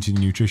because you're into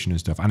nutrition and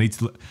stuff. I need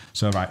to...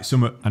 So, right,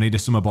 I need a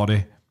summer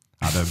body,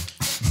 Adam.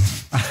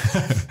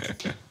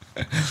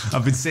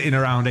 I've been sitting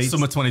around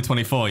Summer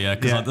 2024, yeah.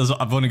 Because Yeah.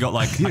 I've only got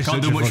like I such can't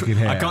a do much. fucking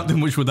hair. I can't do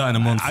much with that in a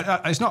month.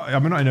 it's not.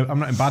 I'm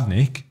not in bad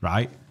nick,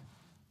 right?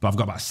 But I've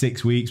got about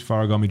 6 weeks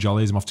before I go on my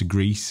jollies. I'm off to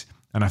Greece,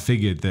 and I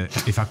figured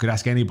that if I could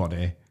ask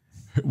anybody,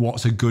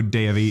 what's a good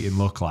day of eating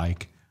look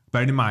like?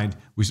 Bearing in mind,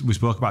 we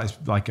spoke about this,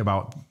 like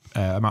about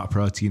amount of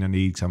protein I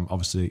need, because I'm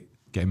obviously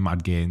getting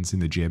mad gains in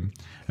the gym,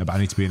 but I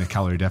need to be in a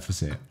calorie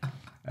deficit.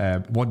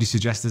 What do you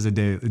suggest as a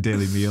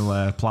daily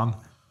meal plan?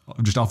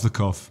 Just off the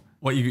cuff.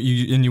 What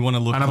you want to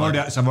look? And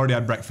like? I've already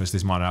had breakfast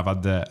this morning. I've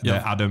had the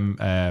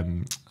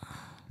Adam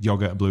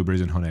yogurt,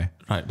 blueberries, and honey.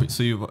 Right, but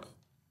so you.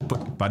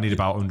 But I need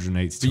about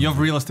 180. But you have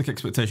realistic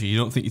expectation. You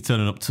don't think you're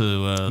turning up to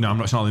No, I'm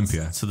not. It's not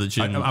Olympia. to the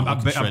gym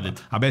shredded.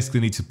 I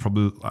basically need to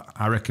probably,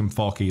 I reckon,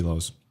 4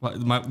 kilos. Like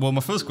my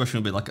first question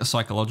would be like a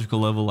psychological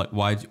level. Like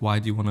why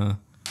do you want to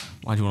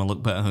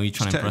look better? Who are you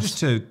trying to impress? Just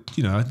to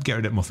get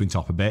rid of muffin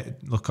top a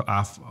bit. Look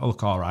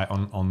all right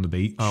on the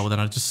beach. Oh well, then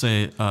I'd just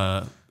say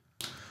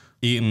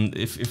eating.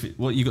 If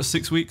you got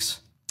 6 weeks.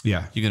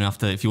 Yeah. You're gonna have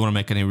to, if you want to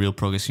make any real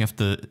progress, you have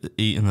to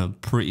eat in a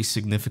pretty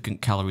significant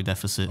calorie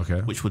deficit,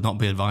 Okay. which would not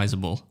be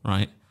advisable,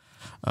 right?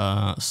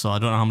 So I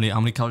don't know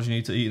how many calories you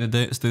need to eat in a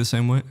day to stay the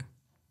same weight.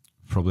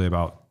 Probably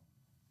about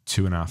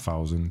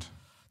 2,500.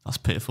 That's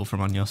pitiful for a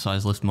man your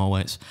size. Lift more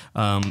weights.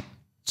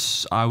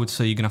 I would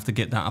say you're gonna have to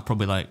get that at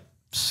probably like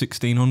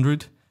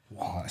 1,600.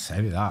 Wow, that's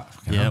heavy, that.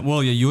 Fucking Yeah, hell.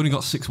 well, yeah, you only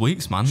got 6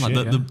 weeks, man. Like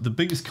Shit, the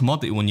biggest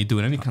commodity when you're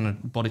doing any kind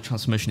of body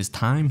transformation is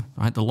time,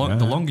 right? The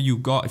longer you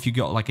got, if you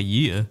got like a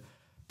year,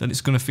 then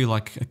it's going to feel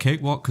like a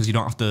cakewalk because you're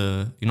not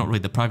really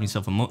depriving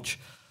yourself of much.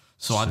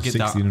 So I'd get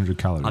 1,600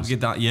 calories. I'd get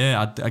that,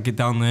 yeah. I'd get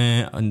down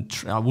there and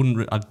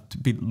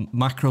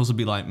macros would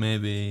be like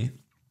maybe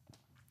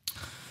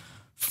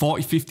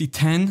 40, 50,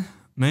 10,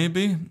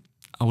 maybe.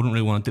 I wouldn't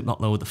really want to dip that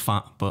low with the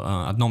fat, but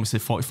I'd normally say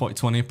 40, 40,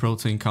 20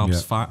 protein,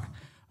 carbs, fat.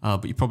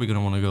 But you're probably going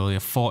to want to go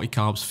 40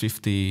 carbs,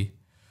 50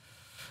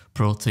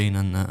 protein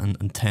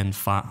and 10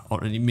 fat, or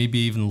maybe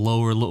even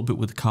lower a little bit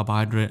with the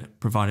carbohydrate,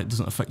 provided it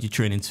doesn't affect your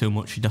training too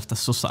much. You'd have to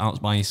suss that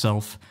out by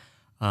yourself.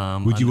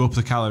 Would you up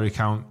the calorie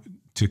count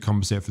to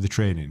compensate for the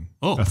training?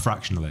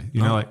 Fractionally,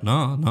 you know, like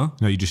no,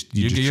 you just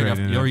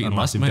training you're a eating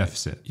massive less,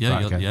 deficit. Yeah,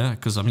 right, okay. yeah,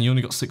 because I mean, you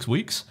only got 6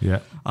 weeks. Yeah,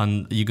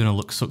 and you're gonna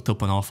look sucked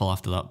up and awful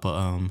after that.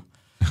 But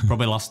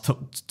probably the last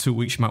 2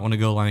 weeks, you might want to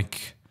go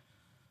like.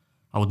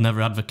 I would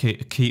never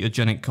advocate a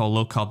ketogenic or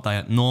low carb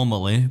diet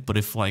normally, but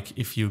if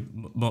your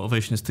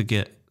motivation is to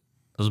get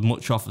as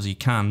much off as you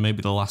can,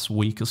 maybe the last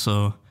week or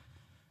so,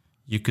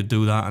 you could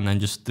do that and then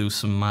just do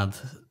some mad,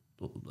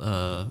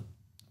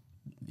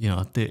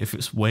 if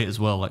it's weight as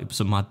well, like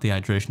some mad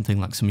dehydration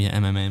thing, like some of your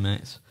MMA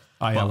mates.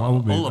 But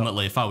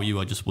ultimately, if I were you,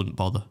 I just wouldn't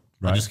bother.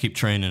 Right. I just keep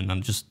training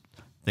and just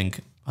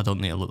think I don't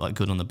need to look that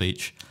good on the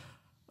beach.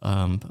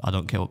 I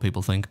don't care what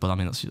people think, but I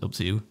mean that's up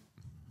to you.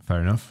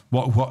 Fair enough.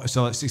 What?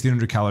 So like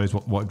 1,600 calories.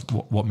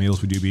 What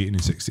meals would you be eating in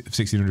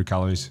 1,600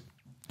 calories?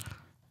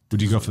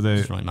 Would you go for the?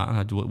 It's right, Matt.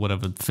 I'd do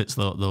whatever fits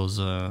those.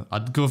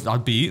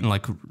 I'd be eating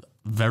like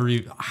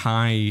very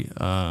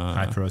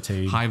high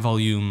protein, high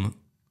volume,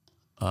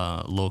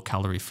 low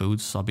calorie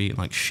foods. So I'd be eating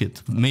like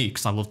shit. Me,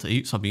 because I love to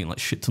eat. So I'd be eating like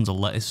shit tons of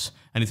lettuce.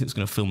 Anything that's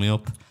gonna fill me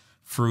up.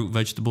 Fruit,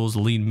 vegetables,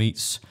 lean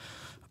meats.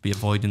 I'd be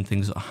avoiding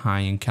things that are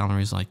high in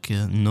calories like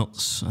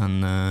nuts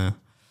and.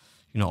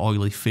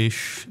 Oily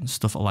fish and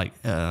stuff like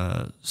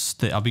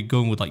I'll be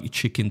going with like your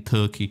chicken,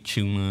 turkey,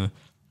 tuna,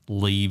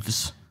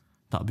 leaves.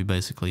 That'd be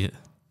basically it.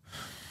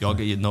 You'll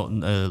get your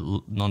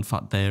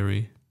non-fat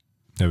dairy.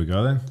 There we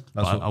go then.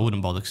 I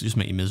wouldn't bother because it just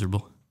make you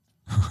miserable.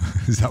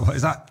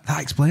 That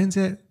explains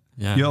it?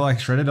 Yeah. You're like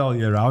shredded all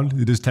year round.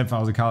 It does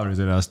 10,000 calories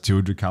and it has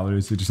 200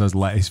 calories. It just has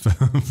lettuce for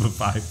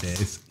 5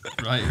 days.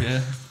 Right,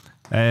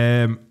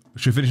 yeah.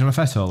 Should we finish on a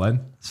fess hole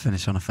then? Let's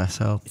finish on a fess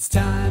hole. It's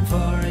time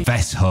for a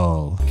Fess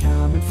hole.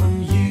 comment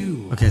from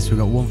you. Okay, so we've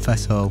got one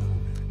fess hole.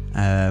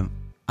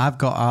 I've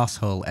got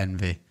arsehole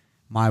envy.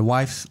 My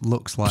wife's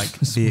looks like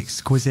the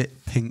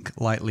exquisite pink,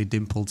 lightly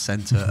dimpled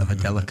centre of a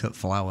delicate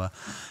flower.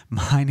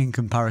 Mine, in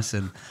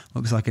comparison,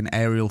 looks like an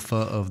aerial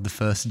photo of the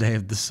first day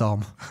of the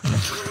Somme.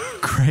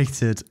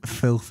 Cratered,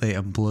 filthy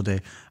and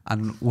bloody,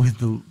 and with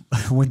the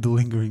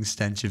lingering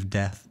stench of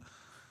death.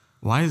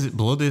 Why is it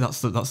bloody?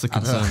 That's the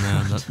concern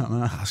there.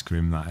 That's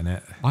grim, that,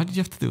 innit? Why did you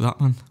have to do that,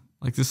 man?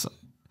 Like this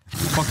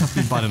podcast's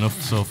been bad enough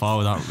so far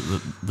without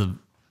the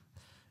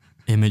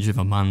image of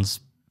a man's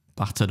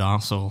battered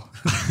arsehole.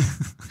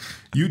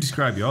 You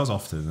describe yours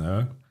often,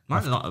 though.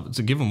 Mine's not,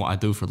 to given what I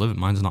do for a living,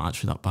 mine's not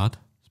actually that bad.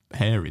 It's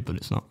hairy, but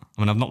it's not.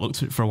 I mean, I've not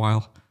looked at it for a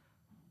while.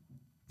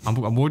 I'm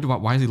worried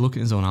about why is he looking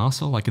at his own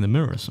arsehole, like in the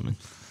mirror or something.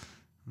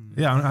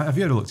 Yeah, have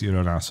you ever looked at your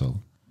own arsehole?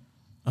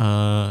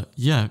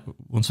 Yeah,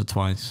 once or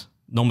twice.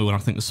 Normally when I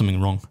think there's something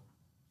wrong.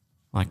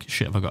 Like,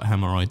 shit, have I got a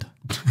hemorrhoid?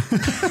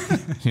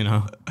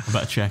 I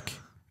better check.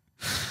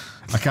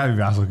 I can't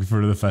even ask looking for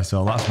another fess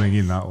hole. That's me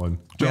in that one.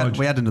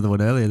 We had another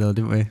one earlier though,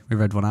 didn't we? We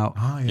read one out.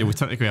 Oh, Yeah, we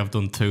technically have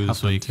done 2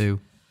 this week.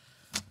 2.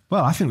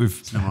 Well, that's a long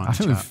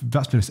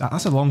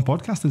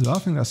podcast as well. I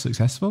think that's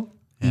successful.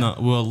 Yeah. No,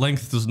 well,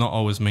 length does not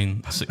always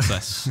mean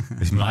success.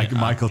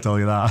 Mike will tell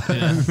you that.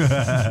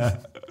 Yeah.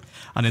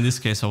 And in this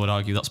case, I would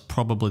argue that's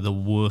probably the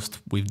worst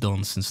we've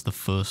done since the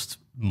first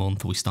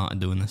month we started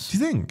doing this. Do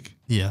you think?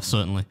 Yeah,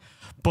 certainly.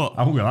 But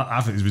I think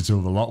there's been some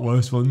of the lot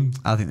worse ones.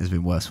 I think there's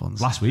been worse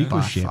ones. Last week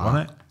was shit,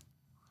 wasn't it?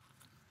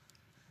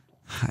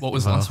 What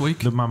was last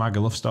week? My Maga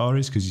Love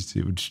stories, because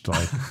it would just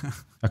like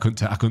I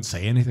couldn't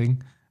say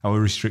anything. I was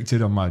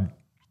restricted on my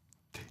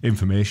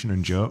information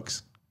and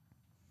jokes.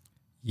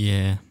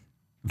 Yeah.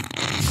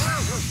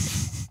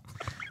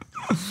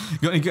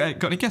 got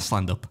any guests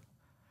lined up?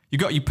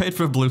 You paid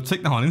for a blue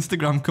tick now on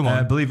Instagram. Come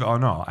on. Believe it or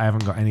not, I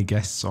haven't got any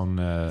guests on.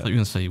 I thought you were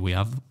gonna say we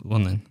have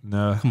one then.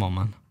 No, come on,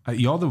 man.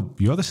 You're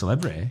the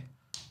celebrity.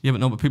 Yeah,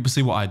 but people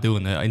see what I do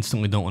and they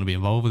instantly don't want to be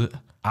involved with it.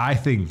 I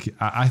think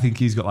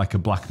he's got like a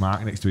black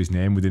mark next to his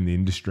name within the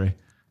industry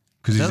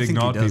because he's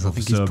ignored people. I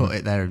think he's put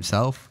it there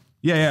himself.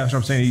 Yeah, that's what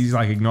I'm saying. He's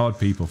like ignored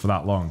people for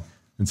that long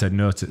and said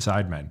no to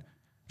Sidemen.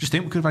 Just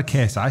think we could have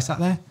had KSI sat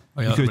there.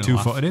 Oh, yeah, you could have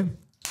 2-footed him.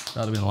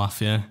 That'd have been a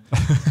laugh, yeah.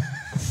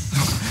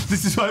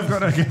 This is why I've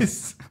got no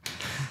guests.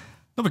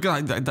 No,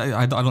 because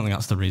I don't think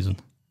that's the reason.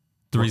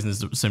 The reason is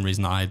the same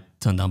reason that I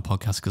turned down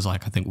podcasts because, I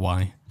think,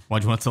 why? Why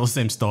do you want to tell the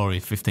same story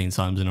 15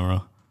 times in a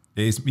row?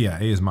 It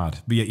is mad.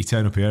 But yet you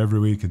turn up here every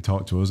week and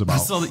talk to us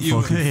about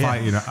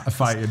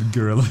fighting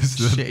gorillas.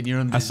 Shit in your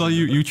own business. I saw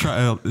you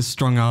try to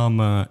strong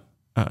arm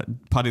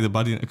Paddy the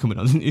Baddie into coming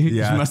on, didn't you?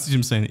 Yeah. Just messaged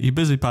him saying, "Are you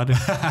busy, Paddy?"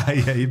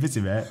 Yeah, you're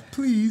busy, mate.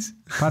 Please.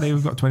 Paddy,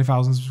 we've got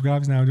 20,000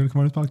 subscribers now. Do you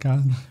want to come on this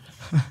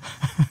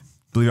podcast?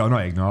 Believe it or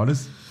not, he ignored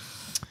us.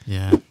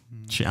 Yeah.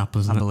 Shit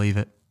happens, I doesn't it? believe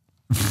it.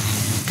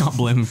 Can't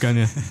blame him, can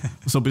you?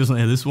 Let's hope he doesn't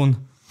hear this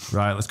one.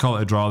 Right, let's call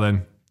it a draw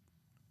then.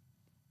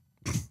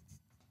 Is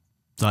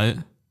that it?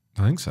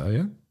 I think so,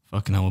 yeah.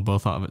 Fucking hell, we're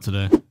both out of it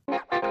today.